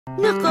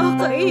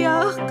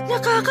Nakakaiyak,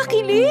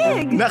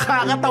 nakakakilig,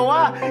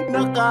 Nakakatawa,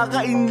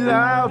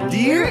 nakaka-inlove.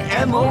 Dear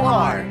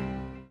MOR.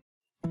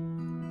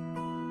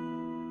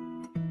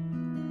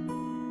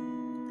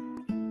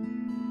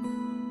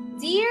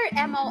 Dear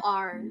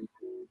MOR,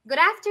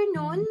 good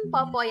afternoon,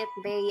 Popoy at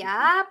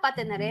Bea,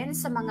 pati na rin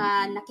sa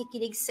mga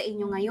nakikinig sa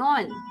inyo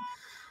ngayon.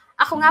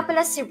 Ako nga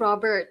pala si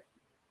Robert,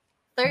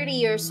 30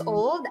 years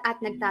old at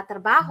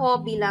nagtatrabaho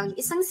bilang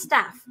isang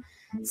staff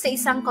sa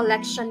isang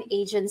collection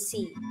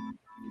agency.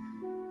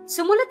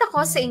 Sumulat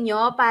ako sa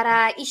inyo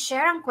para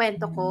i-share ang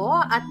kwento ko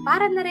at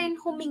para na rin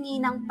humingi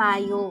ng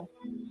payo.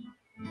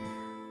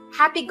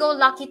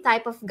 Happy-go-lucky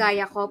type of guy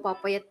ako,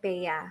 Popoy at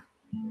Bea.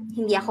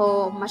 Hindi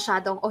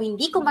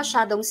ko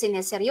masyadong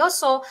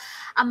sineseryoso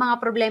ang mga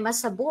problema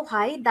sa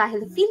buhay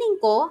dahil feeling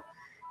ko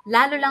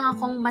lalo lang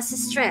akong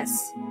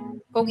masistress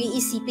kung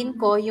iisipin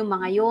ko yung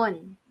mga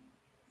yon.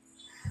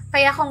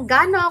 Kaya kung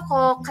gaano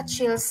ako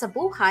ka-chill sa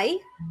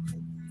buhay,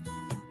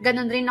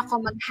 ganun rin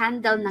ako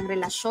mag-handle ng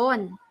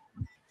relasyon.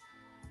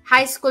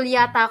 High school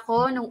yata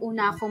ako nung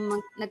una akong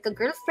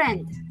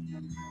nagka-girlfriend.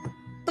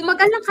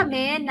 Tumagal lang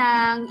kami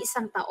ng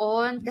 1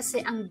 taon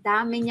kasi ang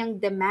dami niyang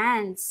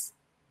demands.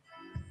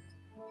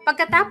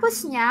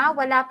 Pagkatapos niya,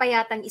 wala pa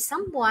yatang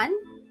 1 buwan,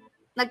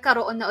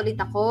 nagkaroon na ulit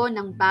ako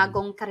ng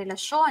bagong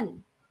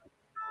karelasyon.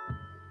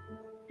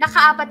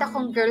 Naka-4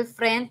 akong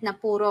girlfriend na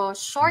puro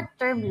short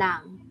term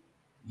lang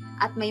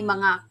at may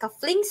mga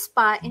ka-flings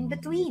pa in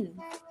between.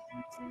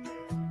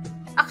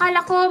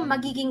 Akala ko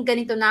magiging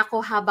ganito na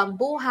ako habang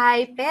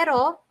buhay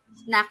pero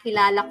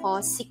nakilala ko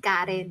si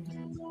Karen.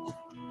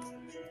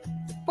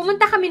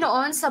 Pumunta kami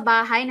noon sa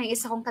bahay ng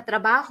isa kong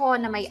katrabaho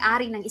na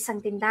may-ari ng isang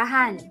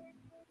tindahan.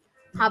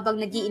 Habang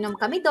nagiinom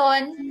kami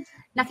doon,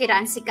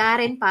 nakiraan si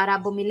Karen para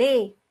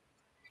bumili.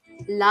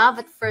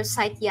 Love at first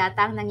sight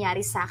yata ang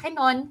nangyari sa akin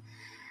noon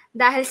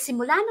dahil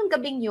simula nung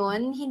gabing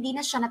yun, hindi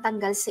na siya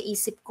natanggal sa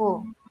isip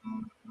ko.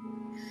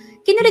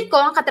 Kinulit ko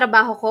ang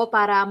katrabaho ko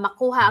para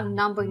makuha ang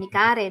number ni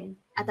Karen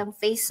at ang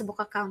Facebook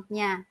account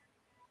niya.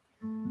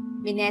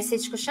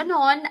 Minessage ko siya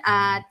noon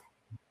at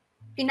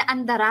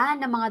pinaandara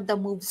ng mga the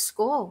moves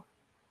ko.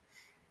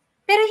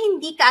 Pero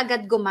hindi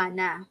kaagad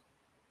gumana.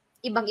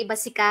 Ibang-iba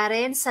si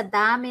Karen sa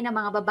dami ng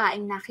mga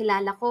babaeng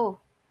nakilala ko.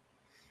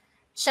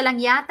 Siya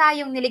lang yata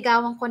yung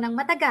niligawan ko ng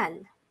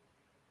matagal.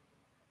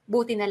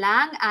 Buti na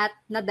lang at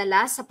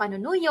nadala sa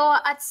panunuyo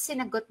at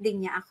sinagot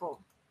din niya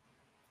ako.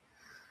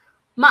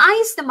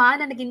 Maayos naman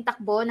na naging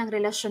takbo ng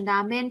relasyon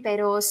namin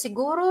pero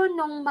siguro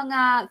nung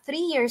mga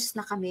 3 years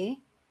na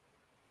kami,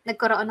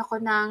 nagkaroon ako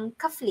ng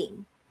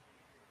ka-fling.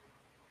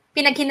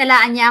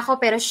 Pinaghinalaan niya ako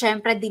pero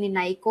syempre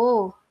dininay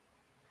ko.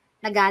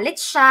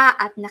 Nagalit siya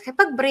at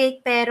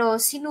nakipag-break pero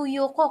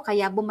sinuyo ko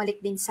kaya bumalik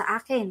din sa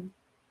akin.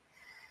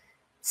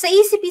 Sa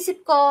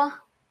isip-isip ko,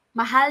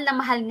 mahal na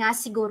mahal nga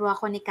siguro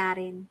ako ni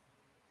Karen.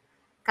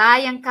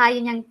 Kayang-kaya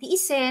niyang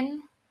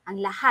tiisin ang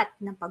lahat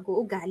ng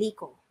pag-uugali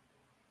ko.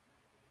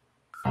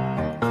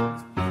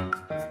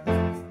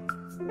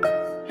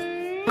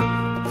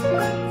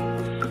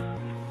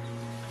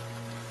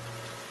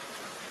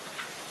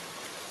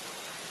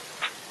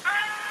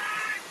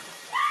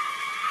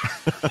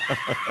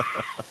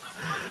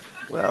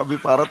 Grabe,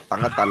 parang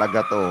tanga talaga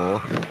to.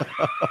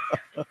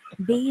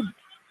 Babe.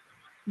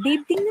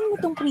 Babe, tingnan mo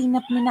tong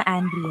prenup na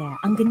Andrea.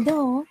 Ang ganda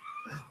oh.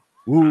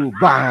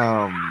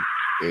 Bam!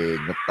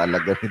 Nga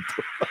talaga nito.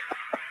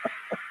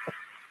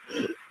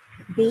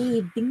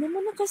 Babe, tingnan mo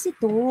na kasi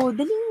to.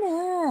 Dali na.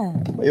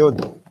 Ayun,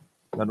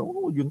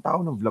 nanonood yung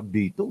tao ng vlog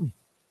dito.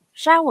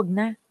 Siya, wag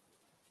na.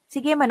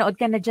 Sige, manood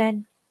ka na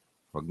dyan.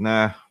 Wag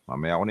na,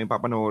 mamaya ako na yung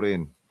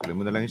papanoorin. Tuloy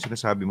mo na lang yung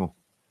sinasabi mo.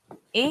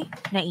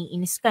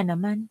 Naiinis ka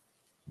naman.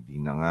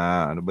 Hindi na nga,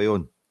 ano ba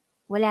yun?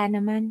 Wala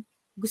naman.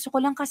 Gusto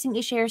ko lang kasing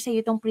i-share sa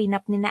iyo tong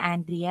prenup ni na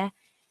Andrea.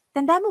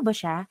 Tanda mo ba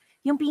siya?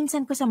 Yung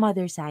pinsan ko sa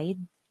mother side?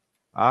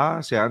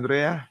 Si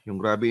Andrea, yung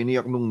grabe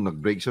iniyak nung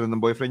nag-break sila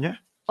ng boyfriend niya?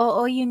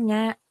 Oo, yun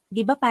nga.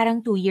 Di ba parang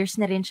 2 years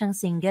na rin siyang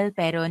single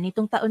pero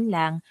nitong taon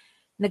lang,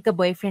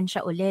 nagka-boyfriend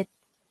siya ulit.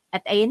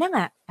 At ayun na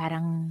nga,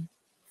 parang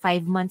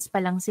 5 months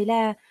pa lang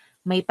sila.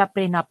 May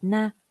pa-prenup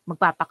na.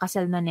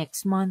 Magpapakasal na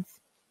next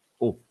month.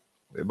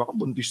 Baka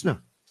buntis na.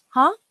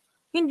 Ha?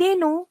 Hindi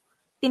no.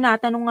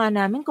 Tinatanong nga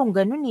namin kung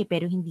ganun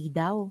pero hindi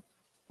daw.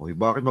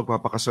 Bakit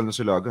magpapakasal na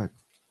sila agad?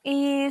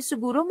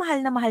 Siguro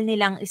mahal na mahal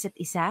nila ang isa't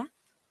isa.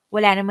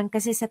 Wala naman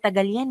kasi sa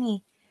tagal yan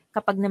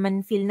Kapag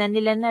naman feel na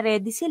nila na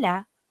ready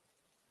sila,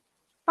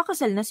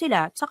 pakasal na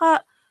sila.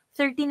 Tsaka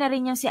 30 na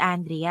rin yung si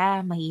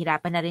Andrea.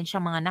 Mahirapan na rin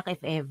siyang manganak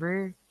if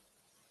ever.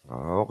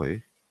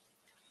 Okay.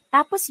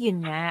 Tapos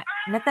yun nga,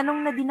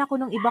 natanong na din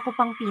ako nung iba ko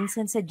pang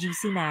pinsan sa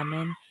GC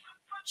namin.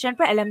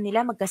 Siyempre alam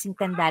nila magkasing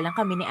tanda lang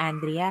kami ni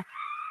Andrea.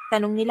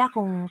 Tanong nila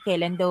kung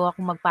kailan daw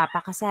ako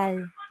magpapakasal.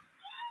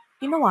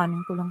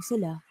 Tinawanan ko lang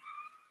sila.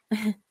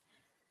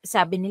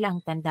 Sabi nila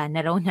ang tanda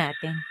na raw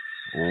natin.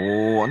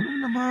 Ano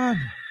naman?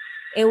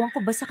 Ewan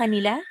ko ba sa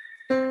kanila?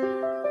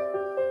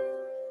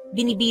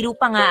 Binibiro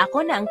pa nga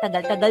ako na ang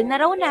tagal-tagal na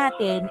raw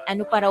natin,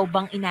 ano pa raw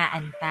bang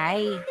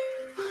inaantay.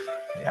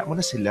 Kaya mo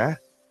na sila.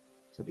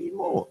 Sabihin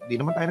mo,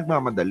 di naman tayo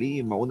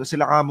nagmamadali. Mauna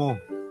sila kamo.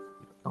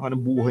 Hirap na nga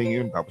ng buhay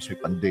ngayon tapos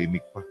may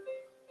pandemic pa.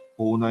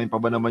 Uunahin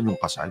pa ba naman yung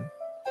kasal?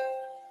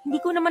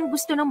 Hindi ko naman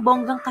gusto ng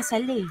bonggang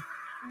kasal eh.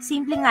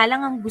 Simple nga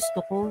lang ang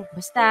gusto ko.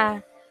 Basta,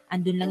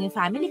 andun lang yung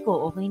family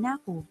ko, okay na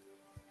ako.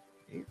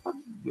 Pag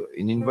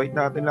in-invite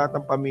natin lahat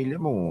ng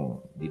pamilya mo,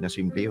 di na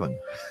simple yun.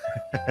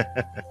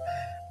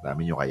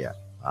 Dami nyo kaya.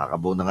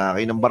 Makakabaw na nga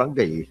kayo ng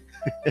barangay eh.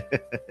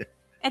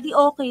 Di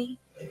okay.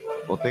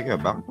 O teka,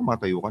 bakit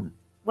tumatayo ka na?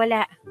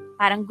 Wala.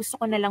 Parang gusto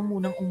ko na lang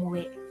munang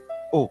umuwi.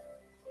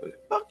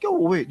 Bakit ka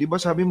uwi? Di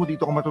ba sabi mo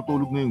dito ka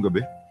matutulog ngayong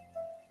gabi?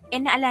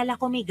 Naalala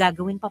ko may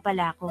gagawin pa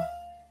pala ako.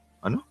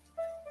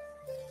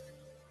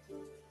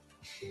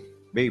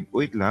 Babe,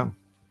 wait lang.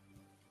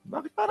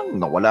 Bakit parang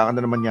nawala ka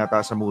na naman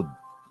yata sa mood?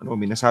 Ano,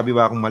 may nasabi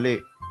ba akong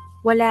mali?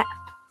 Wala.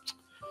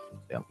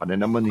 Yan ka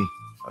na naman eh.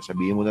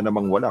 Sasabihin mo na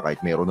namang wala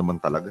kahit meron naman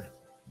talaga.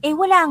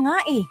 Wala nga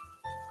eh.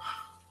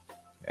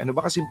 Ano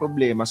ba kasing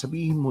problema?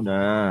 Sabihin mo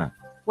na.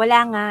 Wala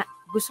nga.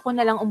 Gusto ko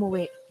na lang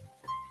umuwi.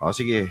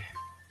 Sige.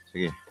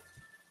 Sige.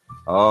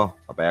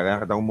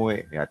 Papayagan kitang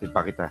umuwi. Ihatid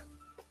pa kita.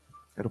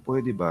 Pero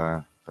pwede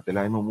ba,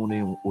 patilayan mo muna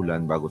yung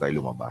ulan bago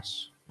tayo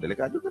lumabas?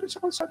 Delikado na rin sa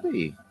kalsada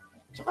eh.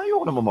 Saka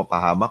ayoko naman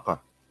mapahamak ka.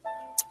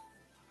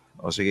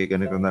 Sige,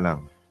 ganito na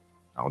lang.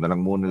 Ako na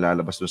lang muna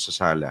lalabas doon sa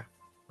sala.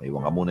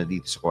 Maiwan ka muna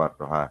dito sa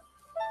kwarto ha.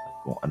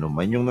 Kung ano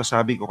man yung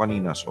nasabi ko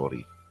kanina,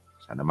 sorry.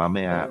 Sana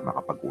mamaya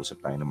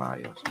makapag-usap tayo na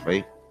maayos.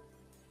 Okay?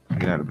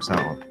 Sige na, labas na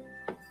ako.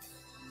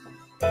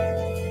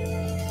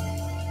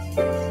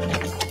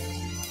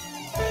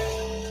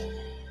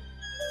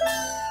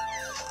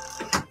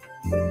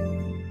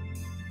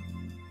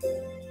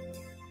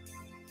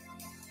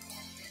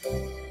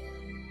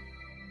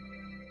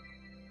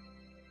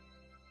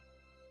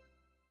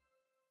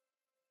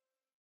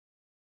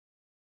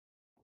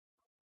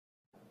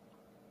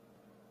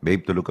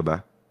 Babe, tulog ka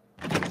ba?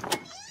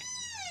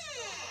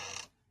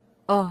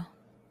 Oh,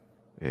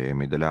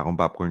 May dala akong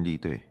popcorn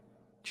dito eh.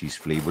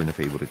 Cheese flavor na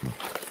favorite mo.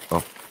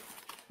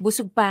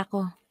 busog pa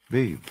ako.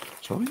 Babe,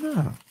 sorry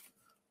na.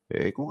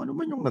 Kung ano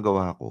man yung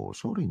nagawa ko,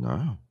 sorry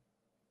na.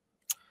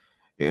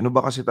 Ano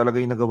ba kasi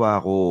talaga yung nagawa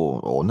ko?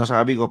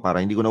 Nasabi ko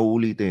para hindi ko na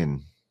uulitin.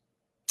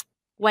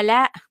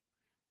 Wala.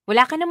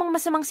 Wala ka namang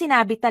masamang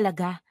sinabi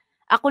talaga.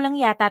 Ako lang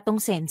yata tong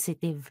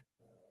sensitive.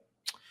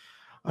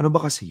 Ano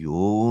ba kasi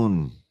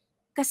yun?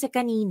 Kasi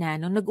kanina,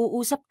 nung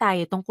nag-uusap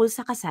tayo tungkol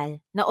sa kasal,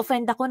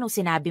 na-offend ako nung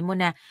sinabi mo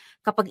na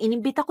kapag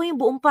inimbita ko yung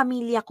buong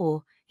pamilya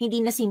ko, hindi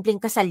na simpleng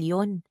kasal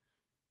yun.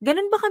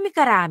 Ganun ba kami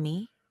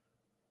karami?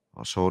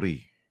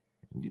 Sorry.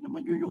 Hindi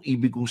naman yun yung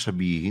ibig kong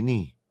sabihin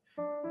eh.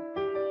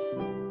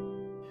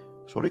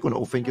 Sorry kung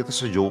na-offend kita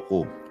sa joke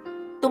ko.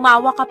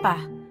 Tumawa ka pa,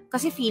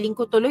 kasi feeling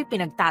ko tuloy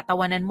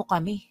pinagtatawanan mo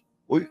kami.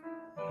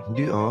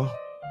 Hindi ah.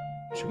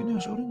 Sige na,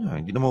 sorry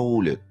na. Hindi na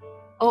mauulit.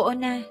 Oo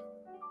na.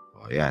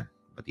 Ayan.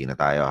 Bati na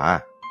tayo ha.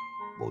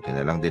 Buti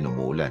na lang din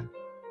umuulan.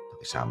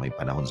 Nakisama yung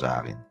panahon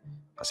sa akin.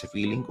 Kasi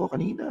feeling ko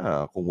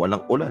kanina, kung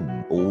walang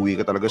ulan, uuwi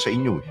ka talaga sa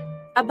inyo eh.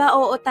 Aba,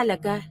 oo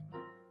talaga.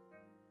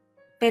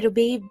 Pero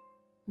babe,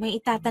 may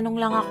itatanong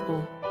lang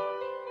ako.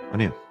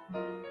 Ano yun?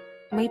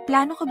 May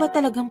plano ka ba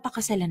talagang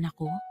pakasalan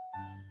ako?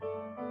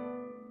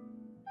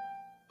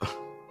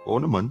 Oo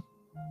naman.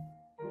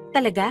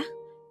 Talaga?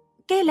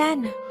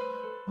 Kailan?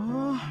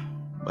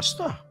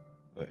 Basta.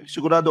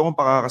 Sigurado akong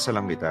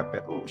pakakasalan kita.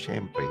 Pero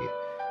syempre,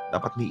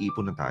 dapat may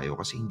ipon na tayo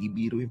kasi hindi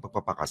biro yung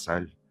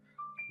pagpapakasal.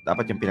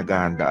 Dapat yung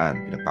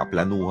pinaghahandaan,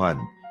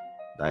 pinagpaplanuhan.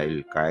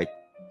 Dahil kahit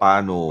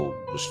paano,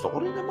 gusto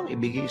ko rin namang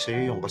ibigay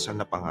sa'yo yung kasal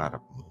na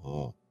pangarap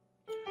mo.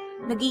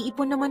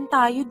 Nag-iipon naman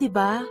tayo, di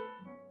ba?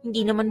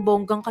 Hindi naman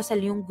bonggang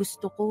kasal yung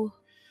gusto ko.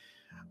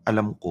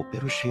 Alam ko,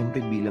 pero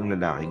syempre bilang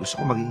lalaki,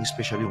 gusto ko maging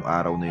special yung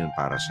araw na yun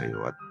para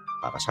sa'yo at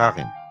para sa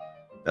akin.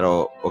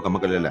 Pero huwag kang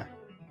mag-alala.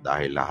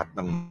 Dahil lahat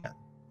ng yan,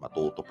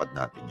 matutupad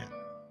natin yan.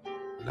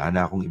 Wala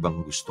na akong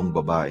ibang gustong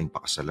babaeng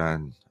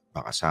pakasalan,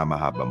 makasama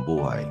habang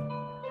buhay,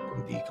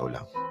 kundi ikaw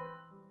lang.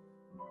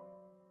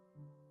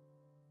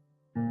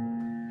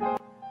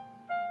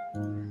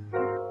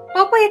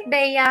 Wait,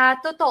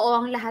 Bea, totoo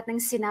ang lahat ng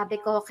sinabi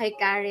ko kay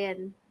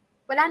Karen.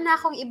 Wala na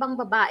akong ibang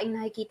babaeng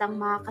nakikitang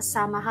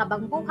makakasama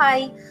habang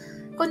buhay,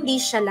 kundi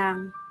siya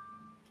lang.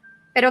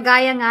 Pero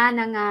gaya nga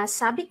ng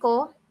sabi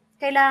ko,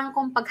 kailangan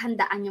kong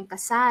paghandaan yung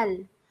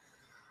kasal.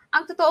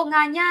 Ang totoo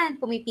nga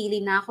niyan,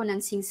 pumipili na ako ng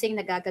singsing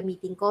na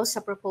gagamitin ko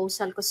sa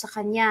proposal ko sa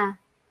kanya.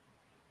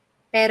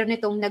 Pero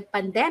nitong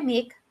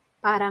nag-pandemic,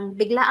 parang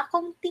bigla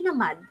akong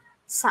tinamad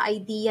sa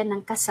idea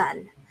ng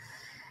kasal.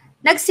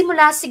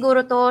 Nagsimula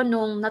siguro to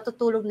nung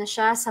natutulog na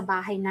siya sa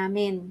bahay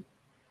namin.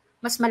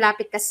 Mas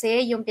malapit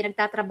kasi yung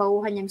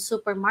pinagtatrabahuhan niyang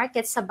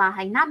supermarket sa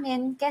bahay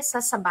namin kesa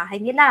sa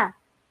bahay nila.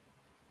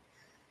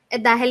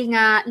 Dahil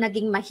nga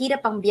naging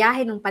mahirap ang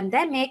biyahe ng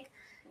pandemic,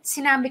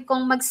 sinabi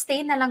kong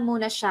magstay na lang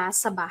muna siya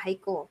sa bahay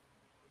ko.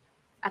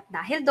 At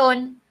dahil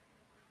doon,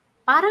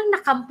 parang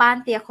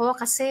nakampante ako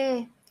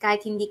kasi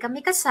kahit hindi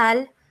kami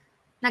kasal,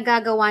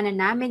 nagagawa na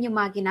namin yung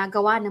mga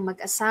ginagawa ng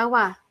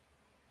mag-asawa.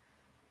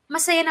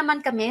 Masaya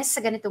naman kami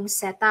sa ganitong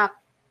setup.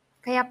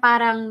 Kaya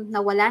parang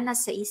nawala na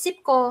sa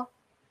isip ko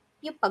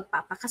yung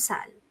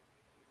pagpapakasal.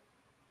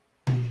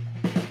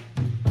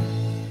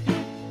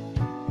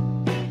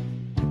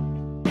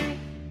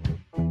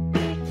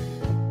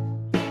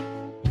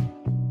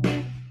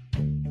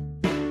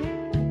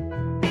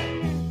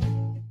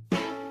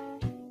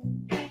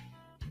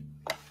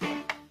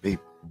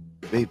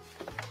 Babe,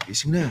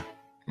 gising na.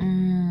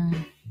 Hmm.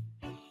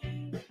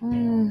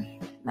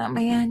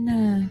 Mamaya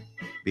na.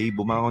 Babe,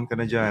 bumangon ka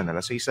na dyan.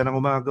 6:00 na ng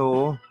umaga,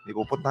 oh. May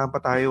pupuntahan pa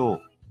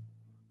tayo.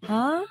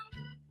 Ha?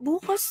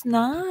 Bukas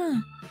na.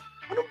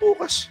 Anong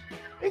bukas?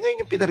 Ngayon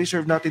yung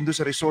pina-reserve natin doon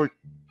sa resort.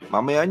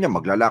 Mamaya niya,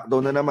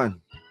 magla-lockdown na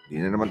naman.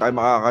 Hindi na naman tayo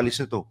makakalis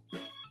na to.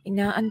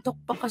 Inaantok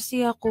pa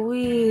kasi ako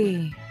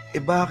eh.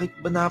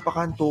 Bakit ba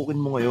napakantukin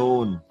mo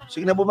ngayon?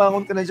 Sige na,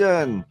 bumangon ka na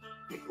dyan.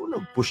 Ikaw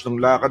nag-push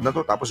ng lakad na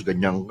to, tapos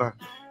ganyan ka.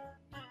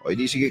 O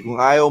edi sige, kung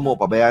ayaw mo,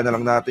 pabayaan na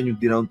lang natin yung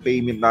down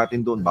payment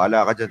natin doon.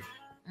 Bahala ka dyan.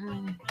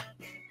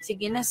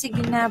 Sige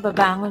na.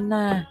 Babangon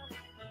na.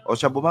 O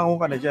siya, bumangon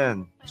ka na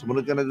dyan.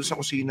 Sumunod ka na doon sa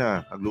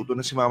kusina. Nagluto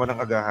na si mama ng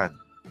agahan.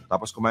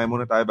 Tapos kumain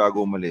muna tayo bago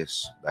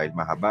umalis. Dahil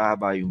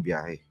mahaba-haba yung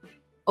biyahe.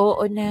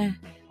 Oo na.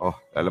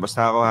 Lalabas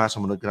na ako ha.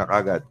 Sumunod ka na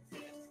kagad.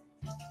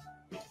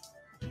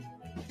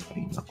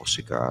 Ay, naku,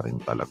 si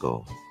Karen talaga.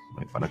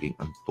 May panaging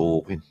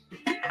antukin.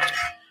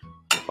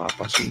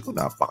 Papasin ko,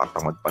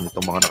 napakatamad pa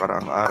nitong mga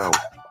nakaraang araw.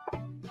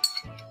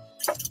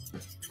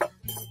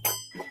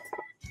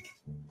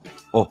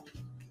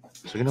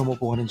 Sige na,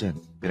 umupo ka na dyan.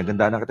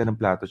 Pinagandaan na kita ng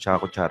plato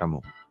tsaka kutsara mo.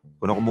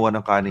 Kung kumuha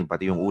ng kanin,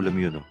 pati yung ulam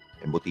yun,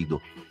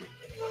 embutido.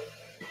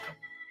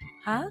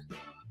 Ha?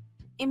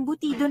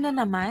 Embutido na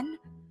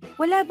naman?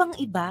 Wala bang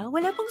iba?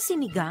 Wala bang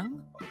sinigang?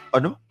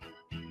 Ano?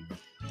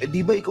 Di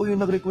ba ikaw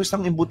yung nag-request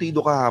ng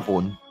embutido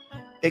kahapon?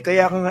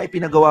 Kaya ka nga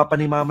ipinagawa pa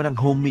ni mama ng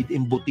homemade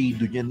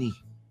embutido niyan eh.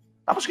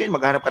 Tapos ngayon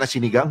maghanap ka ng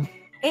sinigang?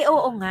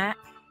 Oo nga.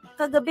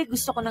 Kagabi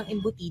gusto ko ng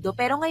embutido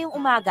pero ngayong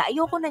umaga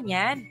ayoko na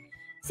niyan.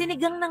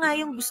 Sinigang na nga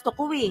yung gusto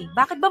ko eh.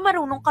 Bakit ba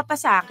marunong ka pa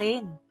sa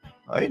akin?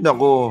 Ay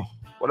nako,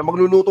 wala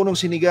magluluto ng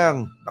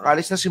sinigang.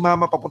 Nakalis na si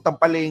mama papuntang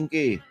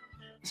palengke.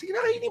 Sige na,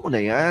 kainin mo na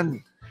yan.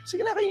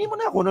 Sige na, kainin mo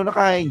na ako. Ano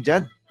nakain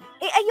dyan?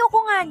 Ayoko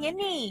nga niyan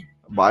eh.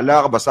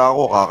 Bahala ka, basta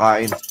ako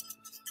kakain.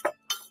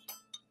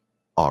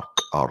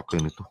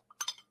 Arte nito.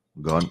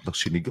 Ganit ng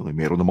sinigang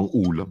meron namang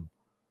ulam.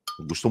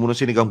 Kung gusto mo ng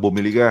sinigang,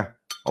 bumili ka.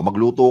 O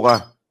magluto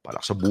ka.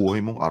 Palak sa buhay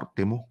mong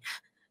arte mo.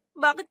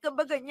 Bakit ka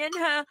ba ganyan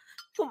ha?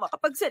 Kung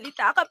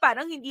makapagsalita ka,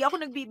 parang hindi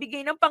ako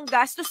nagbibigay ng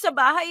panggastos sa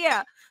bahay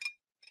ah.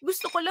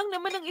 Gusto ko lang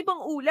naman ng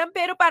ibang ulam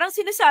pero parang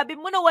sinasabi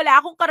mo na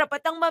wala akong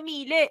karapatang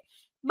mamili.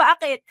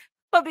 Bakit?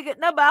 Pabigat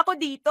na ba ako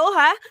dito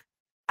ha?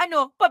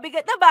 Ano?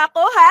 Pabigat na ba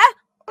ako ha?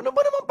 Ano ba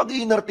naman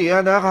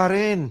pag-iinartihan ha,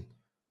 Karen?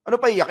 Ano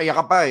pa, iyak-iyak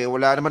ka pa eh.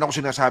 Wala naman ako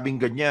sinasabing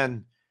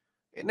ganyan.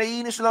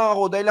 Naiinis lang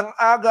ako dahil ang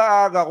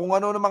aga-aga kung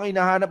ano namang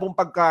hinahanap mong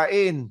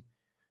pagkain.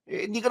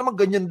 Hindi ka naman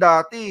ganyan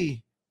dati.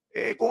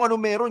 Kung ano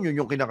meron, yun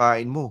yung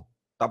kinakain mo.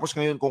 Tapos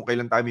ngayon kung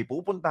kailan tayo may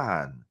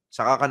pupuntahan,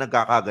 saka ka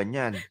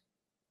nagkakaganyan.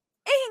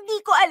 Hindi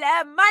ko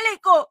alam. Malay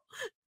ko.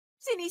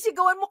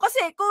 Sinisigawan mo kasi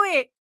ko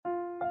eh.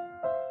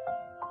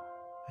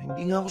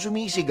 Hindi nga ako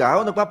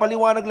sumisigaw.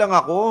 Nagpapaliwanag lang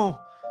ako.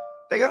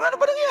 Teka nga, ano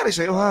ba nangyayari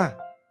sa'yo ha?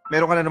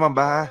 Meron ka na naman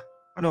ba ha?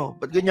 Ano,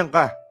 ba't ganyan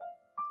ka?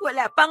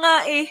 Wala pa nga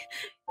eh.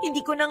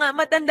 Hindi ko na nga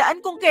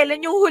matandaan kung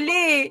kailan yung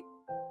huli.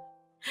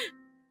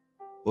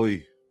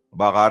 Uy,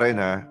 baka rin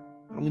ha?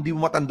 Anong hindi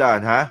mo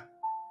matandaan ha?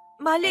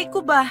 Malay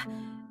ko ba?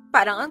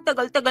 Parang ang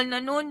tagal-tagal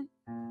na nun.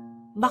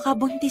 Baka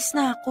buntis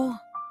na ako.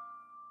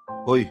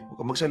 Hoy, huwag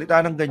kang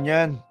magsalita ng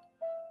ganyan.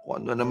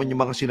 Kung ano naman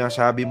yung mga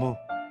sinasabi mo.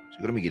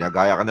 Siguro may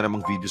ginagaya ka na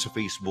namang video sa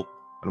Facebook.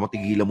 Alam mo,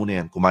 tigilan mo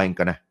na yan. Kumain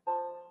ka na.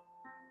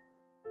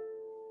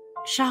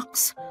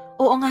 Shucks.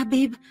 Oo nga,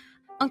 babe.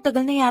 Ang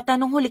tagal na yata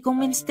nung huli kong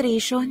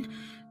menstruation.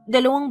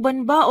 2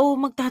 buwan ba o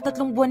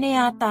magtatatlong buwan na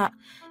yata?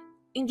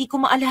 Hindi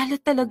ko maalala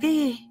talaga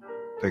eh.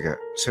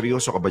 Teka,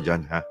 seryoso ka ba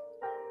dyan, ha?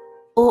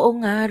 Oo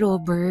nga,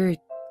 Robert.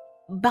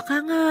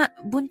 Baka nga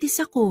buntis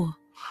ako.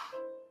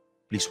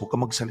 Please, huwag ka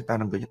magsalita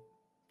ng ganyan.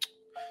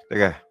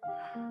 Teka,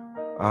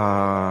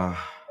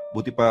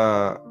 buti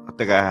pa,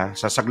 teka,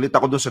 sasaglit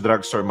ako doon sa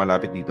drugstore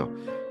malapit dito.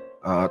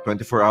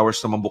 24 hours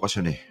naman bukas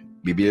yun eh.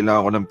 Bibili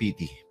lang ako ng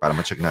PT para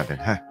ma-check natin,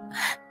 ha?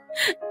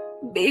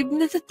 Babe,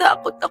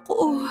 natatakot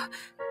ako.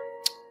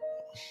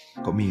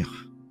 Kumiyak,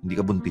 hindi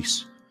ka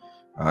buntis.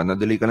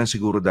 Nadali ka lang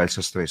siguro dahil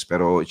sa stress,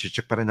 pero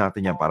i-check pa rin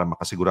natin yan para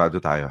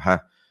makasigurado tayo, ha?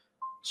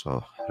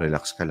 So,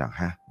 relax ka lang,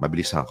 ha?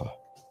 Mabilis na ako.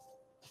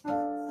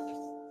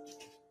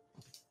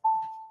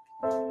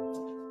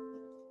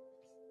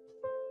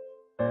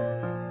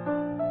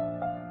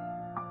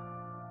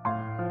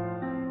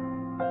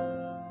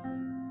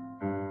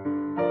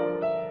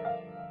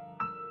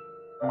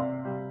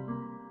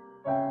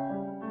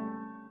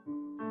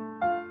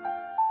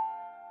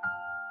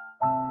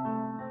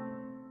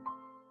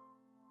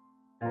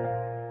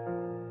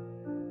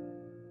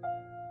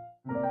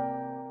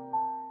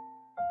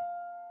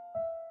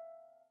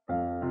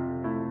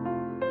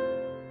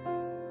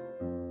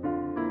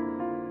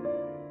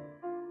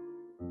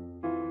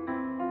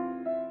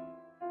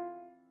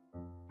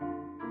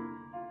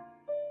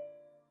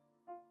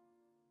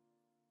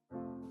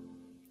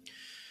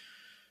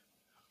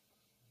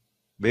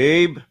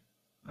 Babe?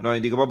 Ano,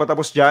 hindi ka pa ba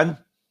tapos dyan?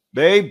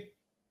 Babe?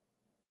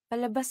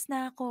 Palabas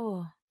na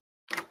ako.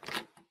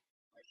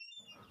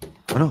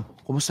 Ano?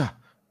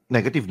 Kumusta?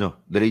 Negative, no?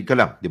 Delayed ka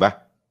lang, di ba?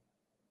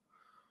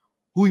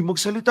 Huy,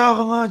 magsalita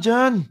ka nga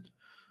dyan.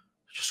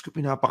 Diyos ko,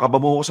 pinapakaba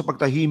mo ako sa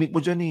pagtahimik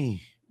mo dyan eh.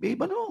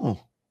 Babe, ano?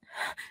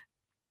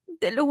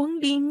 2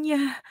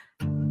 linya.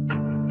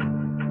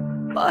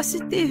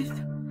 Positive.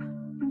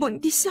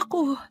 Buntis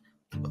ako.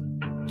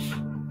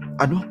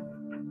 Ano?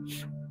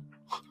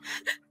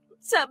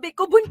 Sabi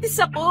ko buntis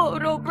ako,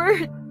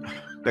 Robert.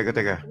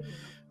 Teka.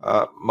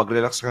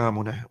 Mag-relax ka nga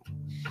muna.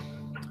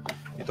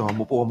 Ito,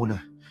 umupo ka muna.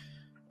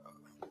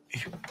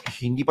 Eh,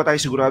 hindi pa tayo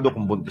sigurado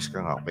kung buntis ka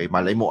nga. Okay,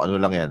 malay mo, ano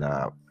lang yan,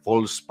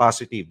 false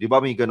positive. Di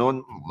ba may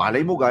ganun? Malay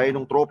mo, gaya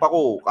nung tropa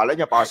ko. Kala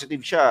niya positive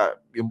siya.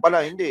 Yung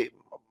pala, hindi.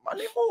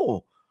 Malay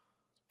mo.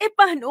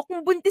 Paano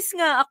kung buntis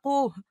nga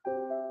ako?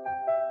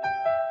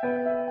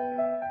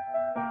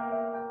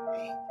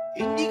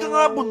 Hindi ka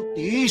nga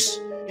buntis.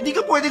 Hindi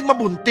ka pwedeng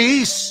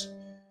mabuntis.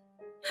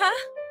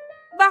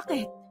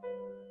 Bakit?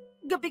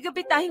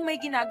 Gabi-gabi tayong may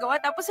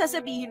ginagawa tapos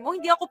sasabihin mo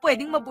hindi ako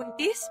pwedeng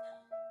mabuntis?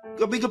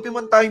 Gabi-gabi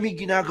man tayo may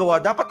ginagawa,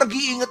 dapat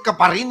nag-iingat ka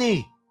pa rin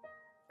eh.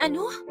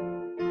 Ano?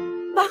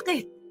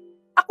 Bakit?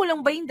 Ako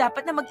lang ba yung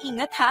dapat na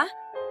mag-ingat, ha?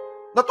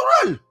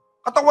 Natural.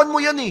 Katawan mo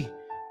yan eh.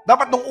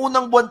 Dapat nung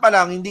unang buwan pa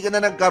lang, hindi ka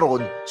na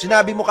nagkaroon,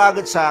 sinabi mo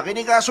kaagad sa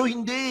akin, kaso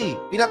hindi.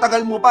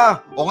 Pinatagal mo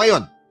pa. O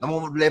ngayon,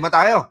 namumblema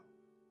tayo.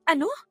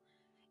 Ano?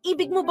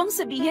 Ibig mo bang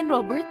sabihin,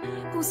 Robert,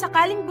 kung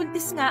sakaling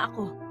buntis nga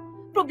ako,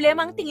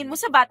 problema ang tingin mo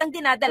sa batang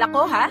dinadala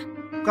ko, ha?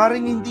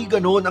 Karen, hindi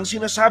ganon. Ang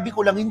sinasabi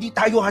ko lang, hindi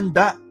tayo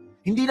handa.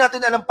 Hindi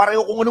natin alam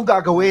pareho kung anong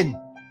gagawin.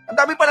 Ang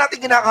dami pa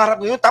natin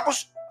kinakaharap ngayon,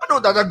 tapos ano,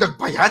 dadagdag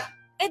pa yan?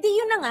 Di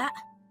yun na nga.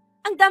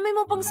 Ang dami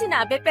mo pang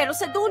sinabi pero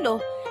sa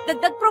dulo,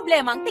 dagdag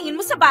problema ang tingin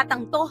mo sa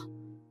batang to.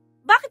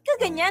 Bakit ka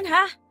ganyan,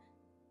 ha?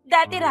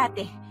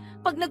 Dati-rate,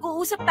 pag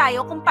nag-uusap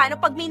tayo kung paano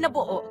pag may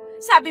nabuo,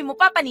 sabi mo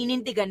pa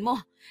paninindigan mo.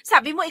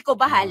 Sabi mo ikaw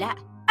bahala.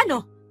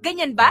 Ano,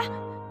 ganyan ba?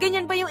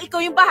 Ganyan ba yung ikaw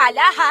yung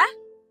bahala, ha?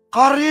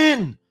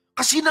 Karen,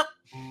 kasi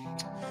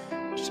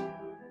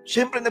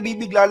Siyempre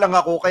nabibigla lang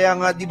ako, kaya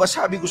nga di ba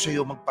sabi ko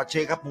sa'yo,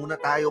 magpa-check up muna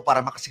tayo para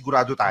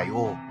makasigurado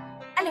tayo.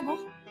 Alam mo,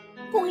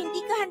 kung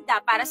hindi ka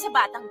handa para sa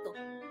batang to,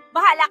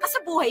 bahala ka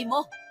sa buhay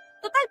mo.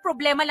 Total,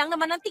 problema lang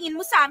naman ang tingin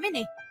mo sa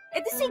amin eh.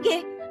 Di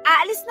sige,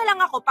 aalis na lang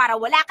ako para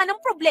wala ka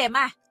ng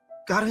problema.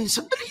 Karen,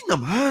 sandali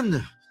naman.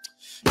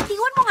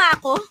 Tingnan mo nga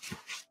ako.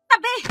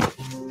 Tabi!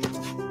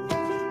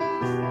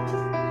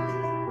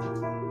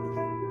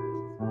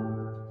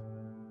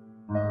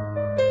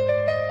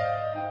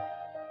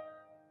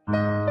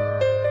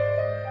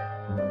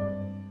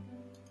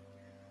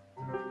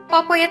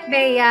 Popoy at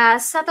Bea,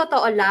 sa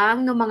totoo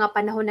lang, noong mga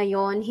panahon na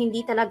yon,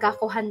 hindi talaga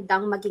ako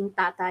handang maging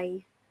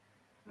tatay.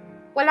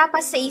 Wala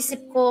pa sa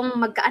isip kong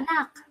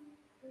magkaanak.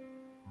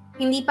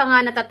 Hindi pa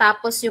nga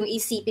natatapos yung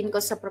isipin ko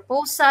sa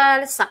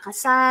proposal, sa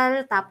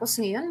kasal, tapos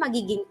ngayon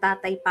magiging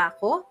tatay pa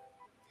ako.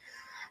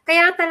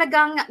 Kaya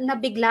talagang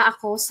nabigla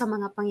ako sa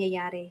mga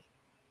pangyayari.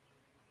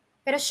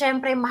 Pero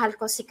syempre mahal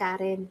ko si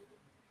Karen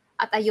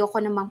at ayoko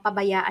namang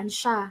pabayaan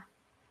siya.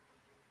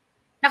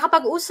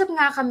 Nakapag-usap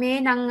nga kami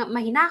ng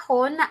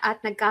mahinahon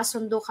at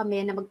nagkasundo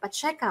kami na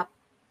magpa-check up.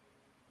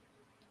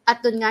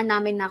 At doon nga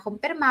namin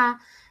nakumpirma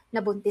na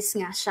buntis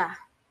nga siya.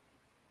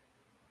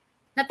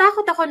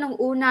 Natakot ako nung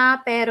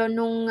una pero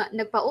nung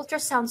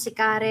nagpa-ultrasound si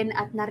Karen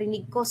at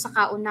narinig ko sa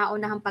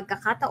kauna-unahang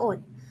pagkakataon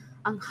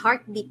ang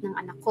heartbeat ng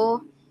anak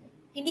ko,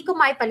 hindi ko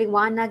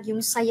maipaliwanag yung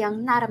sayang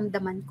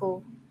naramdaman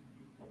ko.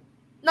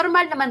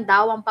 Normal naman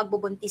daw ang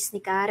pagbubuntis ni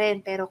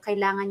Karen pero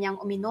kailangan niyang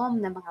uminom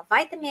ng mga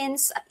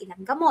vitamins at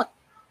ilang gamot.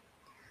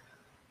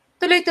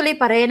 Tuloy-tuloy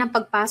pa rin ang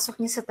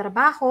pagpasok niya sa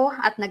trabaho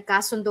at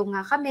nagkasundo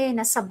nga kami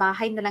na sa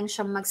bahay na lang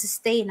siyang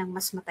magsistay ng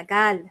mas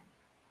matagal.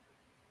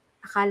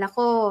 Akala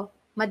ko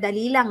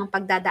madali lang ang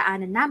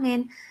pagdadaanan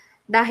namin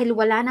dahil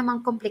wala namang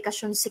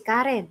komplikasyon si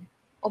Karen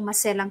o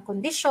maselang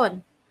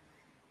kondisyon.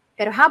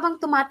 Pero habang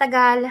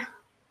tumatagal,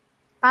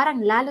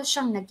 parang lalo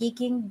siyang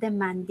nagiging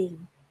demanding.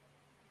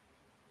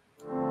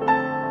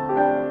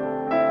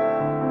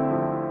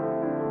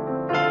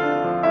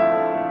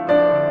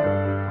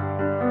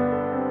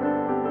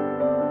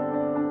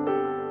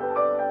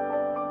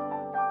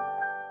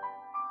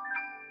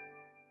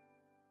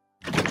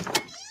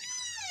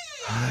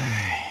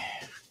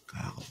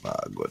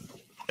 Kakapagod.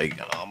 Ay,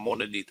 nga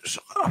muna dito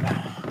sa kama.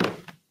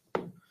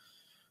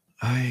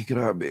 Ay,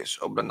 grabe.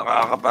 Sobrang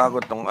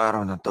nakakapagod tong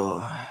araw na to.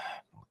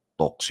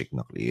 Toxic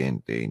na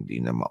kliyente, hindi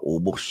na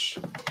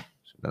maubos.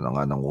 Sila na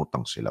nga ng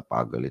utang, sila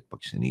pagalit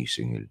pag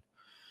sinisingil.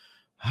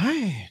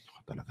 Ay,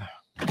 naku talaga.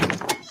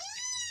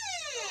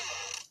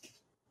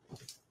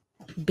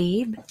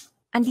 Babe,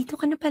 andito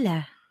ka na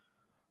pala.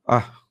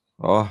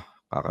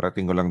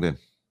 Kakarating ko lang din.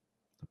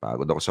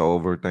 Napagod ako sa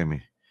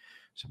overtime eh.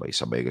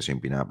 Sabay-sabay kasi yung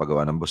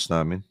pinapagawa ng boss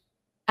namin.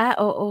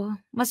 Oo.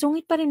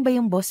 Masungit pa rin ba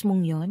yung boss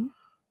mong yon?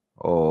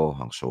 Oo,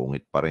 ang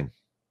sungit pa rin.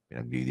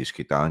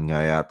 Pinagdidiskitaan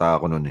nga yata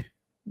ako nun eh.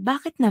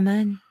 Bakit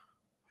naman?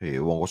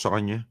 Ewan ko sa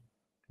kanya.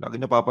 Lagi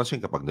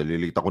napapansin kapag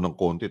nalilate ako ng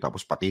konti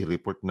tapos pati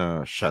report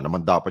na siya naman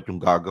dapat yung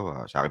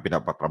gagawa. Sa akin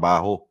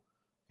pinapatrabaho.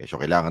 Kesyo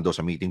kailangan daw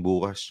sa meeting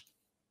bukas.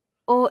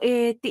 O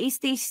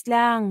tiis-tiis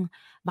lang.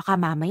 Baka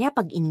mamaya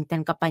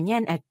pag-initan ka pa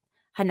niyan at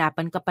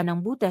hanapan ka pa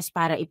ng butas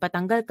para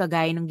ipatanggal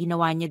kagaya ng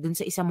ginawa niya dun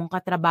sa isa mong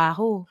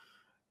katrabaho.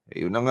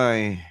 Yun na nga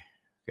eh.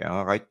 Kaya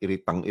nga kahit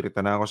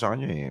iritang-irita na ako sa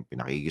kanya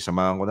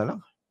pinakikisamahan ko na lang.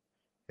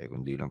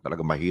 Kung di lang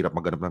talaga mahirap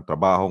maghanap ng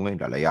trabaho ngayon,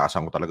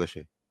 lalayasan ko talaga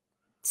siya.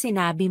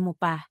 Sinabi mo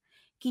pa.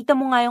 Kita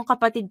mo nga yung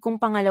kapatid kong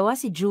pangalawa,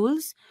 si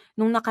Jules,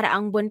 nung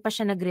nakaraang buwan pa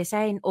siya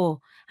nag-resign.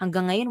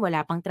 Hanggang ngayon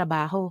wala pang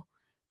trabaho.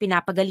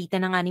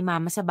 Pinapagalitan na nga ni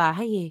mama sa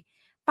bahay eh.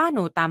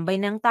 Paano?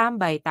 Tambay ng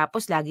tambay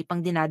tapos lagi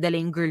pang dinadala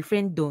yung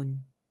girlfriend doon.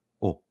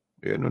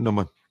 Ano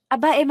naman?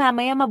 Aba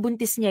mamaya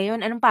mabuntis niya yon.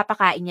 Anong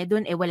papakain niya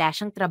doon? Wala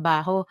siyang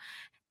trabaho.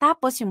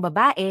 Tapos yung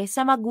babae,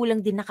 sa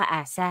magulang din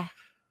nakaasa.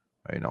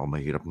 Ay naku,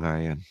 mahirap nga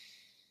yan.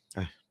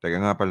 Teka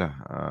nga pala.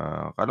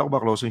 Kala ko ba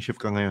closing shift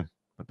ka ngayon?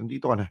 Ba't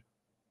nandito ka na?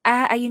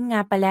 Ayun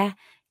nga pala.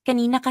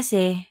 Kanina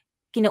kasi,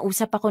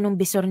 kinausap ako nung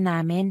bisor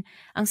namin.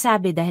 Ang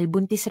sabi dahil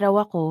buntis raw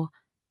ako,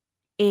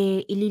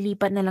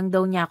 ililipat na lang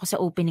daw niya ako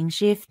sa opening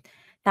shift.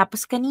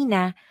 Tapos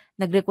kanina,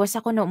 nag-request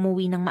ako na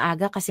umuwi ng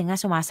maaga kasi nga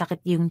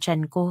sumasakit yung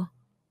tiyan ko.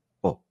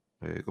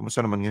 Kumusta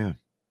naman ngayon?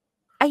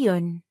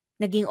 Ayun,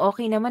 naging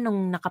okay naman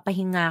nung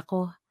nakapahinga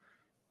ako.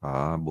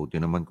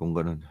 Buti naman kung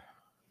ganun.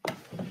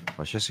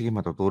 Siya, sige,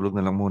 matutulog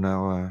na lang muna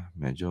ako.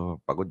 Medyo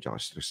pagod tsaka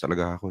stress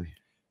talaga ako eh.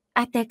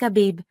 Teka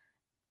babe,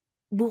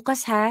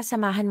 bukas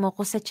samahan mo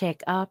ko sa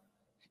check-up.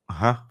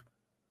 Ha?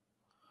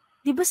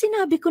 Di ba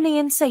sinabi ko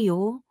na yan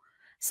sa'yo?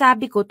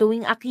 Sabi ko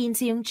tuwing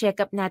 15 yung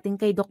check-up natin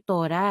kay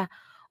doktora.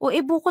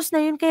 Bukas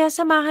na yun kaya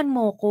samahan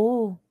mo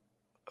ko.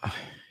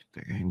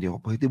 Teka, hindi ako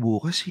pwede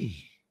bukas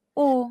eh.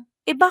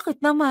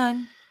 Bakit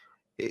naman?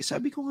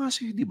 Sabi ko nga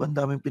sa'yo, di ba ang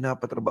daming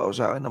pinapatrabaho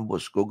sa akin ng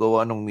boss ko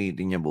gawa ng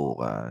meeting niya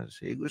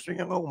bukas. Gusto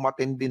niya nga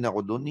umattend din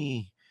ako doon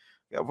eh.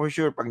 Kaya for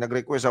sure, pag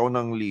nag-request ako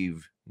ng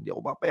leave, hindi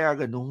ako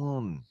papayagan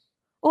noon.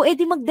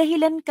 Di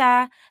magdahilan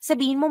ka.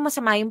 Sabihin mo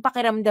masama yung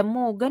pakiramdam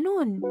mo.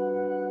 Ganun.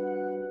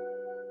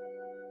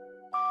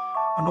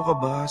 Ano ka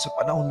ba sa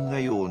panahon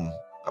ngayon?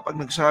 Kapag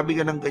nagsabi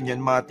ka ng ganyan,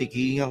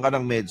 matikingan ka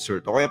ng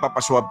MedCert o kaya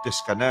papaswab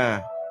test ka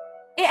na.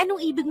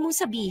 Anong ibig mong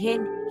sabihin?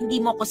 Hindi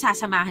mo ko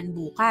sasamahan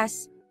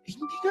bukas?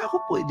 Hindi nga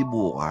ako pwede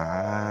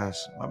bukas.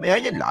 Mamaya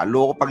yan,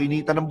 lalo ako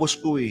pag-initan ng boss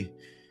ko eh.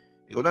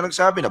 Ikaw na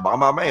nagsabi na baka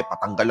mamaya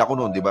patanggal ako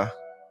noon, di ba?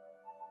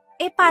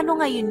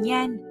 Paano ngayon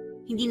yan?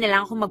 Hindi na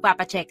lang ako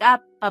magpapacheck up.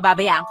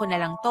 Pababayaan ko na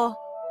lang to.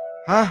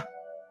 Ha?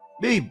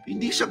 Babe,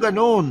 hindi sa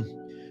ganon.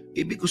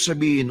 Ibig ko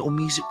sabihin,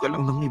 umisip ka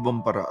lang ng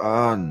ibang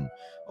paraan.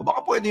 O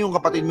baka pwede yung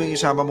kapatid mo yung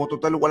isama mo.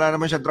 Total, wala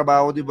naman siyang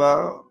trabaho, di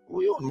ba? O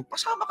yun,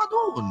 magpasama ka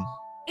doon.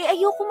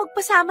 Ayoko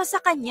magpasama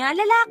sa kanya.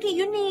 Lalaki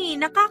yun eh.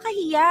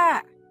 Nakakahiya.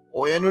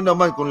 O ano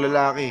naman kung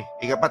lalaki?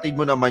 Kapatid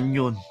mo naman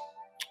yun.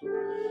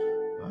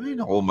 Ay,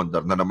 naku,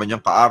 mandar na naman yung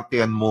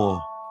kaartehan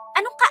mo.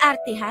 Anong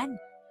kaartehan?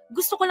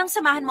 Gusto ko lang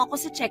samahan mo ako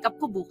sa check-up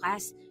ko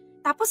bukas.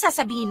 Tapos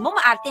sasabihin mo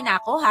maarte na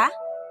ako, ha?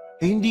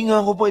 Hindi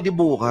nga ako pwede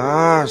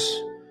bukas.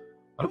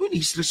 Alam mo,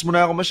 ini-stress mo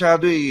na ako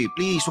masyado eh.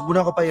 Please, huwag mo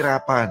na ako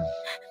pahirapan.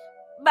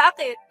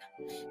 Bakit?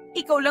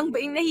 Ikaw lang ba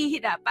yung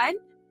nahihirapan?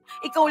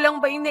 Ikaw lang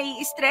ba yung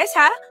nai-stress,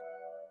 ha?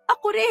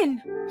 Ako rin.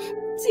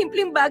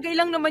 Simpleng bagay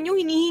lang naman yung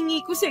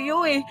hinihingi ko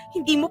sa'yo eh.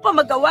 Hindi mo pa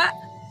magawa.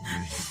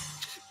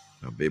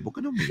 Babe, huwag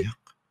ka na umiyak.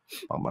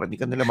 Pamarating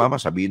ka nila mama,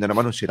 sabihin na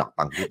naman nung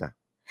sinaktan kita.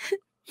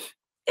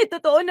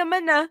 Totoo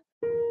naman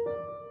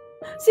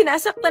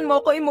Sinasaktan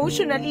mo ko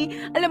emotionally.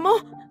 Alam mo,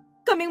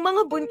 kaming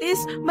mga buntis,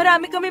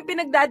 marami kaming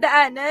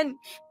pinagdadaanan.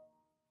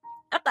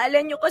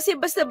 Akala nyo kasi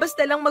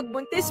basta-basta lang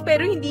magbuntis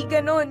pero hindi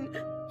ganon.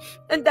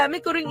 Ang dami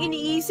ko ring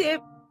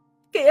iniisip.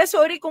 Kaya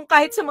sorry kung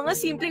kahit sa mga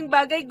simpleng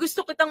bagay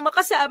gusto kitang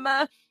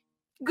makasama.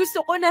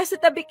 Gusto ko nasa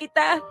tabi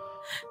kita.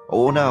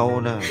 Oo na.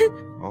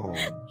 Oo,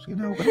 sige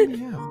na, huwag ka na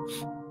umiyak.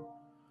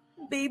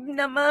 Babe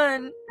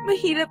naman,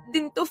 mahirap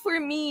din to for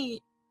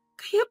me.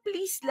 Kaya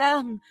please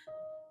lang,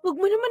 huwag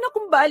mo naman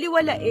akong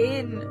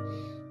baliwalain.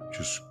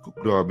 Diyos ko,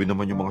 grabe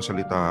naman yung mga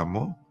salita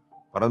mo.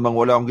 Parang mang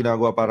wala akong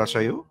ginagawa para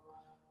sa'yo.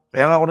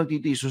 Kaya nga ako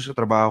nagtitiis sa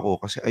trabaho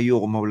ko kasi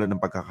ayoko mawala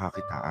ng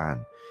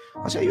pagkakakitaan.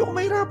 Kasi ayoko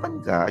mahirapan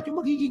ka at yung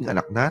magiging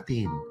anak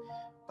natin.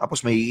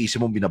 Tapos may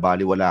iisip mong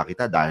binabaliwala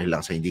kita dahil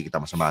lang sa hindi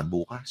kita masamahan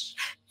bukas.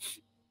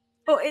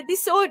 Di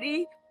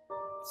sorry.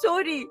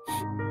 Sorry.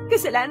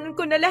 Kasalanan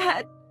ko na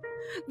lahat.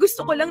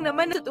 Gusto ko lang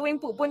naman na tuwing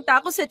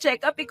pupunta ako sa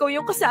check-up, ikaw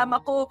yung kasama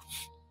ko.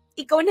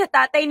 Ikaw na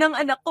tatay ng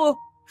anak ko.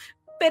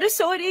 Pero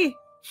sorry.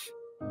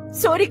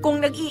 Sorry kung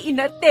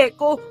nag-iinarte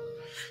ko.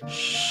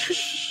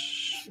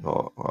 Shhh.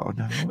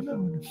 Wala.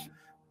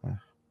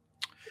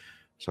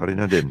 Sorry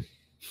na din.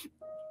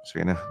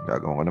 Sige na,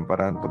 gagawa ko ng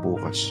paraan ito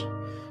bukas.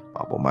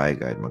 Baka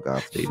pumayag kahit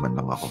mag-half day man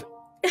lang ako.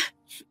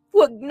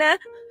 Huwag na.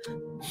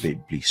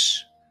 Babe,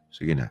 please.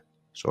 Sige na.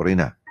 Sorry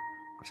na.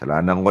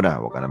 Kasalanan ko na.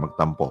 Huwag ka na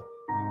magtampo.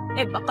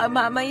 Baka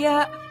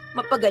mamaya,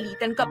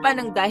 mapagalitan ka pa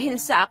ng dahil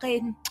sa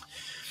akin.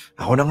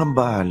 Ako na nga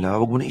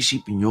bahala. Huwag mo na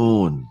isipin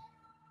yun.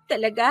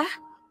 Talaga?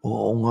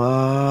 Oo nga.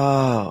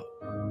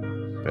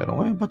 Pero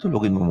ngayon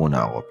patulugin mo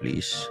muna ako,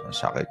 please. Ang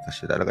sakit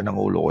kasi talaga ng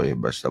ulo ko eh.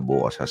 Basta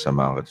bukas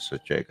sasamahan kita sa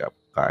check-up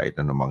kahit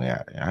ano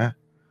mangyari, ha?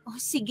 Oh,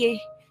 sige.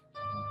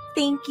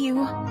 Thank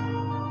you.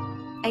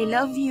 I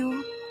love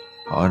you.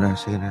 Oo na,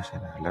 sige na, sige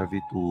na. I love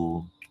you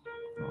too.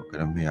 Huwag ka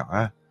na umiyak,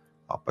 ha?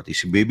 Pati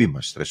si baby,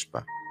 mas stress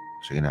pa.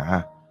 Sige na, ha?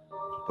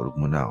 Tulog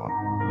muna ako.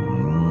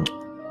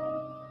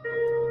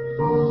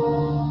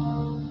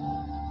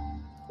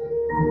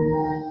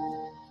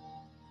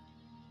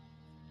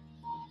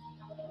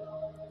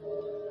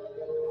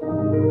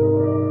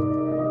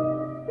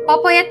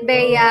 Popoy at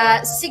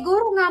Bea,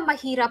 siguro nga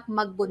mahirap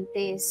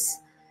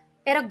magbuntis.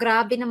 Pero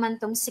grabe naman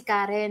tong si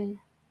Karen.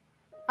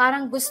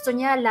 Parang gusto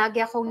niya lagi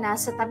akong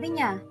nasa tabi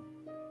niya.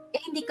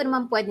 Hindi ko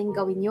naman pwedeng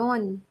gawin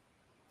yon.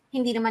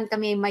 Hindi naman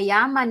kami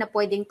mayaman na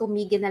pwedeng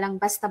tumigil na lang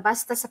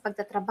basta-basta sa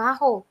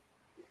pagtatrabaho.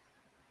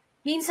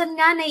 Minsan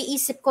nga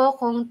naiisip ko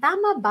kung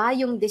tama ba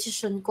yung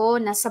desisyon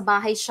ko na sa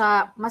bahay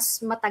siya mas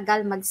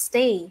matagal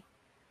magstay.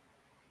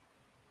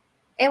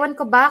 Ewan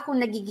ko ba kung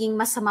nagiging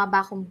masama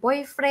ba akong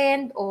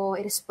boyfriend o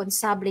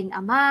irresponsableng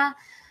ama,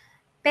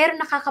 pero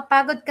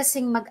nakakapagod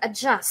kasing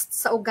mag-adjust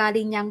sa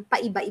ugali niyang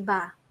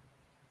paiba-iba.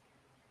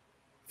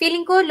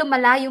 Feeling ko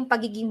lumala yung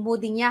pagiging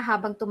moody niya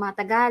habang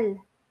tumatagal.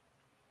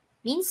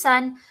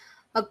 Minsan,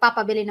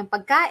 magpapabili ng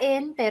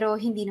pagkain pero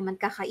hindi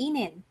naman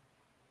kakainin.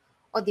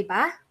 O di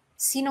ba?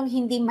 Sinong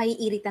hindi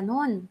maiirita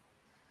nun?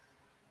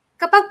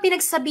 Kapag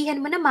pinagsabihan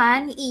mo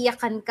naman,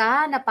 iiyakan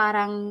ka na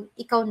parang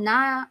ikaw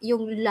na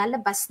yung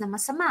lalabas na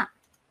masama.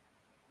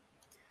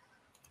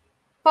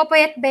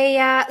 Popoy at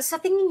Bea, sa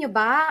tingin niyo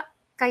ba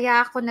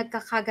kaya ako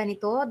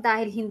nagkakaganito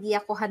dahil hindi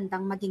ako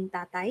handang maging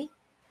tatay?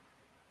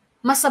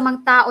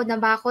 Masamang tao na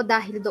ba ako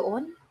dahil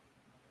doon?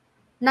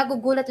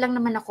 Nagugulat lang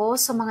naman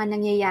ako sa mga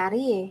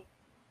nangyayari eh.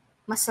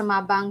 Masama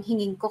bang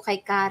hingin ko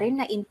kay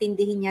Karen na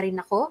intindihin niya rin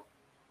ako?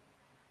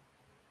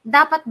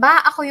 Dapat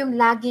ba ako yung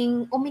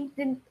laging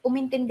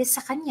umintindi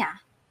sa kanya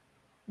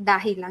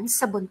dahil lang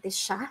sa buntis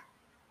siya?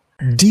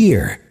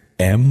 Dear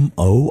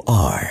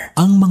M.O.R.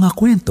 Ang mga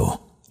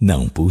kwento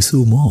ng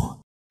puso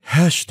mo.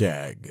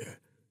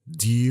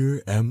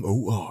 Dear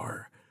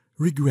M.O.R.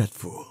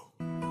 Regretful.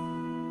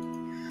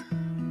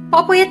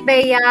 Popoy at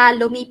Bea,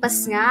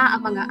 lumipas nga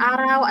ang mga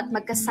araw at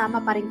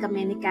magkasama pa rin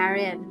kami ni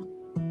Karen.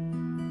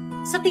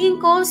 Sa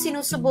tingin ko,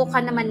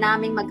 sinusubukan naman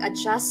naming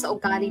mag-adjust sa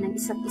ugali ng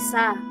isa't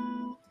isa.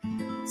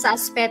 Sa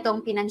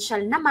aspetong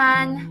pinansyal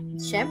naman,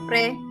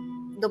 syempre,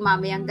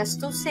 dumami ang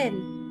gastusin.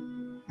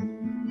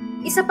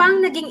 Isa pang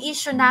naging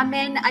issue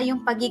namin ay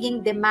yung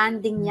pagiging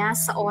demanding niya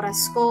sa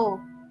oras ko.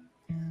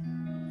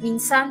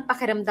 Minsan,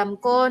 pakiramdam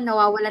ko,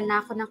 nawawalan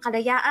na ako ng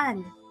kalayaan.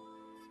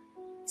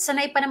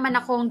 Sanay pa naman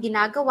akong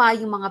ginagawa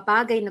yung mga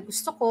bagay na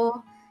gusto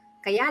ko,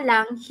 kaya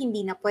lang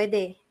hindi na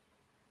pwede.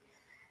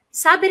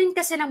 Sabi rin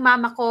kasi ng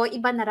mama ko,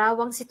 iba na raw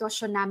ang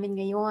sitwasyon namin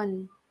ngayon.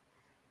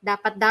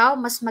 Dapat daw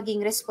mas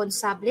maging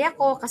responsable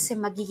ako kasi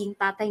magiging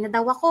tatay na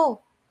daw ako.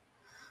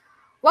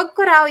 Huwag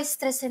ko raw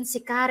stressin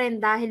si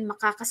Karen dahil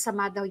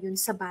makakasama daw yun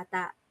sa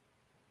bata.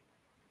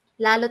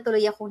 Lalo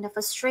tuloy akong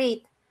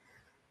na-frustrate.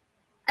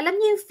 Alam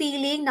niyo yung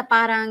feeling na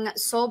parang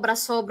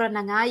sobra-sobra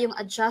na nga yung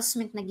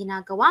adjustment na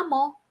ginagawa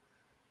mo,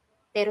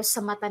 pero sa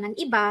mata ng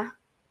iba,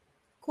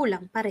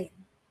 kulang pa rin.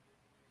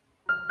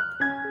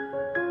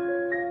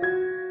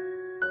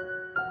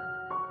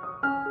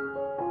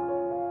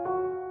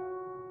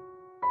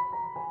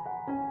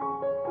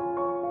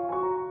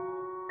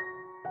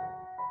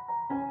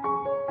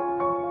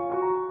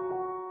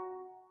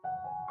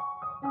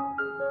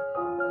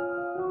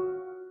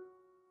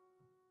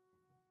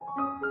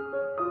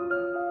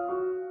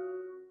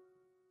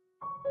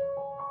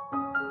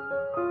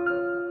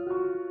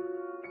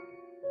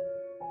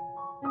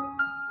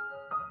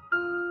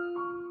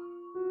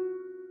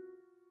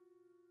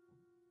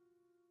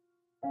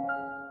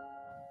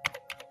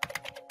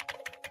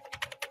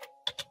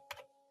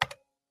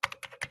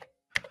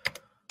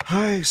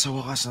 Ay, sa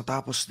wakas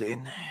natapos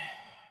din.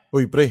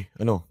 Uy, pre,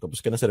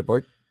 tapos ka na sa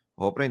report?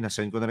 O pre,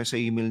 nasend ko na rin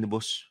sa email ni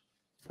boss.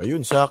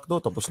 Ayun,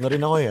 sakto. Tapos na rin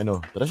ako eh.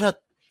 Tara, shot.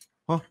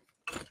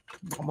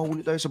 Baka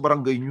mahuli tayo sa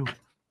barangay nyo.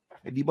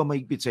 Di ba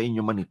mahigpit sa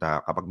inyo manita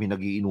kapag may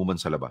nagiinuman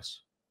sa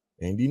labas?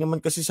 Hindi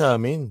naman kasi sa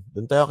amin.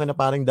 Doon tayo kina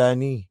paring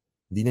Danny.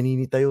 Hindi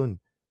naninita yun.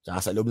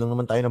 Tsaka sa loob lang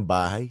naman tayo ng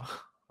bahay.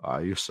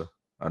 Ayos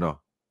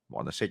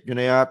mukhang na-set nyo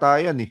na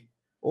yata yan eh.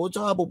 Oo,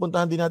 tsaka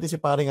pupuntahan din natin si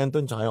paring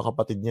Anton tsaka yung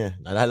kapatid niya.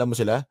 Naalala mo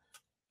sila?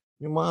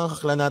 Yung mga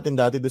kakla natin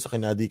dati doon sa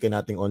kinadika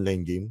nating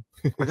online game.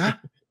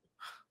 Talaga?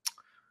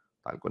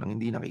 Tal ko nang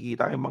hindi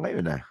nakikita yung mga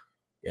yun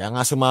Kaya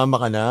nga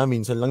sumama ka na.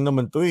 Minsan lang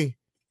naman to eh.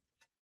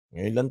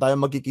 Ngayon lang tayo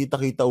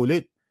magkikita-kita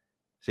ulit.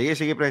 Sige,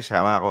 pre.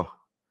 Sama ako.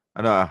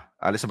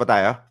 Alis na ba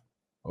tayo?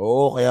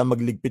 Oo, kaya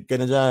magligpit ka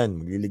na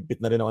dyan. Magliligpit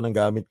na rin ako ng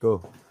gamit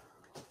ko.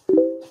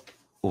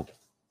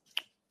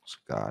 Si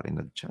Karen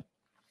nag-chat.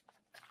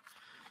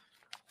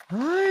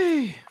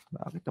 Ay,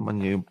 bakit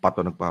naman ngayon pa ito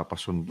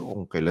nagpapasundo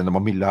kung kailan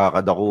naman may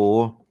lakad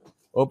ako?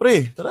 O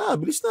pre, tara,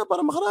 bilis na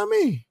para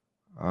makarami.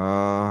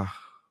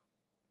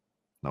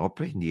 Naku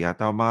pre, hindi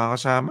yata ako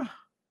makakasama.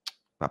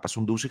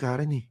 Papasundo si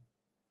Karen eh.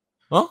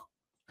 Huh?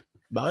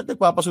 Bakit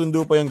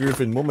nagpapasundo pa yung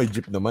girlfriend mo? May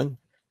jeep naman.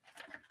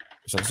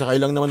 Isang-sakay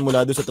lang naman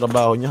mula doon sa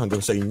trabaho niya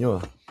hanggang sa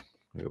inyo.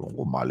 Ewan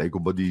ko, malay ko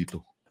ba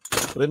dito?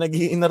 Pero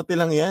nag-iinarte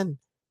lang yan.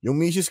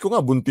 Yung misis ko nga,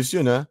 buntis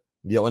yun ha.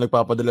 Hindi ako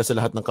nagpapadala sa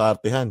lahat ng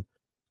kaartehan.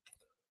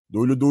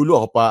 Dulo-dulo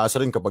ako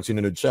paasa rin kapag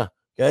sinunod siya.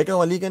 Kaya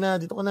ikaw, halika na,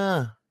 dito ka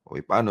na.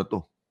 Okay, paano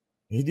to?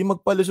 Hindi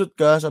magpalusot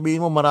ka,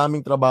 sabihin mo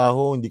maraming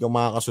trabaho, hindi ka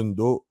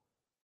makakasundo.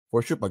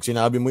 For sure, pag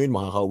sinabi mo yun,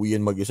 makakauwi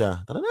yan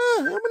mag-isa. Tara na,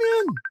 ayaw mo na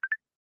yan.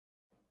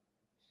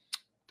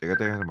 Teka,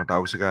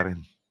 matawag si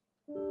Karen.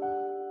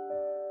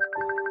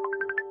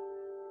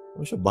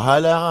 O siya,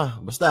 bahala ka.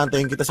 Basta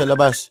antayin kita sa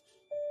labas.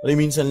 Pero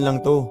minsan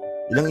lang to.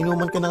 Ilang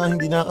inuman ka na nga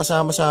hindi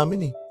nakakasama sa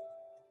amin eh.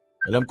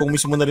 Alam kong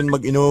miss mo na rin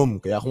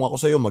mag-inom. Kaya kung ako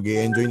sa'yo,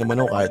 mag-i-enjoy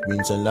naman ako kahit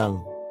minsan lang.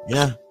 Yan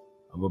na,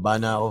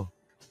 mababa na ako.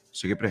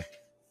 Sige, pre.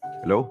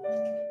 Hello?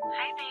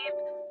 Hi, babe.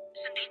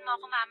 Sunduin mo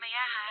ako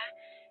mamaya, ha?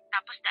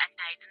 Tapos daan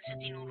tayo dun sa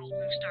tinuro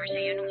kong store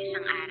sa'yo nung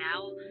isang araw.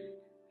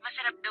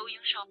 Masarap daw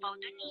yung siopaw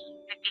dun eh.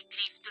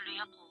 Nagkikrave tuloy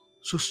ako.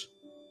 Sus,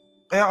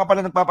 kaya ka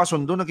pala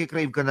nagpapasundo,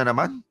 nagkikrave ka na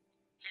naman?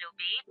 Hello,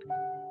 babe?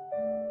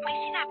 May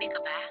sinabi ka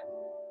ba?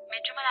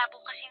 Medyo malabo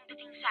kasi yung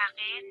dating sa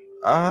akin.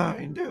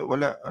 Hindi,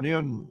 wala. Ano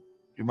yun?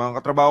 Yung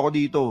mga katrabaho ko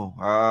dito.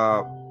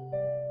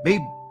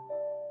 Babe,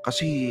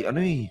 kasi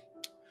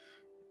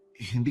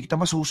hindi kita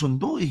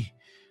masusundo eh.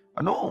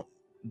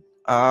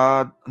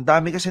 Ang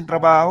dami kasing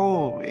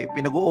trabaho.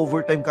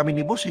 Pinag-o-overtime kami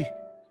ni boss eh.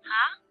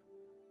 Ha?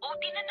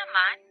 OT na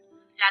naman?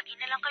 Lagi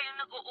na lang kayong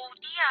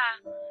nag-o-OT ah.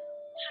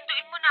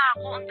 Sunduin mo na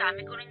ako. Ang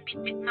dami ko rin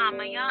bitbit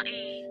mamaya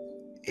eh.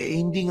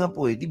 Hindi nga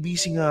po eh. Di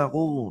busy nga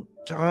ako.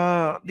 Tsaka,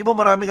 di ba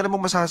marami ka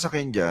namang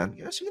masasakyan dyan?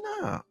 Kaya sige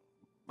na.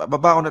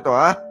 Bababa ko na to,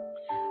 ha?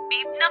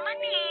 Babe naman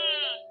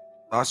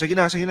eh. Sige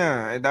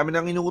na. Dami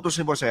nang inuutos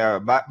ni boss.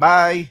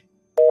 Bye!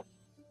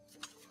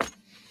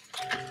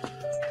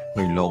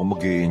 Ngayon lang ako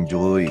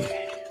mag-enjoy.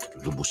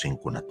 Lubusin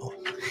ko na to.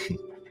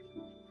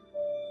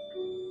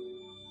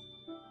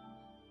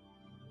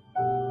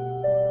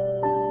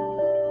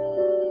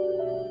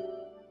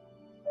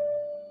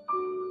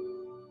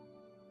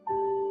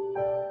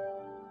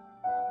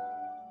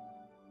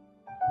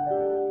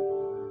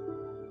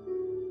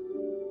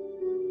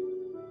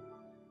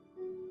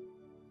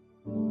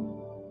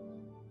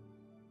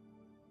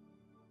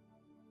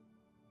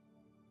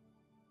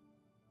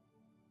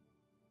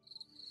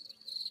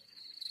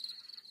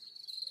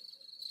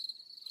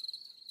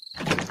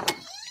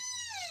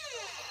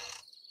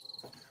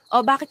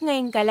 O bakit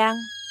ngayon ka lang?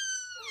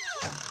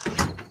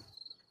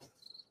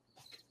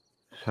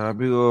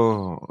 Sabi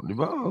ko, di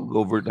ba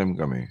overtime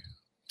kami?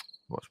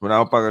 Boss mo na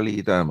ako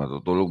pagalitan.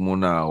 Matutulog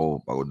muna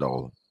ako. Pagod ako.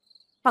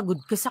 Pagod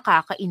ka sa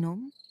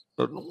kakainom?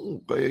 Ano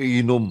kaya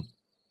inom?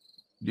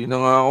 Di na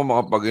nga ako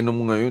makapag-inom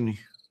ngayon eh.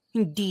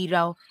 Hindi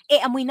raw.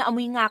 Amoy na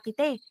amoy nga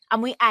kita eh.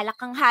 Amoy alak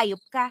kang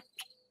hayop ka.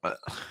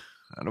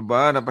 Ano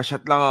ba?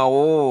 Napasyat lang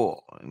ako.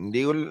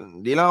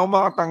 Hindi lang ako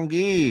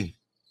makatanggi.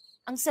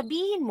 Ang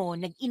sabihin mo,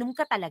 nag-inom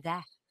ka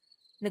talaga.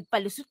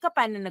 Nagpalusot ka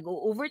pa na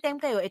nag-o-overtime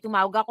kayo,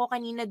 tumawag ako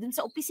kanina dun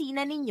sa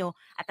opisina ninyo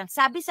at ang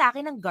sabi sa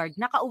akin ng guard,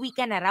 nakauwi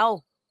ka na raw.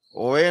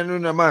 Ano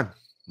naman?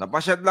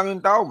 Napasyat lang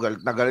yung tao. Galit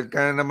na galit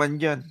ka na naman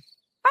dyan.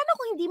 Paano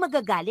kung hindi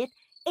magagalit?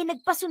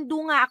 Nagpasundo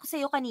nga ako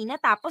sa'yo kanina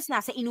tapos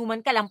nasa inuman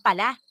ka lang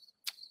pala.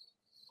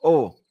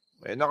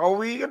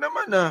 Nakauwi ka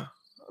naman ah.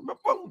 Ano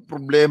pang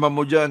problema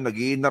mo dyan?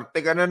 Nag-iinarte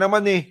ka na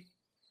naman eh.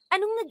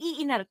 Anong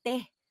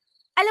nag-iinarte?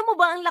 Alam mo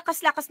ba ang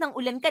lakas-lakas ng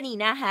ulan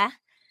kanina, ha?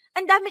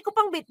 Ang dami ko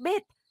pang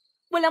bitbit.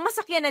 Walang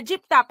masakyan na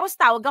jeep tapos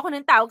tawag ako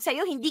ng tawag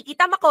sa'yo, hindi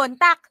kita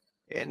makontak.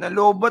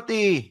 Nalobat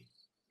eh.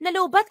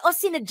 Nalobat o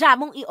sinadya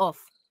mong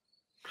i-off?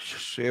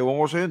 Ewan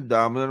ko sa'yo,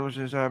 dami na naman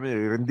sinasabi.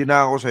 Rindi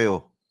na ako sa'yo.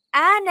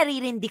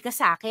 Naririndi ka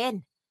sa akin.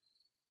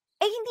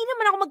 Hindi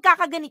naman ako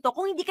magkakaganito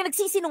kung hindi ka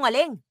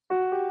nagsisinungaling.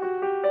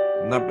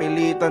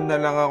 Napilitan na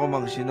lang ako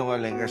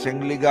magsinungaling kasi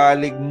ang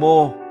ligalig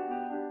mo.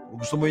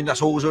 Gusto mo yung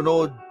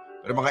nasusunod.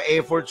 Pero mga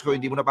efforts ko,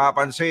 hindi mo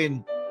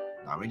napapansin.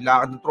 Daming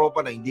lakad ng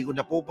tropa na hindi ko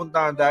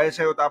napupuntahan dahil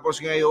sa'yo.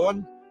 Tapos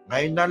ngayon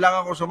na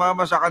lang ako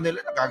sumama sa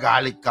kanila.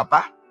 Nagagalit ka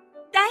pa?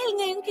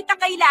 Dahil ngayon kita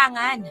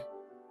kailangan.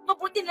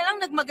 Mabuti na lang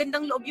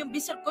nagmagandang loob yung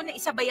bisor ko na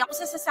isabay ako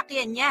sa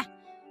sasakyan niya.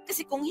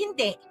 Kasi kung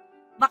hindi,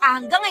 baka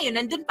hanggang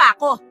ngayon nandun pa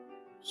ako.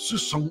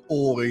 Susang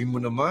okay mo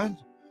naman.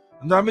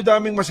 Ang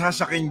dami-daming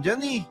masasakyan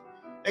dyan eh.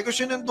 Kung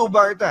sinundo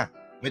ba kita?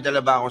 May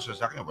dala ba akong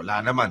sasakyan? Wala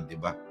naman, di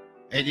ba?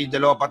 Di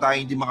dalawa pa tayo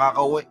hindi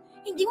makakauwi.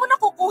 Hindi mo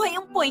nakukuha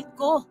yung point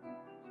ko.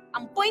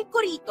 Ang point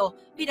ko rito,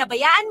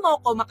 pinabayaan mo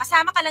ko,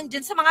 makasama ka lang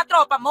dyan sa mga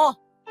tropa mo.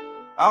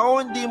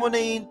 Ako hindi mo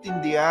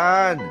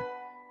naiintindihan.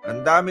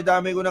 Ang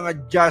dami-dami ko ng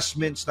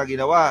adjustments na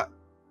ginawa.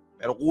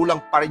 Pero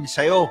kulang pa rin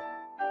sa'yo.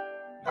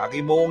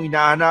 Lagi mo kong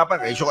hinahanapan.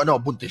 Kaya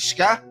buntis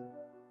ka?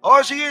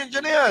 Sige,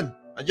 andyan na yan.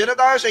 Andyan na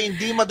tayo sa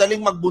hindi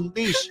madaling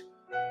magbuntis.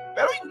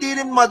 Pero hindi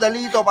rin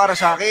madali ito para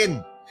sa akin.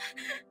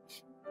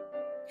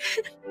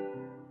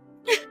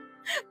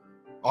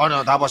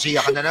 Tapos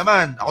iyak ka na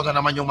naman. Ako na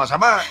naman yung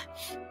masama.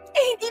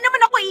 Hindi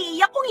naman ako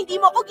iiyak kung hindi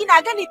mo ako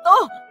ginaganito.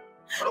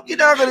 Ano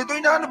ginaganito?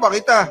 Inaano ba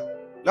kita?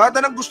 Lahat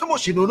na ng gusto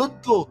mo, sinunod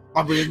ko.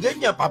 Pabili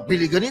ganyan,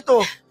 pabili ganito.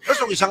 Tapos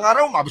nung isang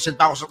araw,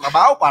 mabisenta ako sa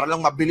trabaho para lang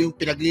mabili yung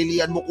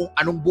pinaglilian mo kung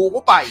anong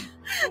buko pie.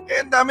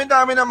 Eh, ang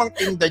dami-dami namang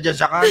tinda dyan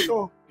sa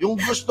kanto. Yung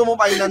gusto mo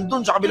pa ay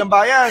nandun sa kabilang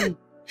bayan.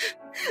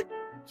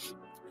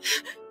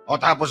 O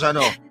tapos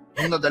ano,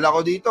 nung nadala ko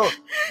dito,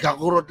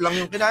 gakurot lang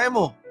yung kinaya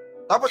mo.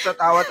 Tapos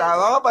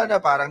natawa-tawa ka pa na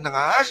parang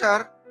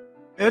nangaasar.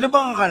 Eh, ano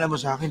bang akala mo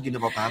sa akin, di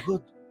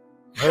napapagod?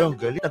 Ngayon,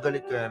 galit na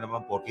galit ka na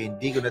naman porque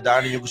hindi ko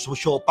nadaanan yung gusto mo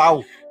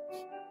siopaw.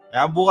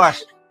 Kaya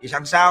bukas,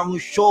 isang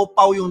sakong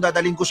siopaw yung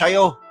dadaling ko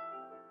sa'yo.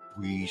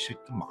 Buisit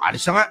ka,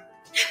 makalis na nga.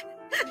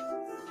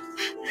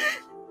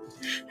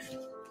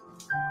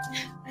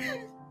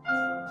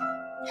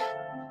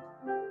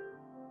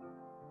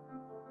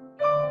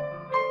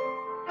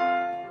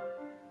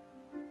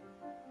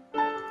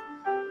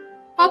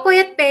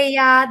 Popoy at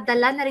Peya,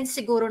 dala na rin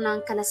siguro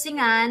ng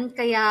kalasingan,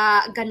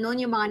 kaya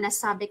ganun yung mga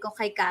nasabi ko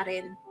kay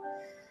Karen.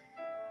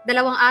 2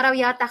 araw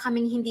yata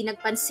kaming hindi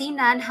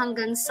nagpansinan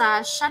hanggang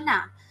sa siya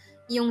na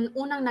yung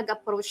unang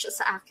nag-approach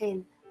sa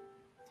akin.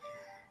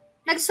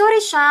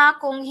 Nagsorry siya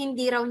kung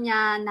hindi raw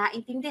niya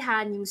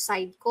naintindihan yung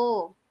side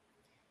ko.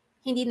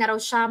 Hindi na raw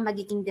siya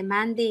magiging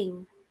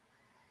demanding.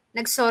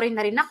 Nagsorry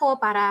na rin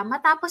ako para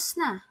matapos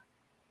na.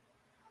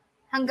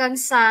 Hanggang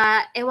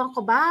sa, ewan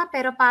ko ba,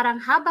 pero parang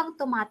habang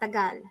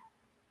tumatagal,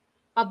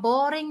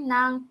 paboring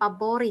ng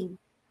paboring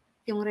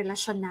yung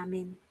relasyon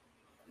namin.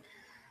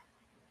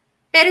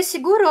 Pero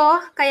siguro,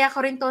 kaya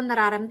ko rin to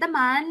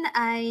nararamdaman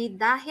ay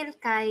dahil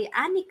kay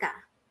Anika.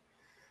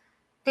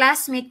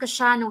 Classmate ko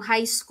siya nung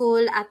high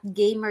school at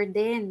gamer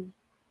din.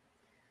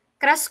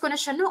 Crush ko na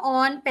siya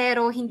noon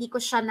pero hindi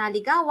ko siya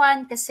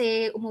naligawan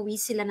kasi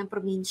umuwi sila ng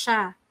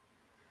probinsya.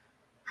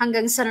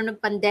 Hanggang sa nung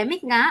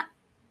pandemic nga,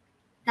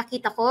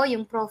 nakita ko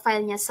yung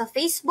profile niya sa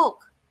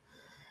Facebook.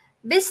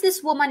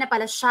 Businesswoman na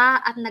pala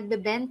siya at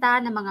nagbebenta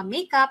ng mga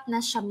makeup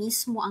na siya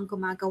mismo ang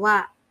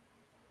gumagawa.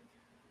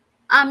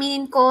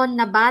 Aminin ko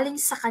na baling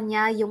sa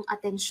kanya yung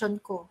atensyon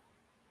ko.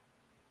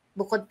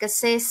 Bukod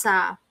kasi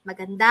sa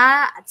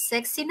maganda at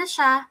sexy na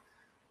siya,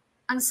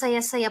 ang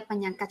saya-saya pa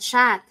niyang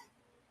ka-chat.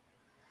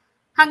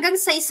 Hanggang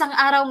sa isang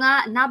araw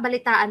nga,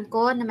 nabalitaan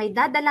ko na may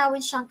dadalawin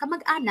siyang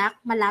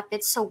kamag-anak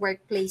malapit sa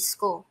workplace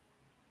ko.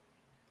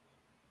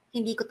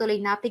 Hindi ko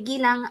tuloy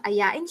napigilang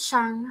ayain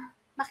siyang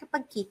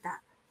makipagkita.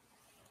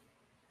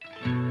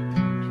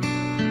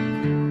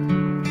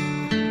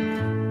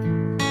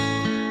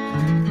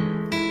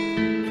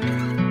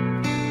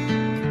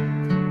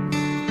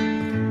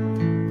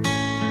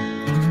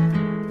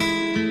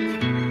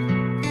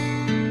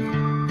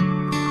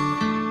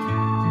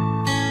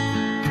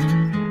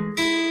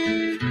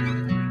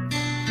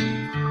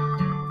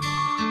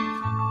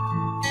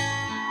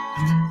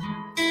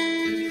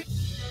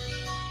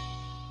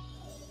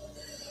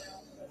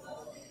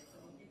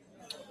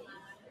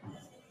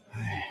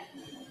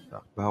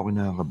 Bakit ba ako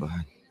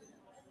nakakabahan?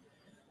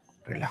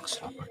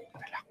 Relax, Robert.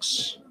 Relax.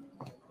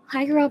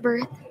 Hi,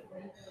 Robert.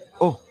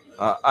 Oh,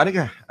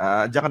 Anika,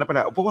 diyan ka na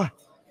pala. Upo ka.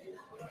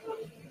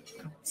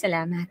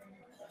 Salamat.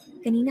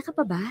 Kanina ka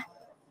pa ba?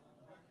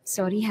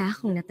 Sorry ha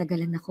kung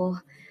natagalan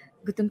ako.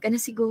 Gutom ka na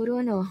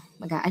siguro, no?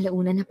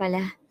 Mag-aalauna na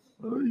pala.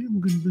 Ay,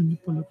 ang ganda niya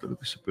pala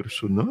talaga sa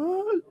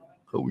personal.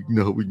 Hawig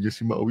na hawig niya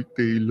si Maui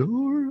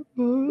Taylor.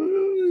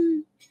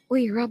 Ay.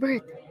 Uy,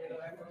 Robert.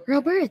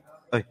 Robert!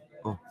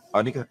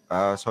 Anika,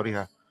 sorry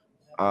ha.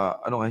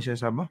 Ano nga yung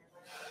sinasabi mo?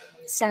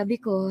 Sabi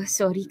ko,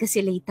 sorry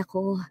kasi late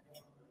ako.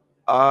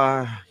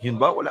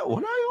 Yun ba? Wala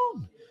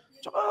yun.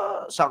 Tsaka,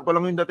 sakto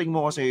lang yung dating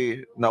mo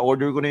kasi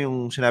na-order ko na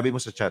yung sinabi mo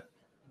sa chat.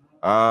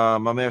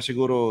 Mamaya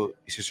siguro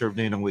isi-serve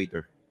na yun ng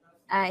waiter.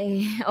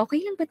 Ay,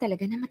 okay lang ba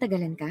talaga na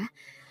matagalan ka?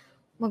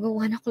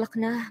 Mag-1 o'clock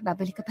na,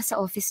 babalik ka pa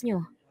sa office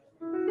nyo.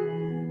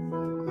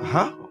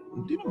 Ha?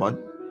 Hindi naman.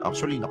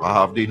 Actually,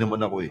 naka-half day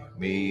naman ako eh.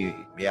 May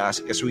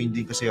asikasuhin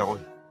din kasi ako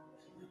eh.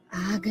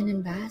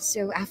 Ganun ba?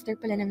 So, after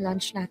pala ng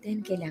lunch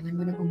natin, kailangan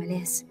mo nang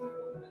umalis.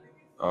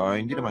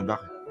 Hindi naman.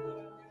 Bakit?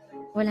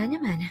 Wala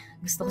naman.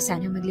 Gusto ko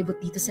sana maglibot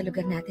dito sa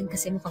lugar natin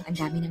kasi mukhang ang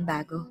dami ng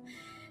bago.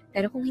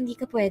 Pero kung hindi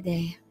ka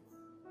pwede,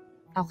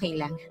 okay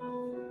lang.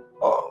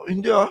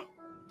 Hindi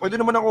Pwede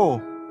naman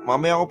ako.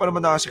 Mamaya ako pa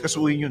naman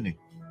nakasikasuhin yun eh.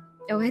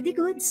 Oh, edi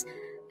goods.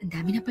 Ang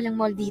dami na palang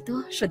mall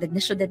dito. Syudad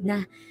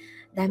na.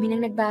 Dami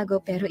nang nagbago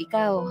pero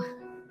ikaw,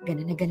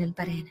 ganun na ganun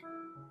pa rin.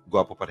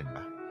 Gwapo pa rin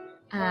ba?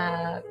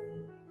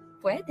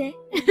 Pwede.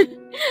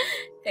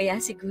 Kaya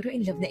siguro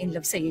in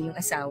love sa'yo yung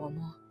asawa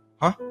mo.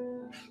 Ha?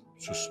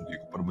 Sus, hindi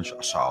ko pa naman siya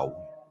asawa.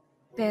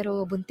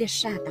 Pero buntis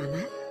siya,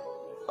 tama?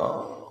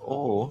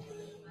 Oo.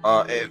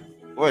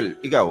 Well,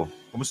 ikaw,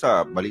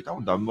 kumusta? Balita ko,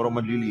 dami mo rin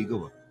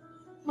manliligaw.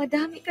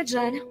 Madami ka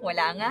dyan.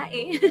 Wala nga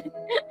eh.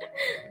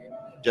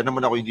 Diyan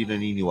naman ako hindi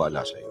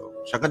naniniwala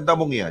sa'yo. Sa ganda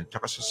mong yan,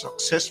 tsaka sa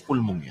successful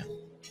mong yan,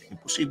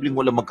 imposibleng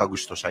wala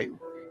magkagusto sa'yo.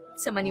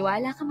 Sa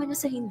maniwala ka man o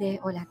sa hindi,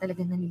 wala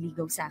talagang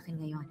naniligaw sa akin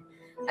ngayon.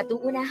 At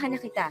uunahan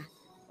na kita.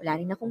 Wala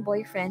rin akong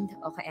boyfriend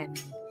o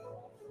ka-Emmy.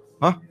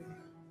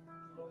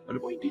 Alam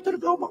mo, hindi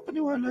talaga ako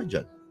makapaniwala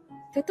dyan.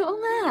 Totoo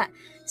nga.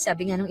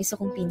 Sabi nga nung isa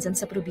kong pinsan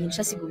sa probinsya,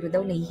 siguro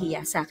daw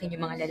nahihiya sa akin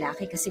yung mga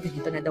lalaki kasi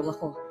ganito na daw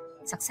ako.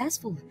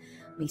 Successful.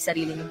 May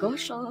sariling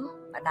negosyo,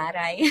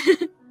 mataray.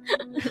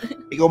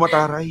 Ikaw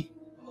mataray.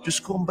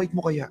 Diyos ko, ang bait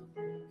mo kaya.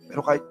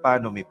 Pero kahit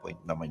paano may point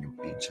naman yung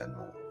pinsan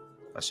mo.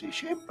 Kasi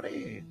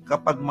syempre,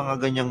 kapag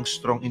mga ganyang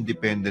strong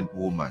independent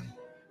woman,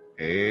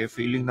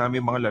 feeling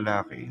namin mga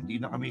lalaki, hindi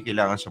na kami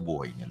kailangan sa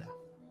buhay nila.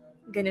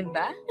 Ganun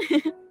ba?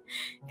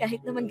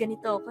 Kahit naman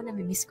ganito ako,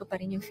 namimiss ko pa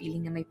rin yung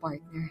feeling na may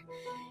partner.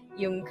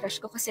 Yung crush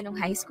ko kasi nung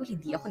high school,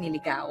 hindi ako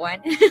niligawan.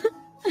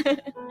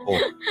 Oh,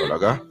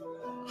 talaga?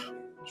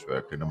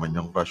 Swerte naman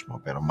yung crush mo,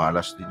 pero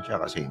malas din siya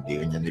kasi hindi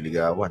ka niya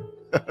niligawan.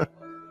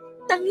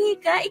 Tangi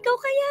ka, ikaw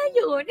kaya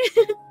yun.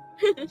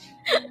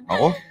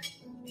 Ako?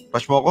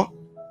 Crush mo ako?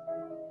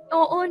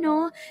 Oo,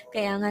 no?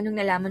 Kaya nga nung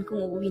nalaman kong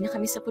uuwi na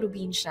kami sa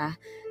probinsya,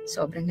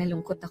 sobrang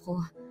nalungkot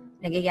ako.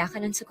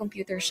 Nag-iyakan sa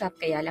computer shop,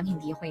 kaya lang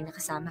hindi ako yung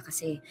nakasama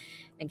kasi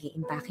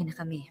nag-i-impake na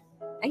kami.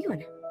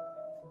 Ayun.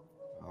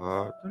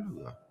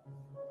 Talaga.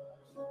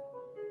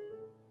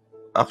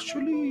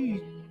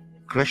 Actually,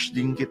 crush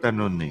din kita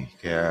nun eh.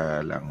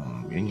 Kaya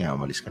lang, yun nga,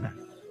 umalis ka na.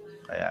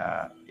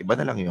 Kaya, iba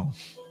na lang yung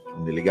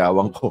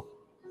niligawan ko.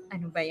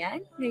 Ano ba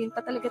yan? Ngayon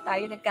pa talaga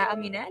tayo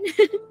nagkaaminan.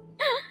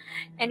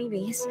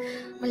 Anyways,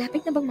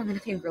 malapit na bang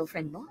manganak yung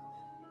girlfriend mo?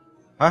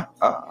 Ha?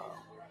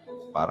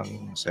 Parang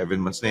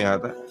 7 months na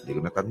yata. Hindi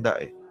ko natanda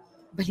eh.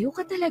 Baliw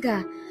ka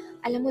talaga.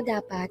 Alam mo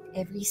dapat,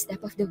 every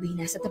step of the way,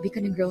 nasa tabi ka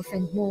ng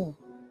girlfriend mo.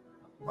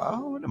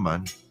 Oo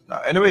naman.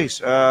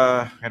 Anyways,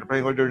 ano pa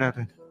yung order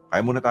natin?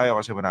 Kaya muna tayo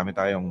kasi marami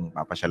tayong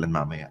papasyalan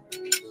mamaya.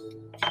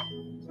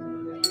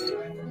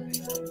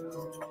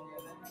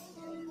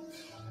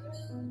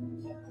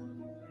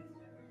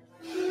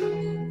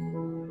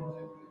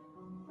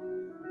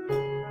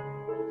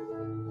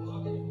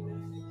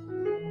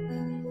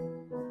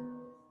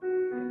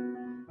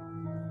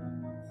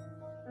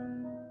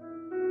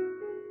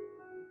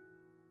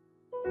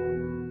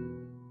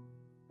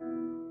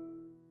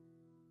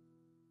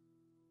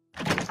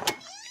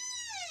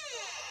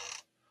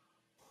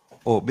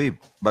 Oh, babe,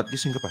 ba't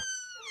gising ka pa?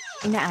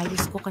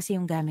 Inaayos ko kasi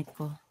yung gamit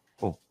ko.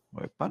 Oh,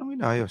 paano mo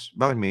inayos?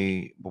 Bakit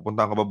may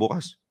pupuntahan ka ba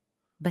bukas?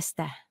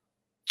 Basta,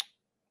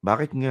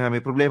 Bakit nga?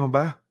 May problema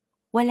ba?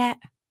 wala.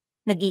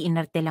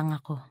 Nag-iinarte lang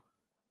ako.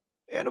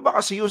 Ano ba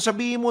kasi yun?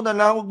 Sabihin mo na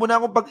lang, huwag mo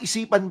na akong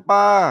pag-isipan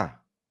pa.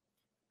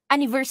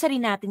 Anniversary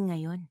natin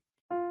ngayon.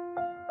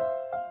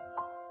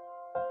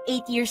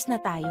 8 years na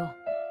tayo.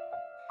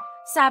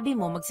 Sabi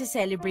mo,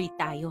 magse-celebrate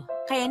tayo.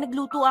 Kaya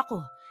nagluto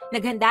ako.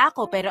 Naghanda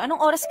ako, pero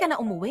anong oras ka na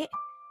umuwi?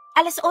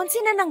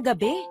 11:00 na ng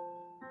gabi.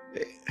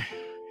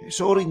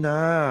 Sorry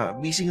na.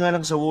 Busy nga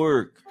lang sa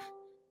work.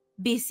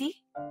 Busy?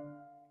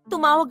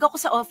 Tumawag ako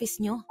sa office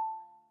nyo.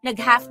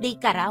 Nag-half day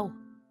ka raw.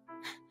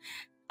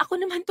 Ako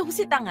naman tong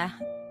si tanga.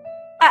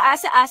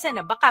 Aasa-asa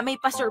na baka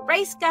may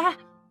pa-surprise ka.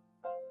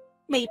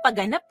 May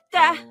paganap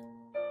ka.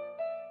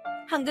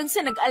 Hanggang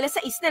sa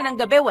nag-6 na ng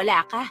gabi,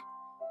 wala ka.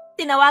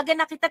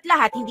 Tinawagan na kita't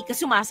lahat, hindi ka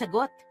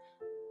sumasagot.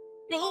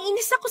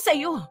 Naiinis ako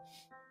sa'yo.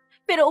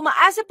 Pero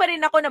umaasa pa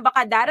rin ako na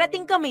baka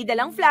darating ka may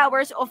dalang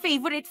flowers o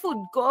favorite food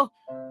ko.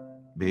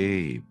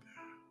 Babe,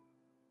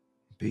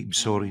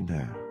 sorry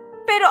na.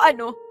 Pero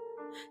ano?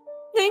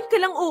 Ngayon ka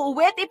lang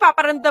uuwi at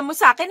ipaparamdam mo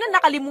sa akin na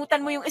nakalimutan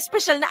mo yung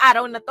espesyal na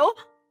araw na to?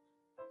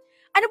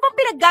 Ano pang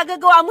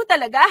pinaggagawa mo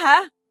talaga, ha?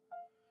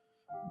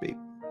 Babe,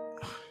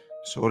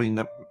 sorry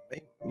na.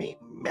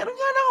 Meron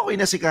nga lang ako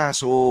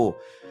inasikaso.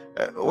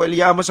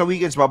 Yaman sa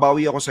weekends,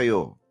 babawi ako sa'yo.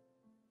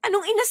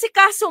 Anong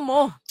inasikaso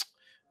mo?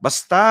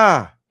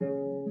 Basta!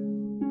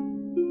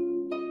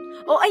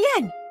 O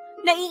ayan,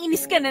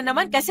 naiinis ka na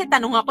naman kasi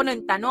tanong ako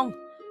ng tanong.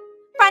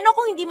 Paano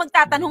kung hindi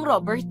magtatanong,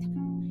 Robert?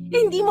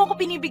 Hindi mo ako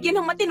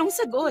binibigyan ng matinong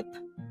sagot.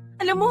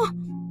 Alam mo,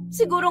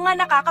 siguro nga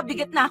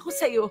nakakabigat na ako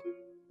sa'yo.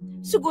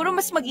 Siguro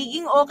mas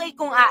magiging okay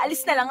kung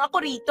aalis na lang ako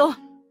rito.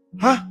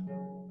 Ha?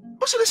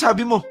 Ba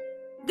sinasabi mo?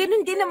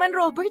 Ganun din naman,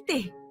 Robert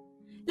eh.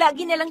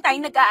 Lagi na lang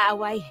tayong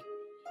nag-aaway.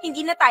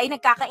 Hindi na tayo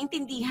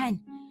nagkakaintindihan.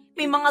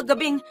 May mga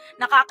gabing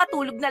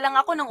nakakatulog na lang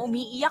ako nang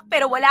umiiyak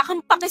pero wala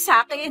kang pake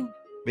sa akin.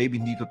 Babe,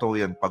 hindi totoo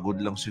yan. Pagod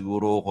lang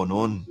siguro ako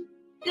noon.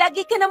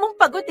 Lagi ka namang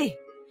pagod eh.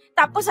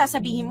 Tapos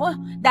sasabihin mo,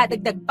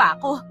 dadagdag pa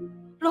ako.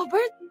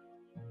 Robert,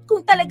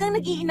 kung talagang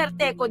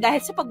nag-iinarte ko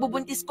dahil sa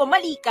pagbubuntis ko,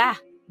 mali ka.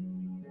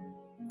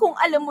 Kung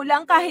alam mo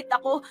lang kahit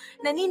ako,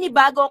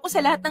 naninibago ako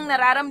sa lahat ng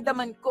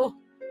nararamdaman ko.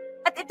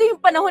 At ito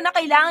yung panahon na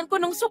kailangan ko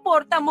ng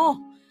suporta mo.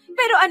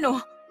 Pero ano,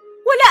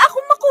 wala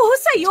akong makuha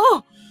sa'yo.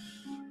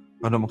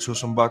 Ano,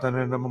 magsusumbatan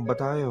na naman ba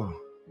tayo?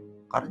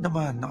 Kahit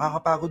naman,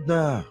 nakakapagod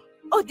na.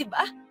 O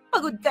diba,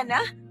 pagod ka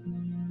na?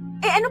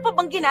 Ano pa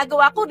bang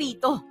ginagawa ko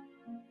rito?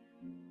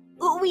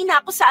 Uuwi na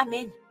ako sa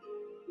amin.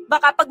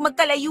 Baka pag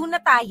magkalayo na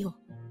tayo,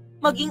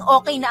 maging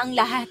okay na ang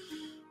lahat.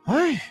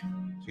 Ay,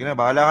 sige na,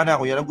 bahala ka na.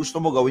 Kung yan ang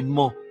gusto mo, gawin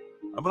mo.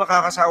 Alam mo,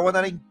 nakakasawa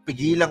na rin.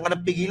 Pigilan ka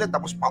ng pigilan,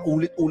 tapos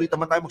paulit-ulit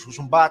naman tayo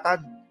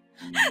magsusumbatan.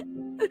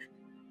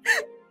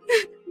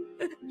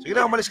 Sige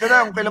na, umalis ka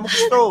na kung kailan mo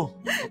gusto.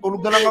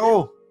 Tutulog na lang ako.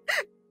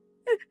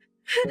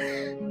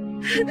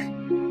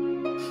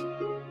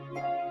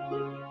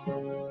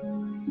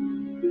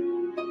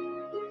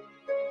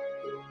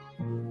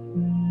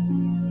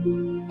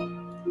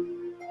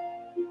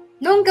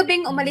 Nung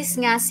gabing umalis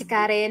nga si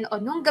Karen, o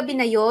nung gabi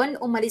na yon,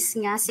 umalis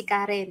nga si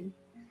Karen.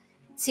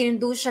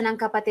 Sinundo siya ng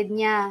kapatid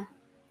niya.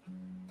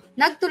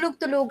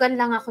 Nagtulog-tulugan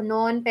lang ako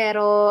noon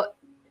pero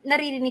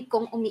naririnig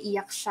kong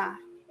umiiyak siya.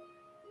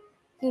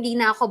 Hindi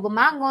na ako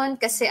bumangon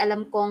kasi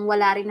alam kong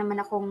wala rin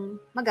naman akong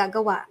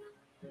magagawa.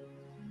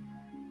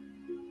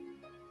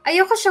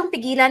 Ayoko siyang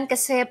pigilan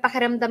kasi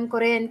pakiramdam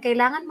ko rin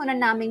kailangan muna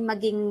naming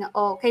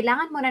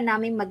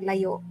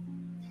maglayo.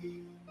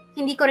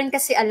 Hindi ko rin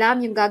kasi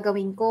alam yung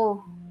gagawin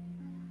ko.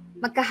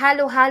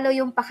 Magkahalo-halo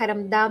yung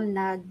pakiramdam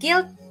na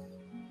guilt,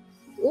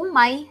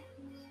 umay,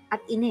 at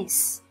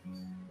inis.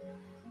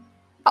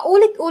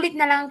 Paulit-ulit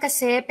na lang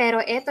kasi pero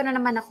eto na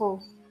naman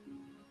ako.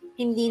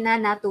 Hindi na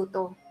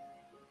natuto.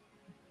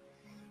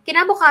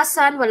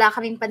 Kinabukasan, wala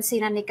kaming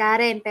pansinan ni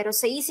Karen pero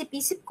sa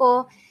isip-isip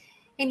ko,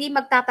 hindi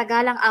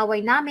magtatagal ang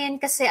away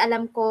namin kasi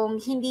alam kong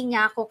hindi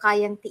niya ako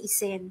kayang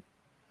tiisin.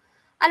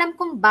 Alam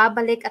kong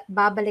babalik at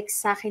babalik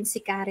sa akin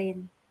si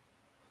Karen.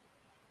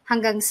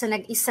 Hanggang sa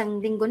nag-isang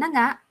linggo na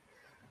nga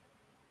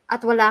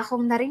at wala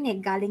akong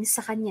narinig galing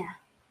sa kanya.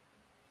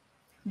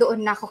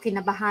 Doon na ako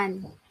kinabahan.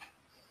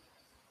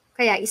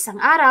 Kaya isang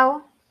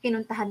araw,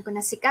 pinuntahan ko na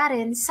si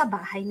Karen sa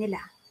bahay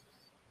nila.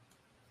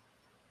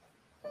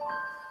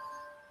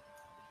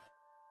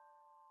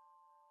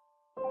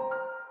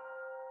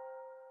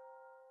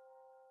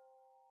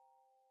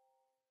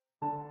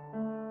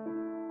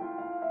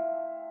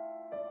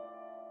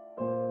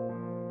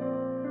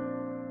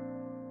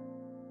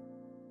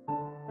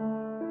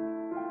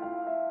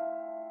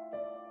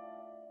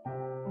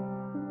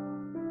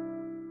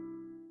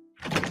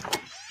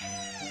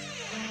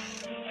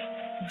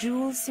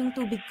 Jules, yung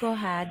tubig ko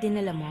ha,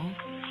 dinala mo?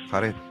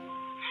 Karen,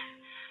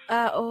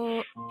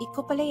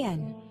 Ikaw pala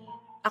yan.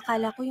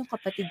 Akala ko yung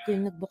kapatid ko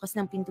yung nagbukas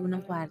ng pinto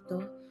ng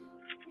kwarto.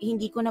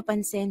 Hindi ko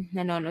napansin,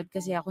 nanonood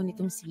kasi ako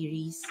nitong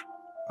series.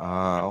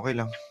 okay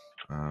lang.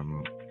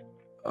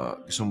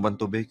 Gusto mo ba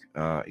ng tubig?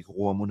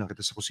 Ikukuha muna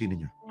kita sa kusina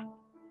niyo.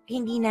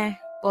 Hindi na,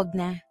 wag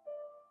na.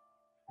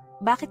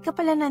 Bakit ka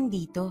pala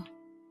nandito?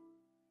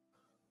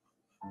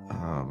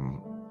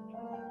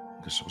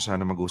 Gusto ko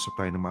sana mag-usap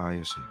tayo ng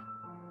maayos eh.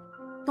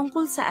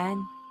 Tungkol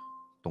saan?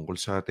 Tungkol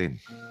sa atin.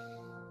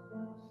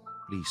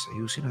 Please,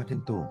 ayusin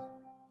natin to.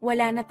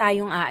 Wala na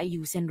tayong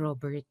aayusin,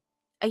 Robert.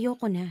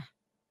 Ayoko na.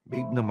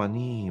 Babe naman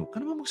huwag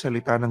ka naman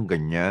magsalita ng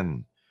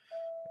ganyan.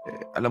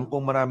 Alam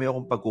kong marami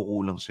akong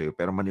pagkukulang sa'yo,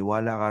 pero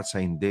maniwala ka sa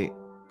hindi.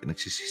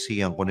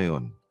 Pinagsisisihan ko na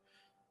yon.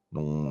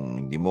 Nung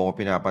hindi mo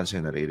ako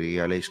pinapansin,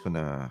 nare-realize ko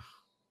na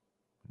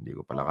hindi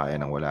ko pala kaya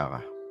nang wala ka.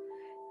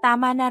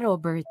 Tama na,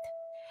 Robert.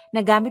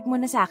 Nagamit mo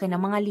na sa akin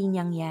ang mga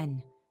linyang yan.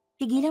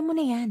 Tigilan mo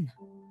na yan.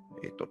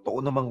 Totoo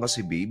naman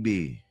kasi,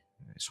 baby.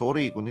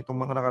 Sorry kung itong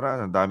mga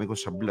nakaraan, ang dami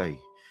kong sablay.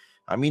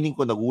 Aminin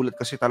ko, nagulat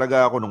kasi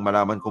talaga ako nung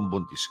malaman kong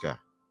buntis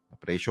ka.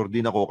 Na-pressure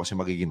din ako kasi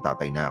magiging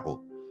tatay na ako.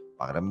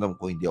 Pakiramdam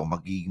ko hindi ako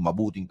magiging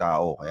mabuting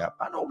tao, kaya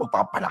paano ako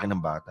magpapalaki ng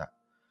bata?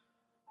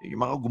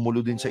 Yung mga gumulo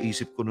din sa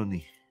isip ko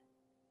noon eh.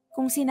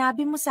 Kung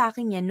sinabi mo sa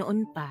akin yan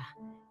noon pa,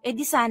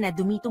 di sana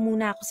dumito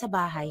muna ako sa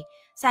bahay.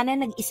 Sana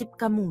nag-isip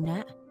ka muna.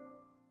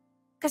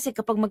 Kasi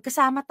kapag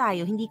magkasama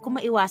tayo, hindi ko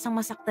maiwasang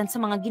masaktan sa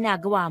mga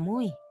ginagawa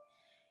mo eh.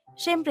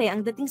 Siyempre,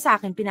 ang dating sa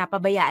akin,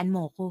 pinapabayaan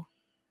mo ko.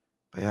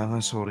 Kaya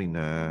nga, sorry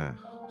na.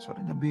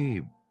 Sorry na,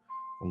 babe.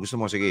 Kung gusto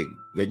mo, sige,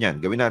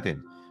 ganyan, gawin natin.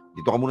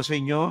 Dito ka muna sa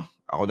inyo,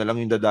 ako na lang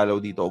yung dadalaw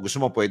dito. O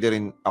gusto mo, pwede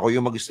rin ako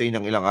yung mag-stay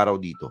ng ilang araw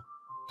dito.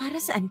 Para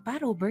saan pa,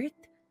 Robert?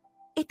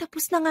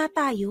 Tapos na nga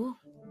tayo.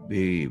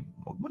 Babe,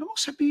 huwag mo namang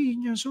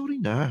sabihin yan.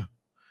 Sorry na.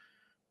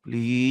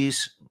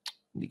 Please,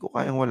 hindi ko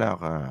kayang wala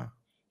ka.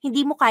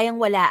 Hindi mo kayang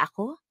wala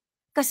ako?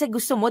 Kasi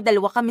gusto mo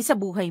dalawa kami sa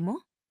buhay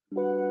mo?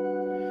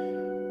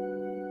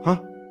 Ha?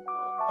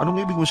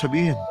 Anong ibig mo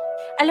sabihin?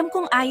 Alam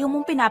kong ayaw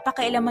mong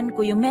pinapakailaman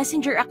ko yung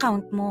messenger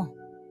account mo.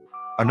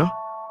 Ano?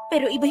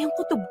 Pero iba yung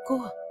kutob ko.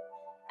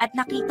 At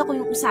nakita ko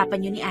yung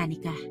usapan niyo ni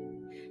Anika.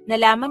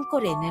 Nalaman ko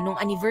rin na nung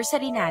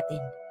anniversary natin,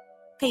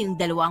 kayong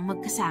dalawa ang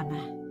magkasama.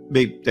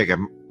 Babe, teka,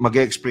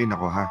 mag-explain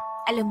ako ha.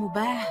 Alam mo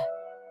ba,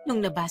 nung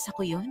nabasa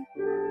ko yon,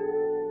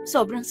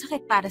 sobrang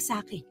sakit para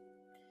sa akin.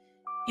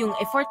 Yung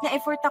effort na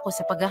effort ako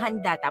sa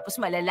paghahanda tapos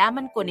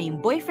malalaman ko na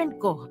yung boyfriend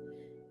ko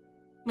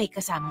may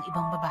kasamang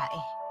ibang babae.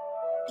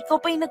 Ikaw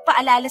pa yung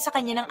nagpaalala sa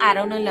kanya ng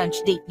araw ng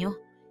lunch date nyo.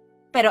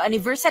 Pero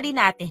anniversary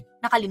natin,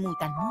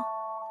 nakalimutan mo.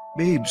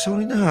 Babe,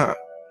 sorry na.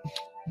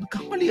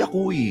 Nagkamali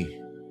ako eh.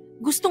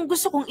 Gustong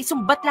gusto kong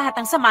isumbat lahat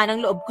ng sama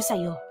ng loob ko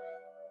sa'yo.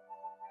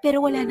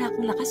 Pero wala na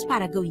akong lakas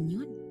para gawin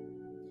yun.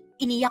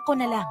 Iniyak ko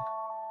na lang.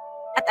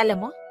 At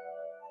alam mo,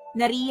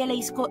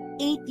 na-realize ko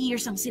 8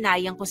 years ang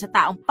sinayang ko sa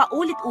taong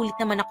paulit-ulit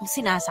naman akong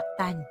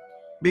sinasaktan.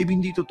 Babe,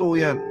 hindi totoo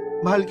yan.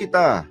 Mahal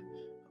kita.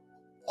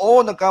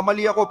 Oo,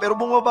 nagkamali ako pero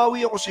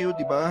bumabawi ako sa'yo,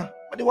 di ba?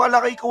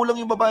 Maniwala ka, ikaw lang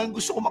yung babaeng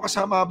gusto ko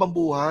makasama habang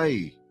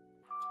buhay.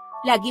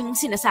 Lagi mong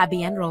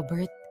sinasabi yan,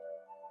 Robert.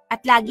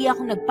 At lagi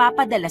akong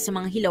nagpapadala sa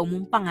mga hilaw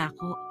mong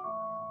pangako.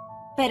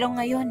 Pero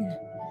ngayon,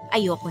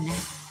 ayoko na.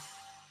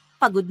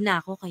 Pagod na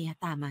ako kaya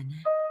tama na.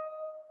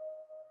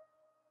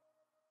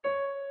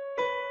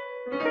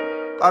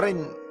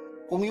 Karen,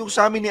 kung yung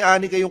sa amin ni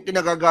Anika yung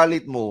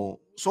kinagagalit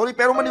mo, sorry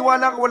pero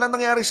maniwala ka walang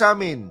nangyari sa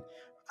amin.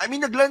 I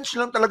mean, nag-lunch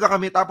lang talaga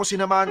kami tapos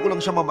sinamahan ko lang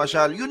siya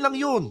mamasyal. Yun lang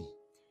yun.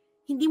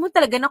 Hindi mo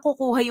talaga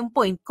nakukuha yung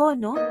point ko,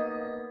 no?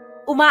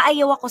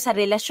 Umaayaw ako sa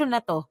relasyon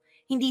na to,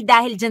 hindi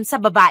dahil dyan sa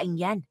babaeng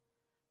yan,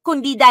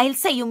 kundi dahil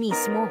sa iyo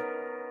mismo.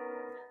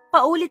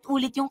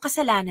 Paulit-ulit yung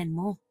kasalanan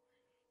mo.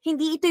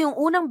 Hindi ito yung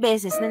unang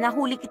beses na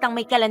nahuli kitang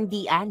may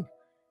kalandian.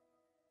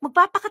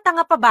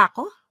 Magpapakatanga pa ba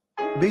ako?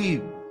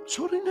 Babe,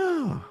 sorry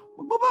na.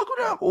 Magbabago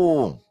na ako.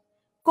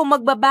 Kung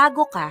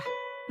magbabago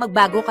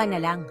ka na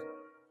lang.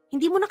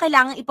 Hindi mo na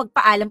kailangang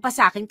ipagpaalam pa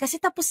sa akin kasi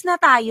tapos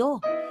na tayo.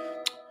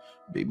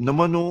 Babe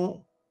naman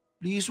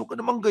please, huwag ka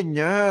naman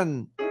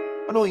ganyan.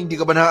 Ano, hindi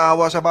ka ba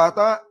naaawa sa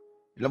bata?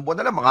 Ilang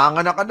buwan na lang,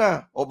 manganganak ka na.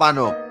 O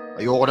paano?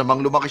 Ayoko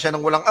namang lumaki siya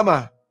ng walang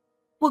ama.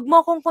 Huwag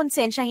mo akong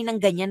konsensyahin ng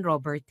ganyan,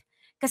 Robert.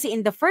 Kasi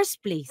in the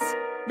first place,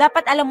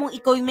 dapat alam mong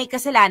ikaw yung may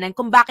kasalanan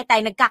kung bakit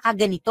tayo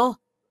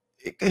nagkakaganito.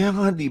 Kaya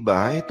nga, di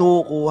ba?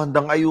 Ito ko,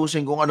 handang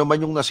ayusin kung ano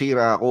man yung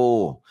nasira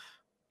ko.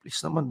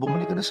 Please naman,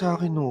 bumalik ka na sa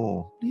akin,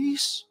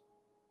 Please.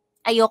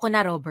 Ayoko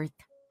na, Robert.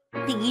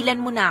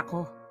 Tigilan mo na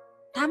ako.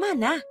 Tama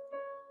na.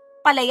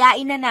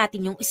 Palayain na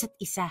natin yung isa't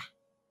isa.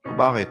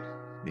 Bakit?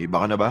 May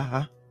iba ka na ba,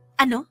 ha?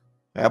 Ano?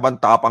 Kaya ba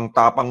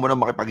tapang-tapang mo na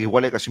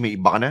makipaghiwalay kasi may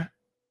iba ka na?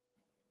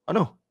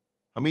 Ano?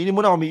 Aminin mo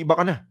na kung may iba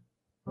ka na.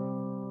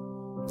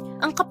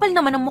 Ang kapal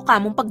naman ng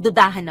mukha mong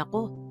pagdudahan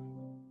ako.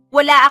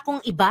 Wala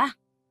akong iba.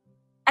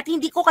 At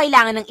hindi ko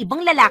kailangan ng ibang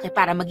lalaki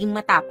para maging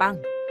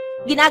matapang.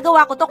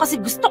 Ginagawa ko to kasi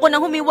gusto ko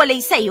nang humiwalay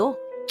sa'yo.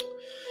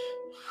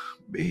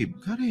 Babe,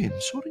 Karen,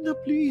 sorry na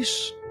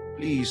please.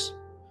 Please.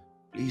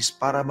 Please,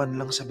 para man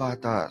lang sa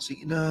bata.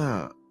 Sige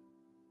na.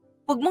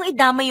 Huwag mong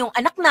idamay yung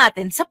anak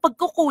natin sa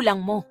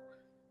pagkukulang mo.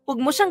 Huwag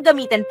mo siyang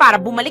gamitin para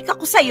bumalik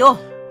ako sa'yo.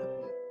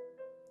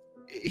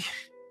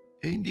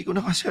 Hindi ko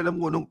na kasi alam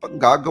kung anong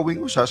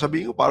panggagawin ko.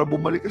 Sasabihin ko para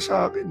bumalik ka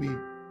sa akin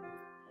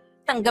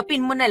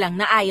Tanggapin mo na lang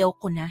na ayaw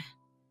ko na.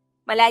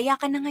 Malaya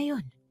ka na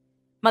ngayon.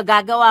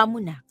 Magagawa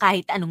mo na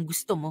kahit anong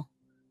gusto mo.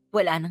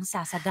 Wala nang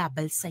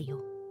sasagabal sa'yo.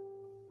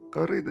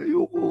 Karen,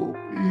 ayoko.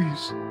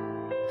 Please.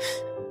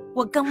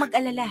 Huwag kang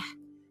mag-alala.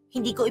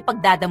 Hindi ko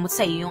ipagdadamot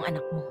sa'yo yung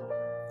anak mo.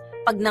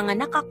 Pag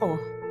nanganak ako,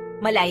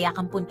 malaya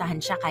kang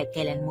puntahan siya kahit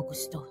kailan mo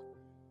gusto.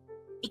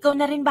 Ikaw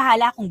na rin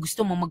bahala kung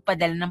gusto mo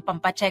magpadala ng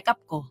pampacheck up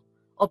ko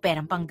o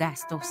perang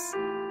panggastos.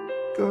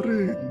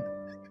 Karen.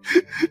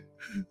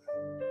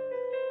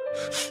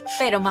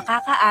 Pero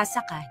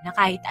makakaasa ka na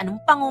kahit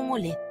anong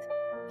pangungulit,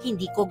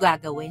 hindi ko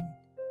gagawin.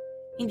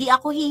 Hindi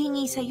ako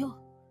hihingi sa'yo.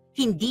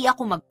 Hindi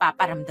ako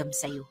magpaparamdam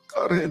sa'yo.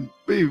 Karen,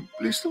 babe,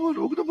 please naman,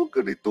 huwag naman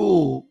ganito.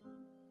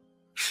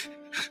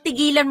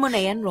 Tigilan mo na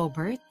yan,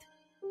 Robert.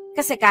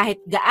 Kasi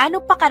kahit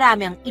gaano pa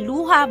karami ang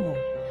iluha mo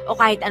o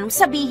kahit anong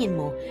sabihin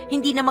mo,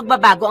 hindi na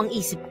magbabago ang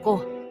isip ko.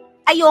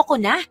 Ayoko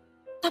na.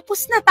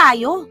 Tapos na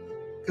tayo.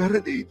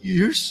 Karen, 8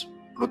 years?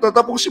 Ano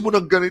tatapusin mo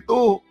ng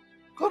ganito?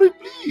 Karen,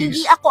 please.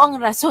 Hindi ako ang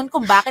rason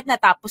kung bakit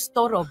natapos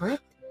to, Robert.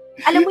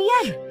 Alam mo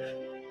yan.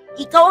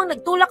 Ikaw ang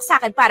nagtulak sa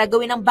akin para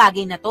gawin ang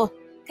bagay na to.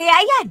 Kaya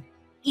ayan,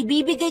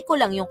 ibibigay ko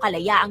lang yung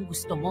kalayaang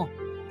gusto mo.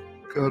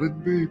 Karen,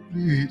 babe,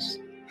 please.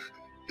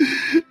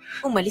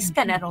 Umalis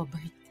ka na,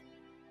 Robert.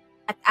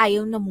 At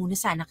ayaw na muna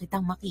sana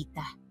kitang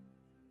makita.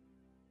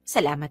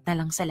 Salamat na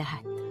lang sa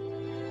lahat.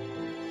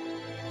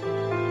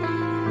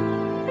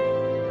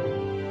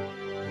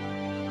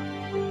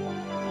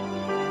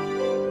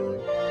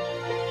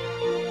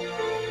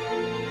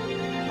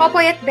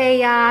 Popoy at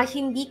Bea,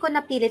 hindi ko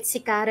napilit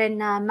si Karen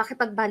na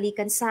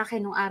makipagbalikan sa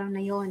akin nung araw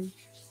na yon.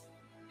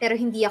 Pero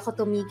hindi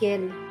ako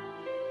tumigil.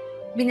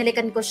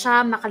 Binalikan ko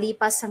siya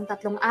makalipas ang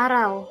 3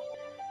 araw.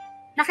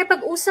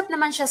 Nakipag-usap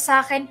naman siya sa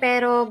akin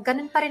pero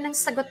ganun pa rin ang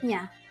sagot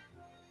niya.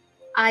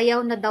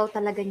 Ayaw na daw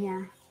talaga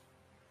niya.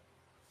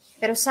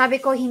 Pero sabi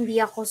ko hindi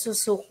ako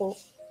susuko.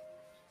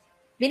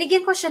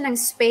 Binigyan ko siya ng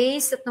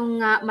space at nung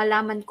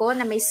malaman ko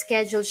na may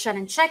schedule siya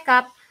ng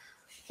check-up,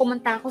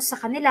 pumunta ako sa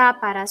kanila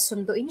para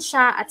sunduin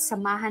siya at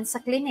samahan sa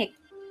klinik.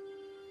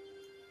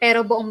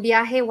 Pero buong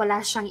biyahe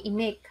wala siyang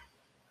imik.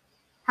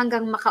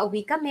 Hanggang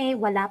makauwi kami,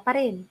 wala pa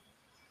rin.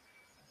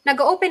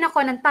 Nag-open ako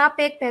ng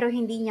topic pero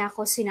hindi niya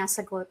ako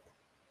sinasagot.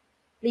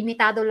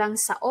 Limitado lang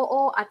sa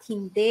oo at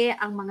hindi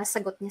ang mga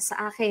sagot niya sa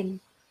akin.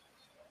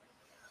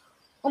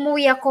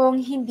 Umuwi akong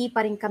hindi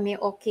pa rin kami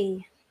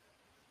okay.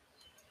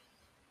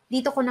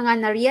 Dito ko na nga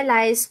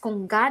na-realize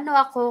kung gaano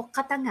ako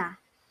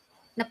katanga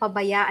na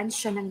pabayaan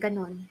siya ng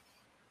ganon.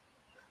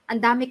 Ang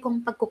dami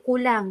kong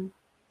pagkukulang.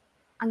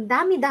 Ang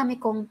dami-dami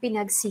kong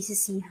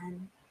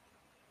pinagsisisihan.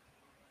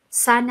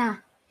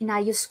 Sana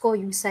inayos ko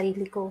yung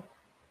sarili ko.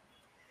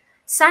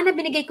 Sana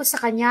binigay ko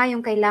sa kanya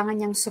yung kailangan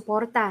niyang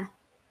suporta.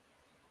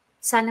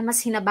 Sana mas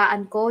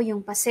hinabaan ko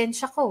yung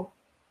pasensya ko.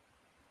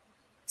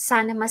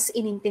 Sana mas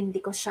inintindi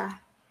ko siya.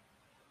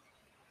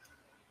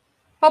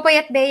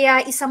 Popoy at Bea,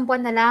 1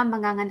 buwan na lang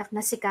manganganak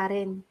na si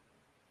Karen.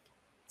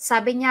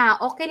 Sabi niya,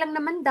 okay lang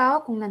naman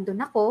daw kung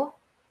nandun ako.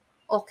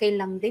 Okay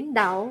lang din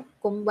daw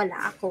kung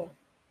wala ako.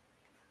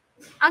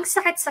 Ang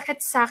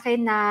sakit-sakit sa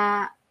akin na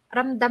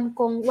ramdam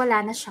kong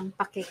wala na siyang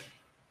pake.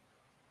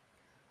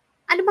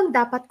 Ano bang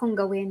dapat kong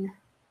gawin?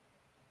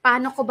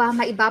 Paano ko ba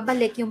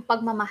maibabalik yung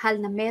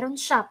pagmamahal na meron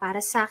siya para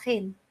sa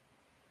akin?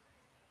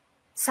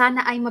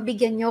 Sana ay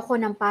mabigyan niyo ko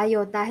ng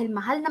payo dahil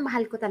mahal na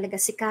mahal ko talaga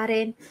si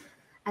Karen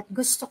at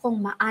gusto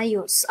kong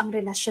maayos ang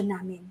relasyon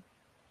namin.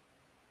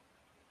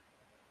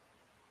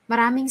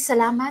 Maraming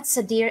salamat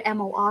sa Dear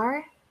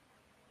MOR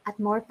at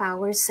more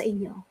power sa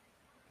inyo.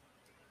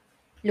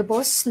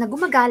 Lubos na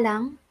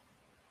gumagalang,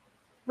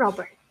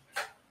 Robert.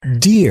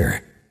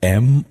 Dear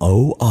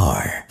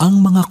MOR.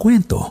 Ang mga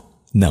kwento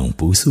ng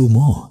puso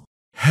mo.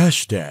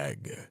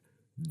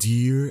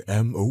 Dear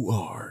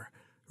MOR.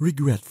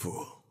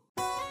 Regretful.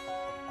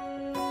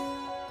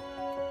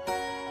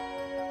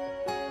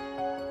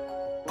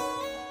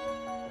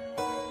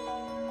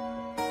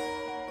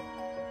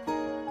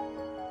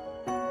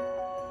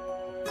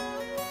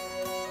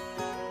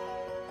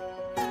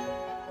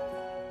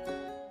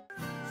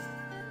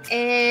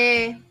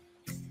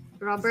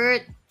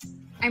 Robert,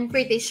 I'm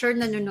pretty sure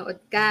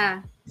nanonood ka.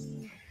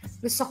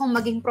 Gusto kong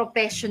maging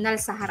professional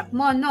sa harap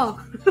mo,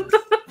 no?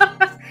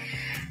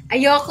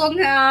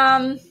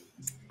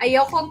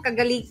 ayokong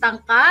kagalitan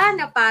ka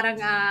na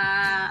parang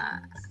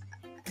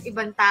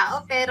ibang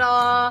tao. Pero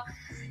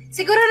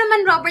siguro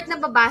naman, Robert,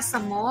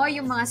 nababasa mo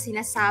yung mga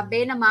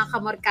sinasabi ng mga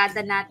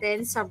kamorkada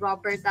natin sa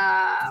Robert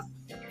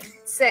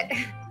sa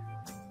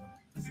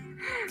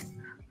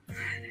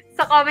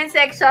comment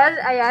section.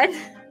 Ayan.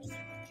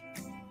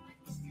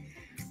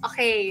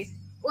 Okay.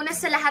 Una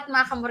sa lahat,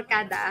 mga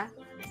kamorkada,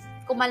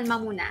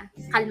 kumalma muna.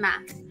 Kalma.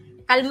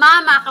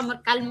 Kalma, mga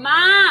kamorkada.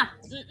 Kalma!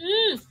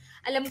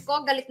 Alam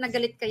ko, galit na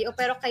galit kayo,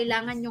 pero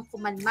kailangan yung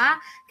kumalma.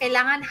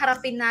 Kailangan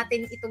harapin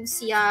natin itong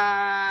si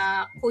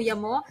kuya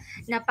mo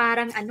na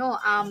parang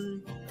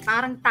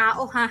parang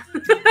tao, ha?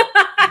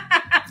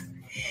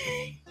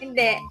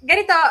 Hindi.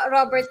 Ganito,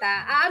 Robert,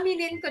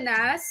 aaminin ko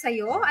na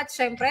sa'yo at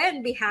syempre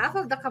on behalf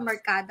of the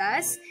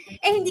Kamarkadas,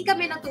 hindi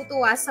kami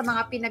natutuwa sa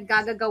mga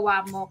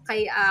pinaggagawa mo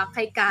kay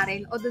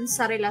Karen o dun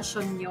sa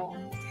relasyon nyo.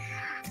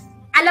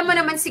 Alam mo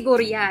naman siguro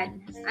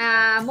yan.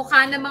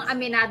 Mukha namang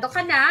aminado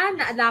ka na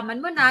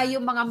alaman mo na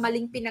yung mga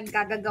maling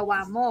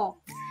pinaggagawa mo.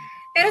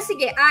 Pero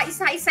sige,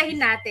 isa-isahin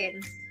natin.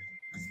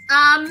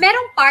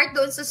 Merong part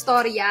doon sa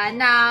storya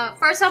na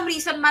for some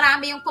reason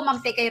marami yung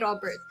kumampi kay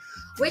Robert.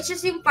 Which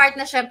is yung part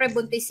na syempre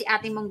buntis si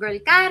ating mong girl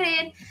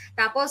Karen,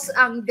 tapos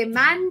ang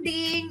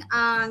demanding,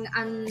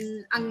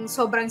 ang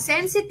sobrang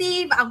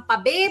sensitive, ang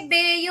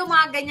pabebe, yung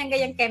mga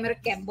ganyan-ganyang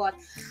kembot.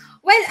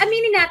 Well,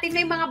 aminin natin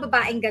may mga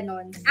babaeng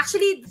ganon.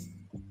 Actually,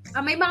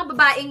 may mga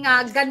babaeng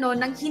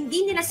ganon nang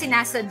hindi nila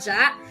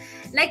sinasadya.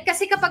 Like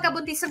kasi kapag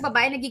kabuntis ang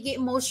babae,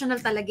 nagiging emotional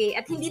talaga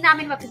at hindi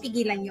namin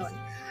mapipigilan yon.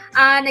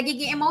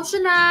 Nagiging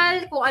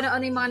emotional, kung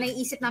ano-ano yung mga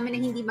naiisip namin na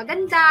hindi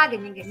maganda,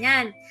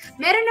 ganyan-ganyan.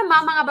 Meron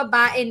naman mga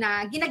babae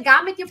na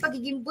ginagamit yung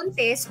pagiging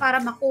buntis para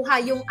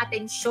makuha yung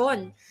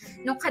atensyon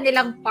ng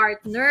kanilang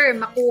partner,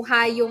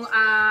 makuha yung,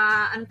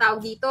 ang tawag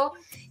dito,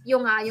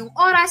 yung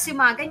oras, yung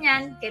mga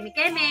ganyan,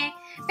 keme-keme.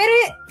 Pero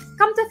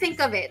come to think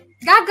of it,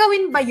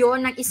 gagawin ba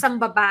yon ng isang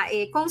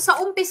babae kung sa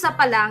umpisa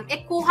pa lang,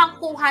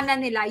 kuhang-kuha na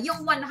nila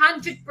yung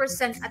 100%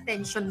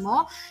 attention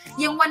mo,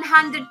 yung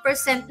 100%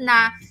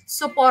 na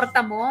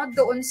suporta mo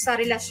doon sa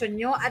relasyon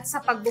nyo at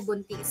sa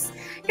pagbubuntis.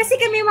 Kasi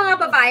kami mga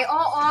babae,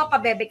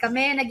 pabebe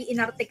kami,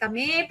 nag-iinarte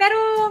kami, pero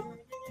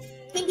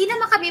hindi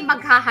naman kami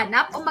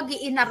maghahanap o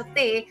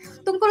mag-iinarte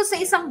tungkol sa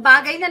isang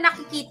bagay na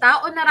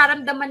nakikita o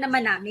nararamdaman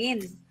naman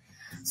namin.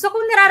 So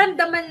kung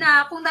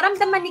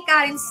naramdaman ni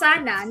Karen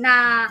sana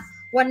na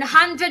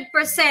 100%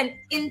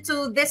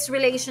 into this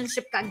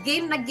relationship ka,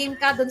 game na game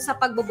ka dun sa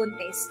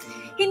pagbubuntis,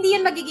 hindi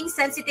yun magiging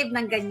sensitive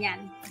ng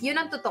ganyan. Yun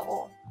ang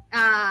totoo.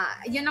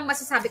 Yun ang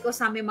masasabi ko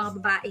sa aming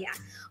mga babae.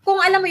 Kung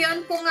alam mo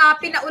yun, kung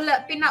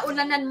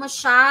pinaulanan mo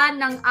siya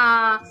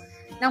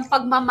ng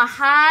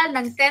pagmamahal,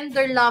 ng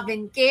tender love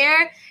and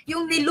care,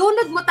 yung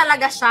nilunod mo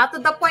talaga siya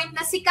to the point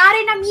na si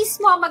Karen na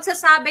mismo ang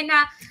magsasabi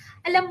na,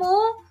 alam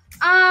mo,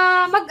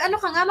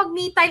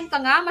 mag-me time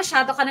ka nga,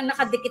 masyado ka nang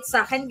nakadikit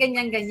sa akin,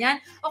 ganyan-ganyan.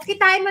 O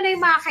kitain mo na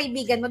yung mga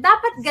kaibigan mo.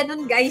 Dapat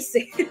ganun, guys.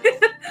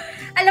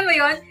 Alam mo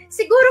yon?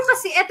 Siguro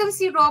kasi etong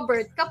si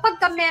Robert, kapag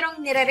ka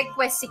merong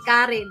nire-request si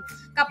Karen,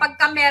 kapag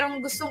ka merong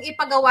gustong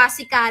ipagawa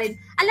si Karen,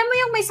 alam mo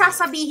yung may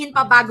sasabihin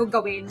pa bago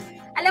gawin?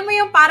 Alam mo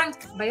yung parang,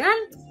 ba yan?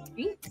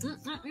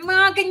 Yung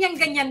mga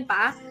ganyan-ganyan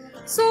pa.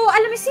 So,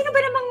 alam mo, sino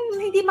ba namang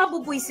hindi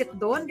mabubwisit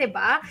doon,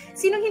 diba?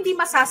 Sino hindi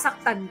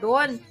masasaktan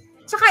doon?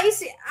 Tsaka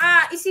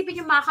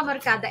isipin yung mga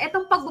kamarkada,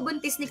 etong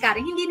pagbubuntis ni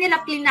Karen, hindi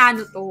nila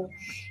plinano to.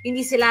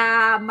 Hindi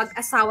sila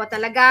mag-asawa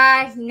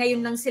talaga,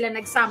 ngayon lang sila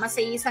nagsama sa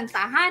isang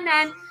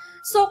tahanan.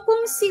 So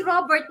kung si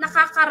Robert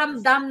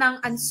nakakaramdam ng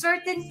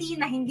uncertainty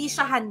na hindi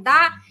siya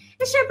handa,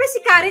 syempre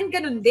si Karen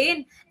ganun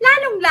din.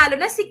 Lalong-lalo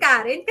na si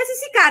Karen, kasi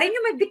si Karen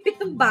yung may bitbit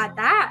ng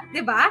bata, di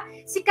ba?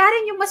 Si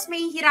Karen yung mas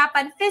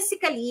mahihirapan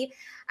physically,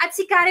 at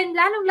si Karen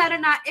lalong-lalo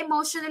na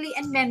emotionally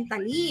and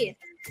mentally.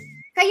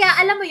 Kaya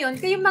alam mo yun,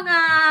 kayong mga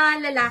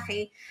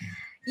lalaki,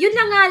 yun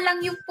na nga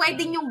lang yung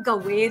pwede nyong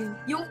gawin,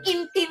 yung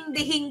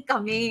intindihin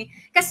kami.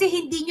 Kasi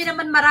hindi nyo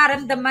naman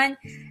mararamdaman,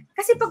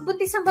 Kasi pag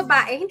buntis ang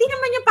babae, hindi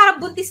naman yung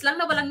parang buntis lang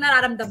na walang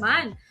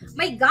nararamdaman.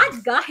 My God,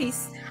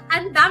 guys!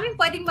 Ang daming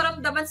pwedeng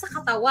maramdaman sa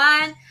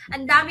katawan,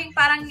 ang daming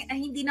parang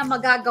hindi na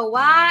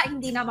magagawa,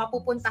 hindi na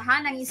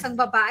mapupuntahan ng isang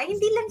babae.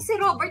 Hindi lang si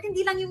Robert,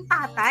 hindi lang yung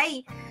tatay.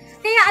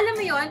 Kaya alam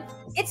mo yon,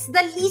 it's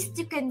the least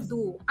you can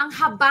do. Ang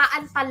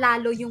habaan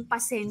palalo yung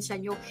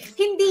pasensya nyo.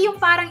 Hindi yung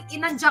parang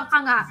inandyang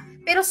ka nga,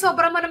 pero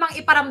sobra mo namang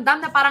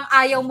iparamdam na parang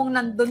ayaw mong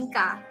nandun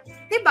ka.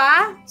 'Di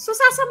ba? So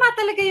sasama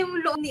talaga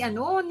yung loob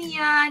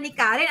ni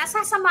Karen.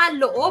 Sasama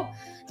ang loob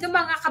ng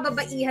mga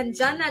kababaihan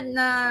diyan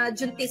na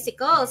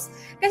juntisicles.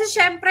 Kasi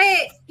syempre,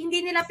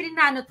 hindi nila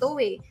pinano to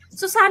eh.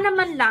 So sana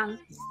man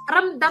lang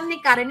ramdam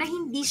ni Karen na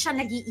hindi siya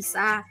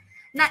nag-iisa.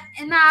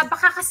 Na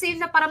baka kasi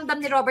naparamdam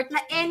ni Robert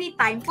na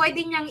anytime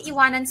pwede niyang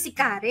iwanan si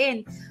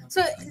Karen. So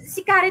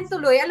si Karen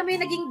tuloy, alam mo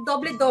yung naging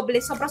doble-doble,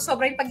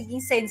 sobra-sobra yung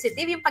pagiging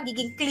sensitive, yung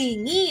pagiging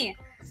clingy.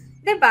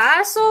 'Di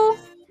ba? So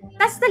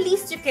that's the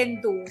least you can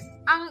do.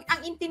 Ang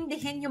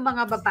intindihin yung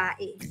mga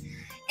babae.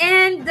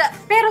 And,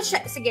 pero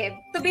sige,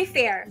 to be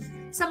fair,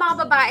 sa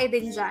mga babae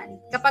din dyan,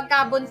 kapag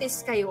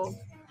kabuntis kayo,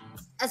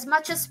 as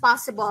much as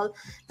possible,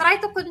 try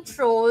to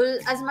control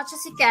as much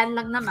as you can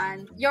lang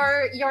naman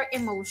your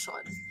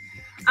emotion.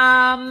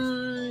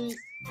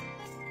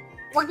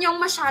 Huwag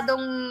niyong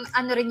masyadong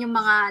rin yung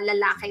mga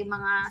lalaki,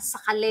 mga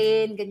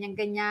sakalin,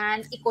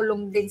 ganyan-ganyan,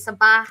 ikulong din sa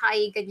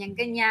bahay,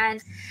 ganyan-ganyan.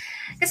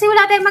 Kasi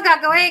wala tayong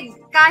magagawa eh.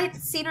 Kahit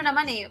sino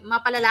naman eh,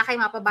 mapalalaki,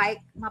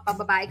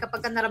 mapababae,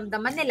 kapag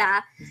naramdaman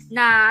nila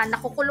na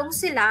nakukulong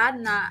sila,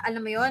 na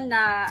alam mo yun,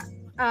 na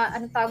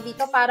ano tawag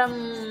dito, parang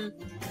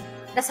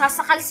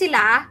nasasakal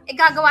sila,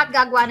 gagawa at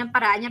gagawa ng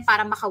paraan yan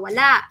para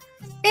makawala.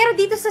 Pero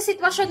dito sa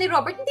sitwasyon ni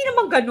Robert, hindi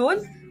naman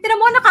ganun. Tinan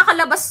mo,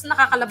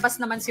 nakakalabas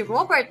naman si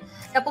Robert.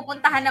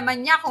 Napupuntahan naman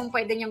niya kung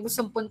pwede niyang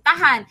gustong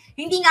puntahan.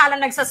 Hindi nga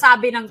lang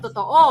nagsasabi ng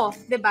totoo,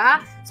 'di ba?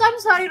 So I'm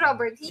sorry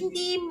Robert,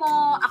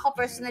 ako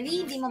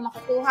personally, hindi mo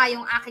makukuha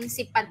yung aking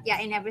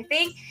simpatya and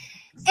everything.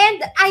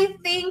 And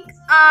I think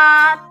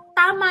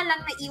tama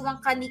lang na iwan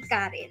ka ni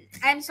Karen.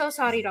 I'm so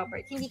sorry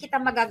Robert, hindi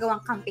kita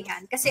magagawang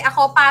kampihan. Kasi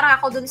para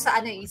ako dun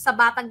sa sa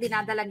batang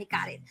dinadala ni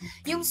Karen.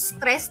 Yung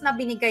stress na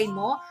binigay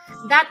mo,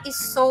 that is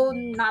so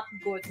not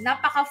good.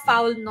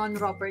 Napaka-foul nun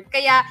Robert.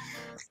 Kaya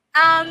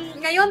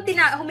ngayon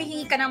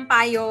humihingi ka ng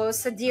payo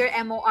sa Dear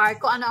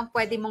MOR kung ano ang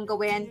pwede mong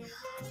gawin.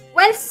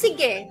 Well,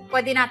 sige,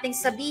 pwede nating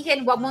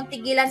sabihin, huwag mong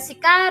tigilan si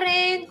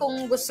Karen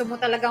kung gusto mo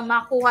talagang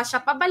makuha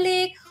siya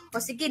pabalik. O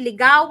sige,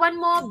 ligawan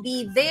mo,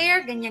 be there,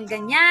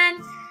 ganyan-ganyan.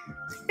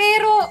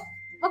 Pero,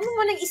 wag mo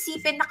munang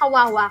isipin na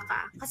kawawa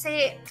ka.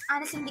 Kasi,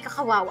 honestly, hindi ka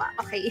kawawa,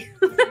 okay?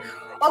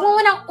 Wag mo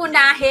munang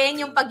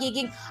unahin yung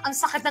pagiging, ang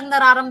sakit ng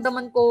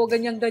nararamdaman ko,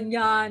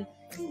 ganyan-ganyan.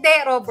 Hindi,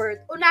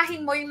 Robert.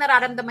 Unahin mo yung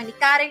nararamdaman ni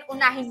Karen,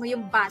 unahin mo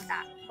yung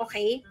bata,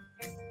 okay?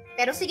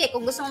 Pero sige,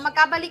 kung gusto mo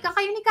magkabalikan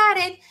kayo ni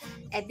Karen,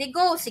 edi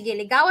go, sige,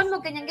 ligawan mo,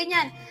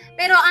 ganyan-ganyan.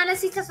 Pero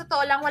honestly, sa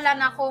totoo lang, wala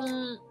na akong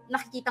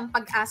nakikitang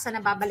pag-asa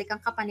na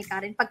babalikan ka pa ni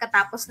Karen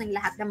pagkatapos ng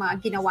lahat ng mga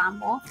ginawa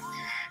mo.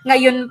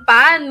 Ngayon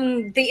pa,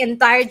 the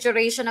entire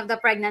duration of the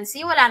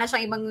pregnancy, wala na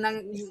siyang ibang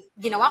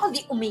ginawa,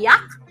 kundi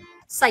umiyak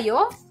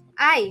sa'yo.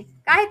 Ay,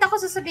 kahit ako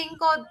sasabihin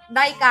ko,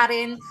 Day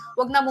Karen,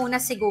 wag na muna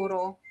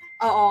siguro.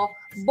 Oo.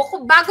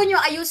 Bago nyo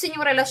ayusin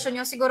yung relasyon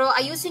nyo, siguro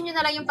ayusin nyo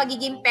na lang yung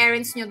pagiging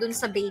parents nyo dun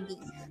sa baby.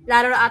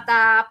 Lalo at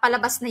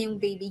palabas na yung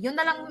baby. Yun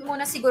na lang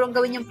muna siguro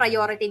gawin yung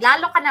priority.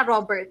 Lalo ka na,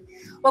 Robert.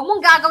 Huwag mong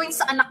gagawin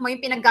sa anak mo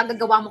yung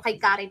pinaggagawa mo kay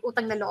Karen,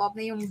 utang na loob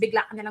na yung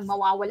bigla ka na lang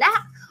mawawala.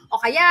 O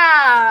kaya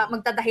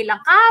magdadahil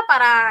lang ka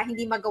para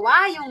hindi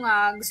magawa yung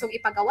gustong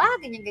ipagawa,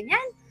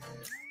 ganyan-ganyan.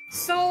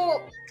 So,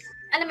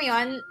 alam mo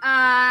yun,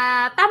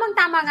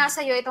 tamang-tama nga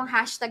sa'yo itong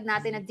hashtag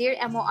natin na Dear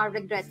MOR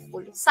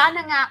Regretful.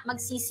 Sana nga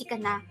magsisi ka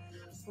na,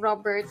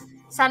 Robert.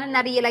 Sana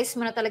na-realize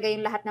mo na talaga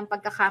yung lahat ng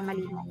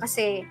pagkakamali mo.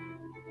 Kasi,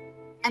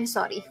 I'm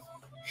sorry.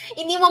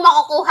 Hindi mo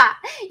makukuha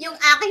yung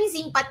aking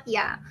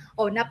simpatya.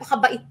 O,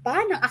 napakabait pa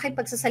ng aking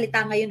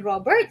pagsasalita ngayon,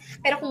 Robert.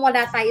 Pero kung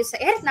wala tayo sa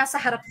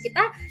nasa harap kita,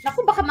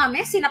 naku, baka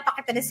mamaya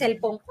sinapak kita ng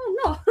cellphone ko,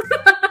 no?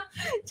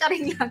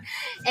 Charing lang.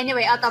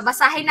 Anyway,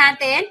 basahin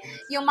natin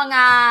yung mga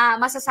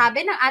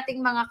masasabi ng ating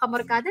mga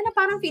kamorkada na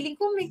parang feeling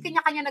ko may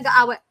kanya-kanya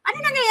nag-aaway. Ano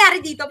nangyayari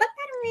dito? Ba't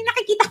parang may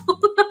nakikita ko?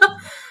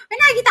 May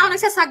nakikita ko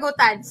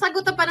nagsasagutan.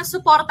 Sagutan pa ng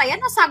suporta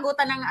yan o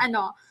sagutan ng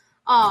ano?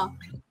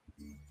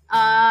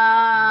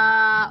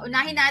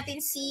 Unahin natin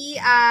si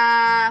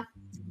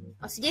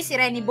si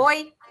Renny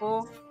Boy.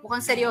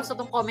 Mukhang seryoso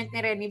tong comment ni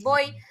Renny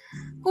Boy.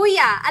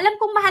 Kuya, alam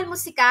kong mahal mo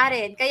si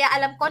Karen, kaya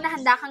alam ko na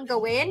handa kang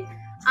gawin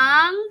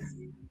ang...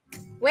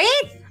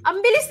 Wait!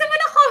 Ang bilis naman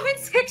ang comment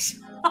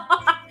section.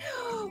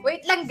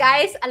 Wait lang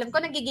guys, alam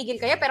ko nagigigil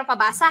kayo pero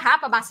pabasa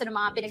ng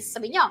mga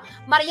pinagsasabi nyo.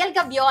 Mariel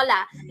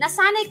Gaviola,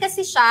 nasanay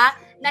kasi siya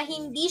na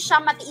hindi siya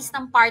matiis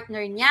ng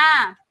partner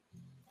niya.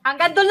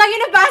 Hanggang doon lang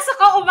yung nabasa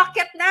ko,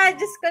 umakyat na.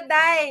 Diyos ko,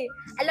 Day.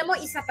 Alam mo,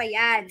 isa pa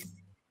yan.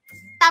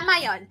 Tama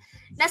yon.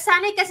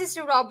 Nasanay kasi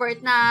si Robert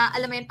na,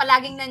 alam mo yun,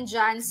 palaging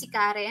nandyan si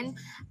Karen.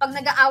 Pag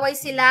nag-aaway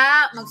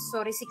sila,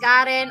 magsusorry si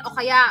Karen. O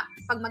kaya,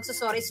 pag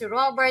magsusorry si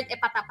Robert,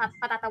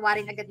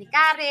 patatawarin agad ni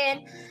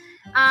Karen.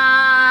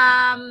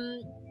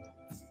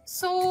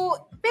 So,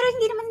 pero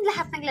hindi naman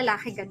lahat ng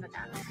lalaki gano'n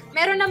na.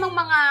 Meron namang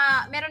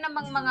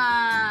mga,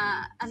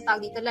 ang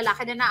tawag dito,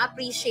 lalaki na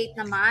na-appreciate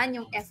naman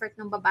yung effort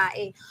ng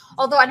babae.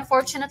 Although,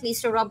 unfortunately,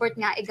 si Robert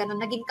nga,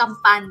 gano'n, naging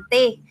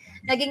kampante.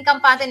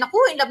 Naku,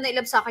 in love na in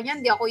love sa akin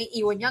yan, hindi ako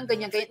iiwan yan,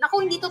 ganyan.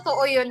 Naku, hindi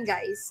totoo yun,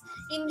 guys.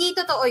 Hindi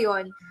totoo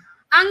yun.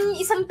 Ang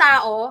isang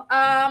tao,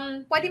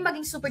 pwedeng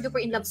maging super duper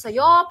in love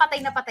sa'yo,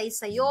 patay na patay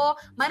sa'yo,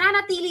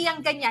 mananatili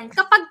ang ganyan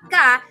kapag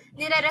ka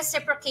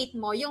nire-reciprocate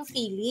mo yung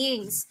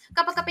feelings.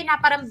 Kapag ka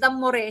pinaparamdam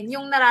mo rin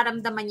yung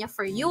nararamdaman niya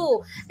for you.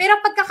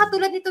 Pero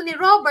pagkakatulad nito ni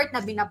Robert na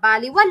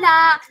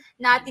binabaliwala,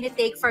 na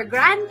tinitake for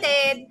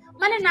granted,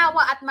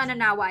 mananawa at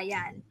mananawa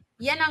yan.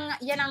 Yan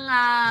ang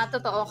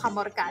totoo,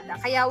 kamorkada.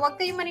 Kaya huwag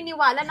kayong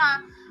maniniwala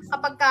na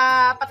kapag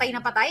patay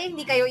na patay,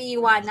 hindi kayo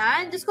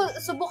iiwanan. Diyos ko,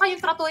 subukan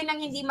yung tratuhin ng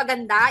hindi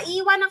maganda,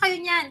 iiwanan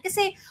kayo niyan.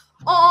 Kasi,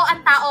 oo,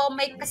 ang tao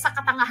may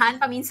kasakatangahan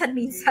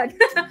paminsan-minsan.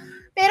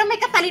 Pero may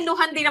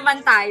katalinuhan din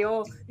naman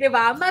tayo.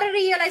 Diba?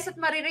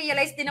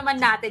 Marirealize din naman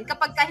natin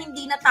kapag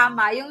hindi na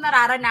tama yung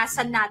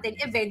nararanasan natin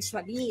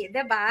eventually.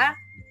 Diba?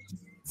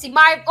 Si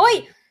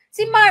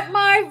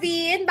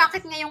Marvin,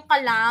 bakit ngayon ka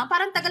lang?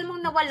 Parang tagal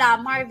mong nawala,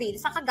 Marvin.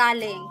 Saan ka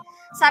galing?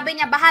 Sabi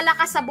niya, bahala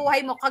ka sa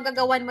buhay mo,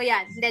 kagagawan mo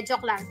yan. Hindi,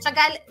 joke lang.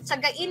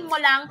 Tsagain mo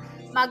lang,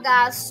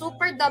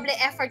 super double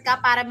effort ka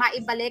para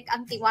maibalik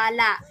ang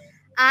tiwala.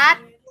 At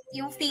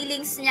yung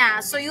feelings niya.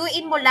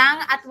 Suyuin mo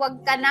lang at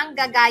wag ka nang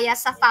gagaya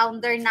sa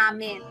founder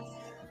namin.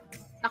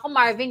 Naku,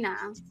 Marvin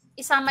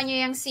isama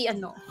niyo yung si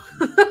ano.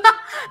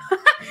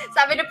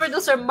 Sabi ng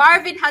producer,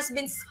 Marvin has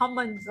been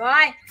summoned.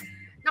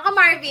 Naku,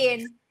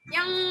 Marvin,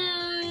 yung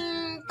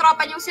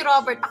tropa niyong si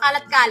Robert,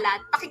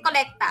 pakalat-kalat,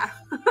 pakikolekta.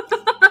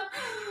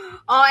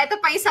 Ito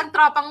pa isang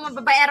tropang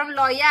mababaerong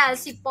loyal,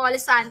 si Paul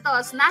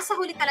Santos. Nasa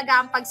huli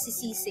talaga ang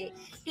pagsisisi.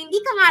 Hindi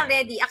ka nga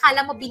ready,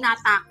 akala mo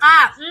binata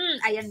ka.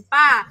 Ayan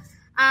pa.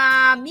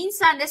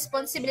 Minsan,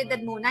 responsibilidad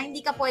muna.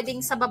 Hindi ka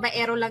pwedeng sa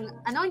babaero lang,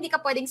 hindi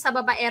ka pwedeng sa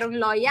babaerong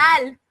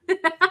loyal.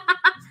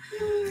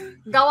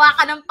 Gawa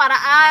ka ng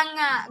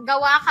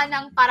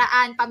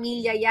paraan,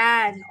 pamilya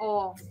yan.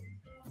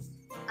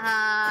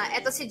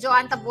 Ito si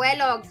Joanne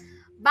Tabuelog.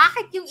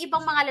 Bakit yung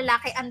ibang mga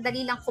lalaki ang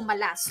dali lang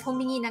kumalas,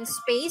 humingi ng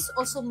space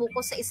o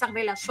sumuko sa isang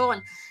relasyon?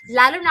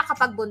 Lalo na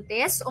kapag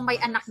buntis o may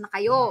anak na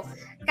kayo.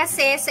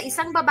 Kasi sa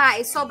isang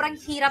babae, sobrang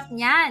hirap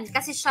niyan.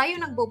 Kasi siya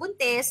yung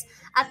nagbubuntis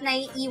at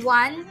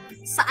naiiwan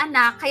sa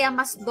anak, kaya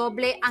mas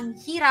doble ang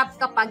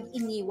hirap kapag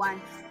iniwan.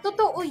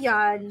 Totoo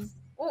yan.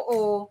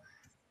 Oo.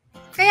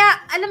 Kaya,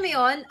 alam mo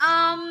yun,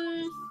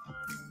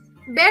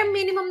 bare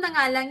minimum na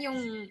nga lang yung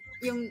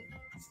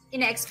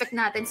ina-expect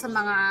natin sa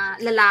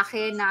mga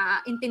lalaki na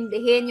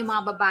intindihin yung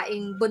mga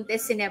babaeng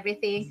buntis and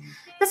everything.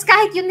 Tapos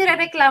kahit yun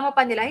nirereklamo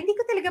pa nila, hindi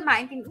ko talaga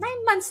maintindihan.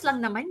 9 months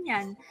lang naman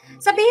yan.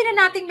 Sabihin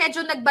na natin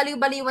medyo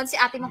nagbaliw-baliwan si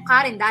ate mong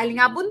Karen dahil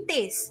nga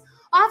buntis.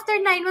 After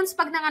 9 months,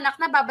 pag nanganak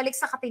na, babalik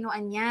sa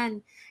katinuan yan.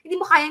 Hindi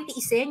mo kayang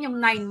tiisin yung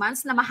 9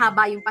 months na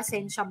mahaba yung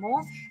pasensya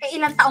mo.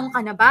 Ilang taong ka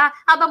na ba?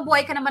 Habang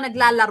buhay ka naman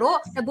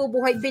naglalaro,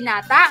 nabubuhay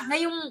binata.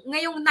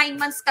 Ngayong 9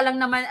 months ka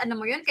lang naman,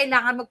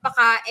 kailangan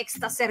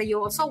magpaka-extra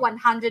seryoso,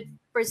 100%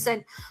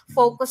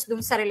 focus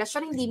dun sa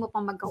relasyon, hindi mo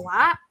pa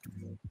magawa.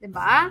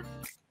 Diba?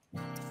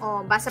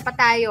 Basa pa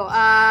tayo.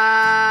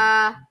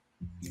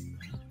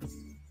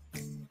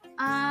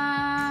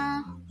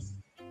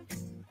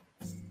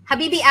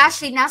 Habibi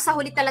Ashley, nasa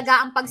huli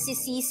talaga ang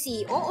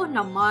pagsisisi. Oo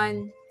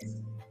naman.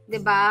 'Di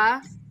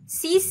ba?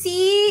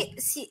 Sisi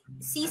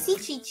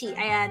Chichi.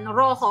 Ayan,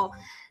 Rojo.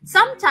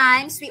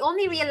 Sometimes, we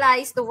only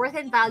realize the worth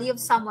and value of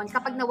someone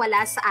kapag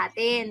nawala sa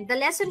atin. The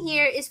lesson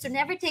here is to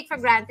never take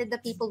for granted the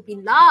people we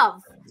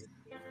love.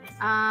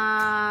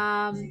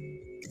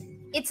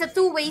 It's a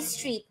two-way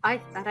street.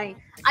 Ay, taray.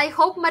 I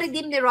hope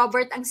ma-redeem ni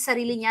Robert ang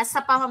sarili niya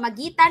sa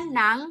pamamagitan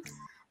ng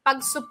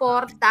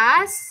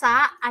pagsuporta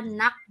sa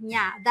anak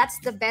niya.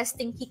 That's the best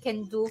thing he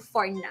can do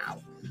for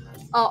now.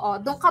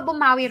 Doon ka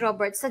bumawi,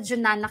 Robert, sa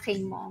Junanakay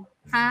mo.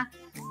 Ha?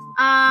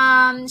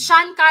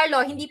 Sean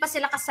Carlo, hindi pa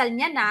sila kasal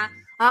niya na.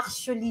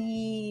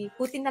 Actually,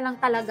 putin na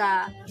lang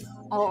talaga.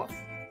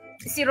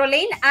 Si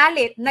Rolane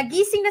Alit,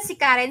 nagising na si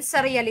Karen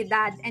sa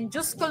realidad. And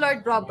Diyos ko,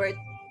 Lord Robert,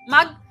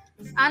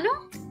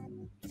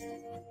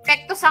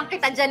 pektosan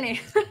kita dyan eh.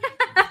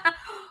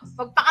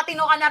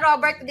 Pagpakatino ka na,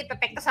 Robert, hindi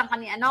pepektosan ka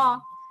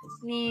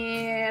ni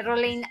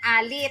Rolane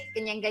Alit,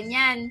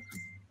 ganyan-ganyan.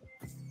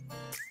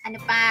 Ano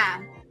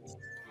pa?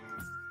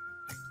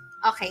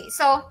 Okay,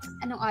 so,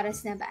 anong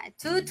oras na ba?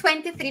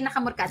 2:23 na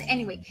kamorkada.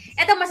 Anyway,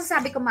 eto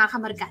masasabi ko mga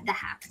kamorkada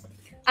ha.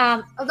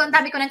 Although ang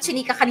dami ko ng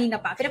chinika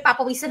kanina pa, pero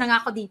papawisan na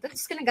nga ako dito.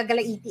 Diyos ko,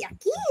 nagagalaiti ang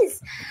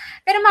kiss.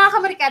 Pero mga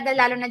kamorkada,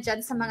 lalo na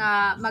dyan sa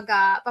mga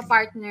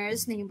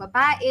pa-partners na yung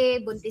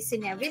babae, buntis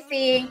and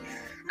everything,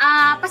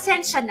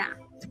 pasensya na.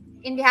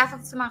 In behalf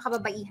of sa mga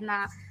kababaihan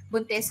na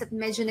buntis at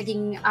medyo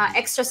naging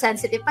extra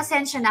sensitive,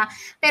 pasensya na.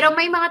 Pero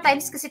may mga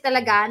times kasi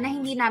talaga na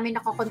hindi namin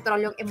nakokontrol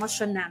yung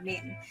emosyon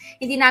namin.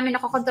 Hindi namin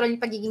nakokontrol yung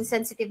pagiging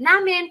sensitive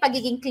namin,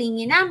 pagiging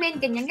clingy namin,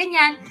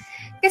 ganyan-ganyan.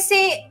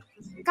 Kasi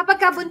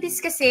kapag kabuntis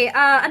kasi,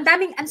 ang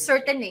daming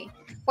uncertain eh.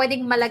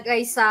 pwedeng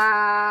malagay sa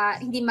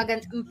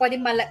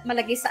pwedeng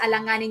malagay sa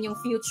alanganin yung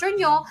future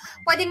nyo,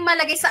 pwedeng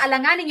malagay sa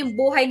alanganin yung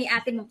buhay ni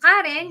ate mong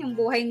Karen, yung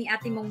buhay ni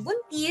ate mong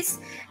buntis.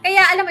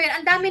 Kaya alam mo yun,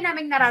 ang dami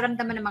naming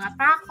nararamdaman ng mga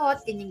takot,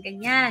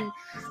 ganyan-ganyan.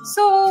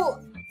 So,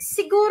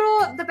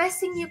 siguro the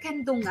best thing you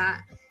can do nga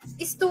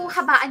is to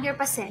habaan your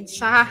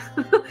pasensya.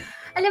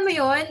 Alam mo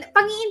yun,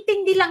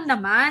 pang-iintindi lang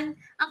naman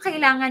ang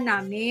kailangan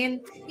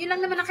namin. Yun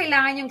lang naman ang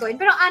kailangan yung gawin.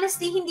 Pero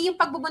honestly, hindi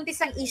yung pagbubuntis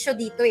ang issue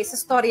dito sa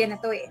storya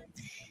na to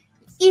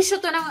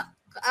Issue to ng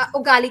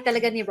ugali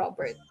talaga ni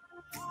Robert.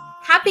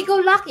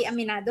 Happy-go-lucky,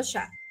 aminado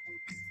siya.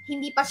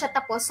 Hindi pa siya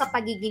tapos sa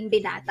pagiging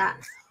binata.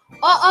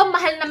 Oo,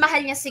 mahal na mahal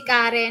niya si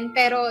Karen,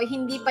 pero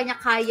hindi pa niya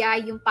kaya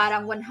yung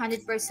parang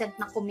 100%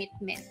 na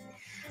commitment.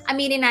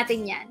 Aminin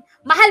natin yan.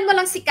 Mahal mo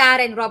lang si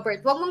Karen, Robert.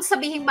 Huwag mong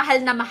sabihin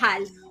mahal na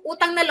mahal.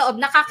 Utang na loob,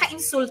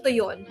 nakaka-insulto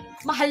yon.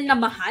 Mahal na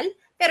mahal?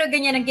 Pero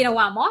ganyan ang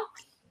ginawa mo?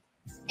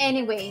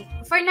 Anyway,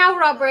 for now,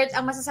 Robert,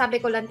 ang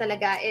masasabi ko lang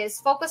talaga is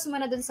focus mo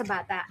na dun sa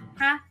bata.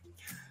 Ha?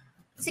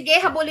 Sige,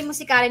 habulin mo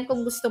si Karen kung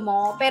gusto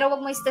mo, pero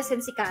wag mo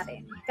stressin si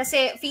Karen.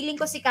 Kasi feeling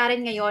ko si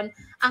Karen ngayon,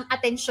 ang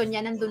atensyon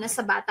niya nandun na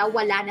sa bata,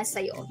 wala na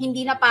sa'yo.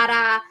 Hindi na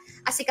para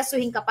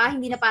asikasuhin ka pa,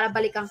 hindi na para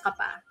balikan ka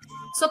pa.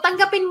 So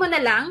tanggapin mo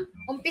na lang,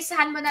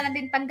 umpisahan mo na lang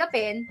din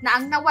tanggapin na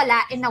ang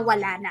nawala,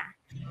 nawala na.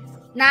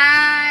 Na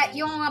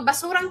yung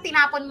basurang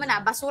tinapon mo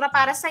na, basura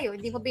para sa'yo,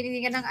 hindi mo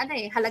binigyan ng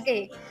halaga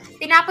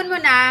Tinapon mo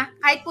na,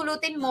 kahit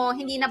pulutin mo,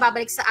 hindi na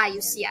babalik sa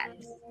ayos yan.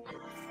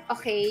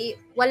 Okay?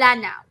 Wala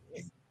na.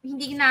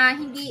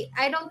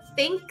 I don't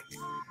think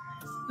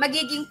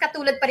magiging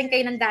katulad pa rin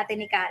kayo ng dati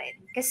ni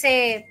Karen.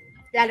 Kasi,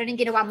 lalo nang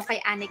ginawa mo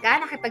kay Anika,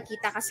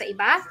 nakipagkita ka sa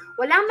iba,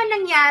 wala man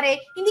nangyari,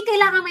 hindi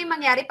kailangan may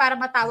mangyari para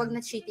matawag na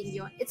cheating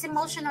yon. It's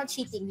emotional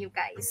cheating, you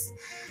guys.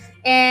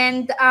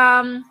 And,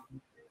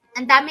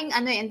 ang daming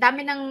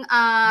ng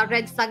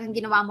red flag ang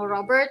ginawa mo,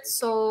 Robert.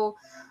 So,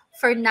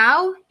 for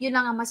now, yun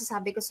lang ang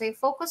masasabi ko sa'yo.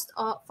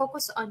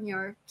 Focus on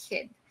your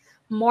kid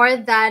more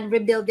than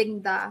rebuilding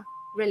the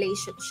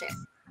relationship.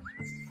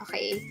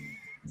 Okay?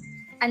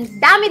 Ang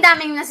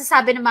dami-daming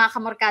nasasabi ng mga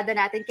kamorkada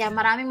natin. Kaya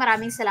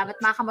maraming salamat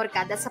mga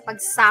kamorkada sa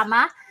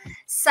pagsama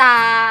sa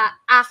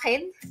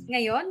akin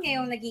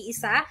ngayong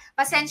nag-iisa.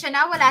 Pasensya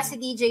na, wala si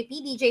DJ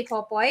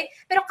Popoy.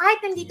 Pero kahit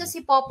nandito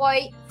si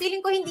Popoy,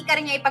 feeling ko hindi ka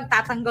rin niya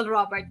ipagtatanggol,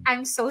 Robert.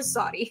 I'm so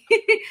sorry.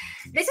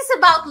 This is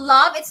about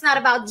love. It's not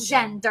about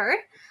gender.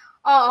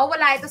 Oo,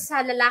 wala ito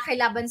sa lalaki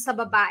laban sa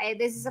babae.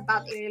 This is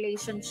about a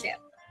relationship.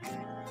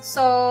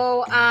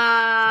 So,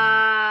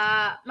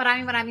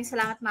 maraming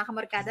salamat mga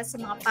kamorkada sa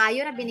mga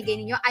payo na binigay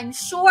ninyo. I'm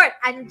sure,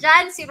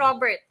 andyan si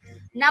Robert.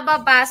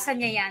 Nababasa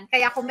niya yan.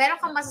 Kaya kung meron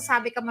kang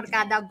masasabi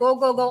kamorkada,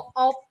 go.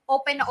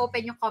 Open na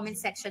open yung comment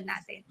section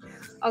natin.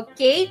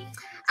 Okay?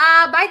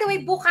 By the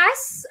way,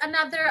 bukas,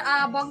 another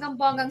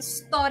bonggang-bonggang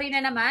story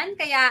na naman.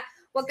 Kaya,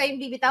 huwag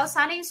kayong bibitaw.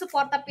 Sana yung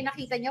suporta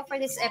pinakita nyo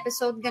for this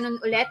episode, ganun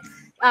ulit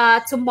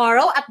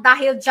tomorrow. At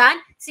dahil dyan,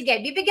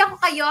 sige, bibigyan ko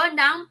kayo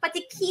ng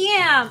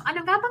patikim.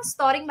 Ano nga bang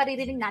story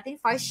maririnig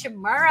natin for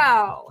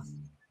tomorrow?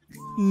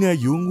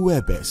 Ngayong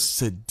Webes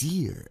sa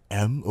Dear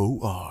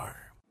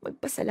MOR.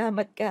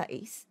 Magpasalamat ka,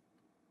 Ace.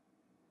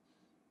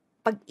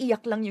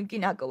 Pag-iyak lang yung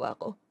ginagawa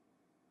ko.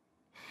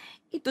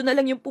 Ito na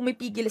lang yung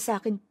pumipigil sa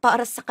akin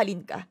para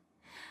sakalin ka.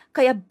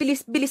 Kaya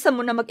bilis-bilisan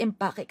mo na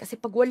mag-empake kasi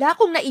pag wala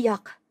akong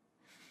naiyak,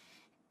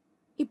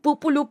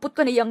 ipupulupot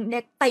ko na yung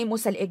necktie mo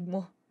sa leeg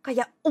mo.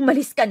 Kaya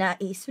umalis ka na,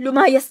 Ace.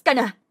 Lumayas ka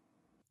na.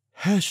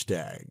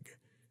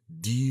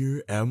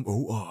 Dear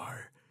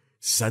MOR.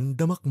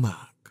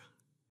 Sandamakmak.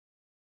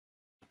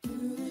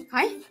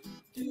 Ay,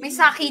 may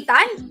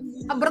sakitan?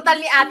 Ang brutal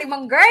ni ate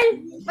mong girl?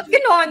 Ba't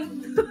ganon?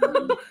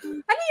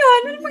 Ano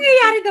yun? Ano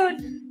mangyayari doon?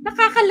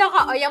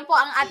 Nakakaloka. O, yan po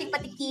ang ating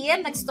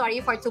patikim.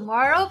 Nag-story for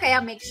tomorrow. Kaya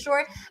make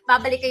sure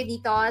babalik kayo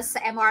dito sa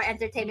MR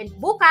Entertainment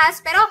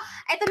bukas. Pero,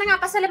 ito na nga,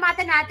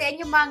 pasalamatan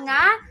natin yung mga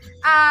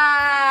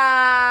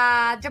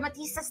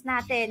dramatistas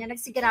natin na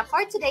nagsiganap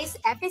for today's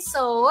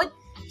episode.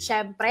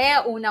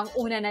 Siyempre,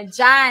 unang-una na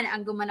dyan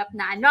ang gumanap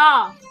na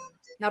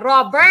na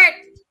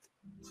Robert!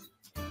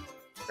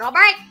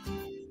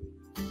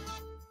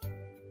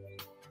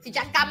 Si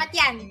Jack Kamat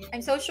yan.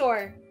 I'm so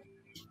sure.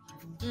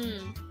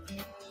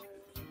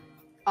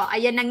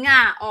 Ayan na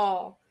nga.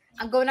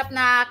 Ang gumanap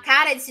na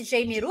Karen, si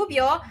Jamie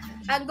Rubio.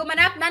 Ang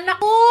gumanap na,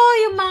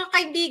 yung mga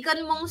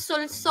kaibigan mong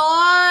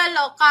Solsol,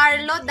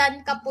 Carlo,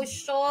 Dan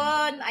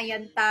Capusyon.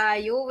 Ayan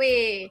tayo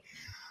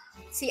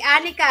Si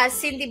Anika,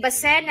 Cindy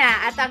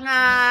Bacena, at ang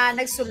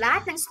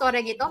nagsulat ng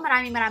story ito,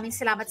 maraming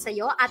salamat sa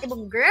iyo. Ate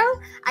mong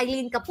girl,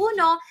 Eileen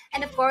Capuno,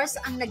 and of course,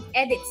 ang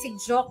nag-edit si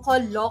Joko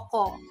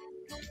Loco.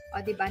 O,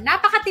 diba?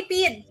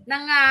 Napakatipid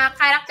ng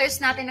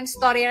characters natin ng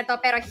story na to,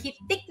 pero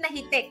hitik na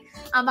hitik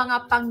ang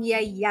mga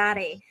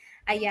pangyayari.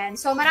 Ayan.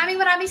 So, maraming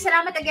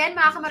salamat again,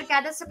 mga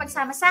kamarkada, sa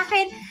pagsama sa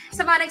akin,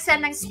 sa mga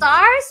nag-send ng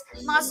stars,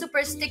 mga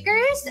super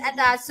stickers, at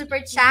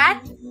super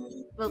chat.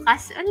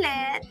 Bukas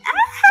ulit.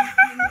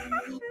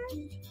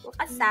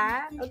 Bukas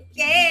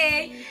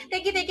Okay.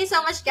 Thank you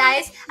so much,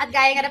 guys. At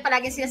gaya nga na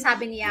palaging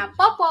sinasabi niya,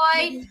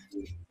 Popoy.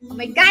 Oh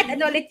my God,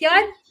 ano ulit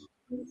yun?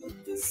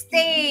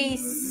 Stay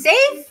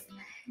safe,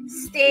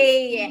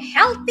 stay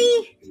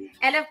healthy,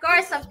 and of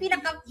course, ang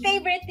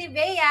pinaka-favorite ni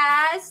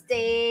Bea,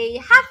 stay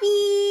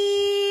happy!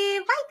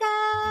 Bye,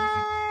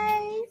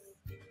 guys!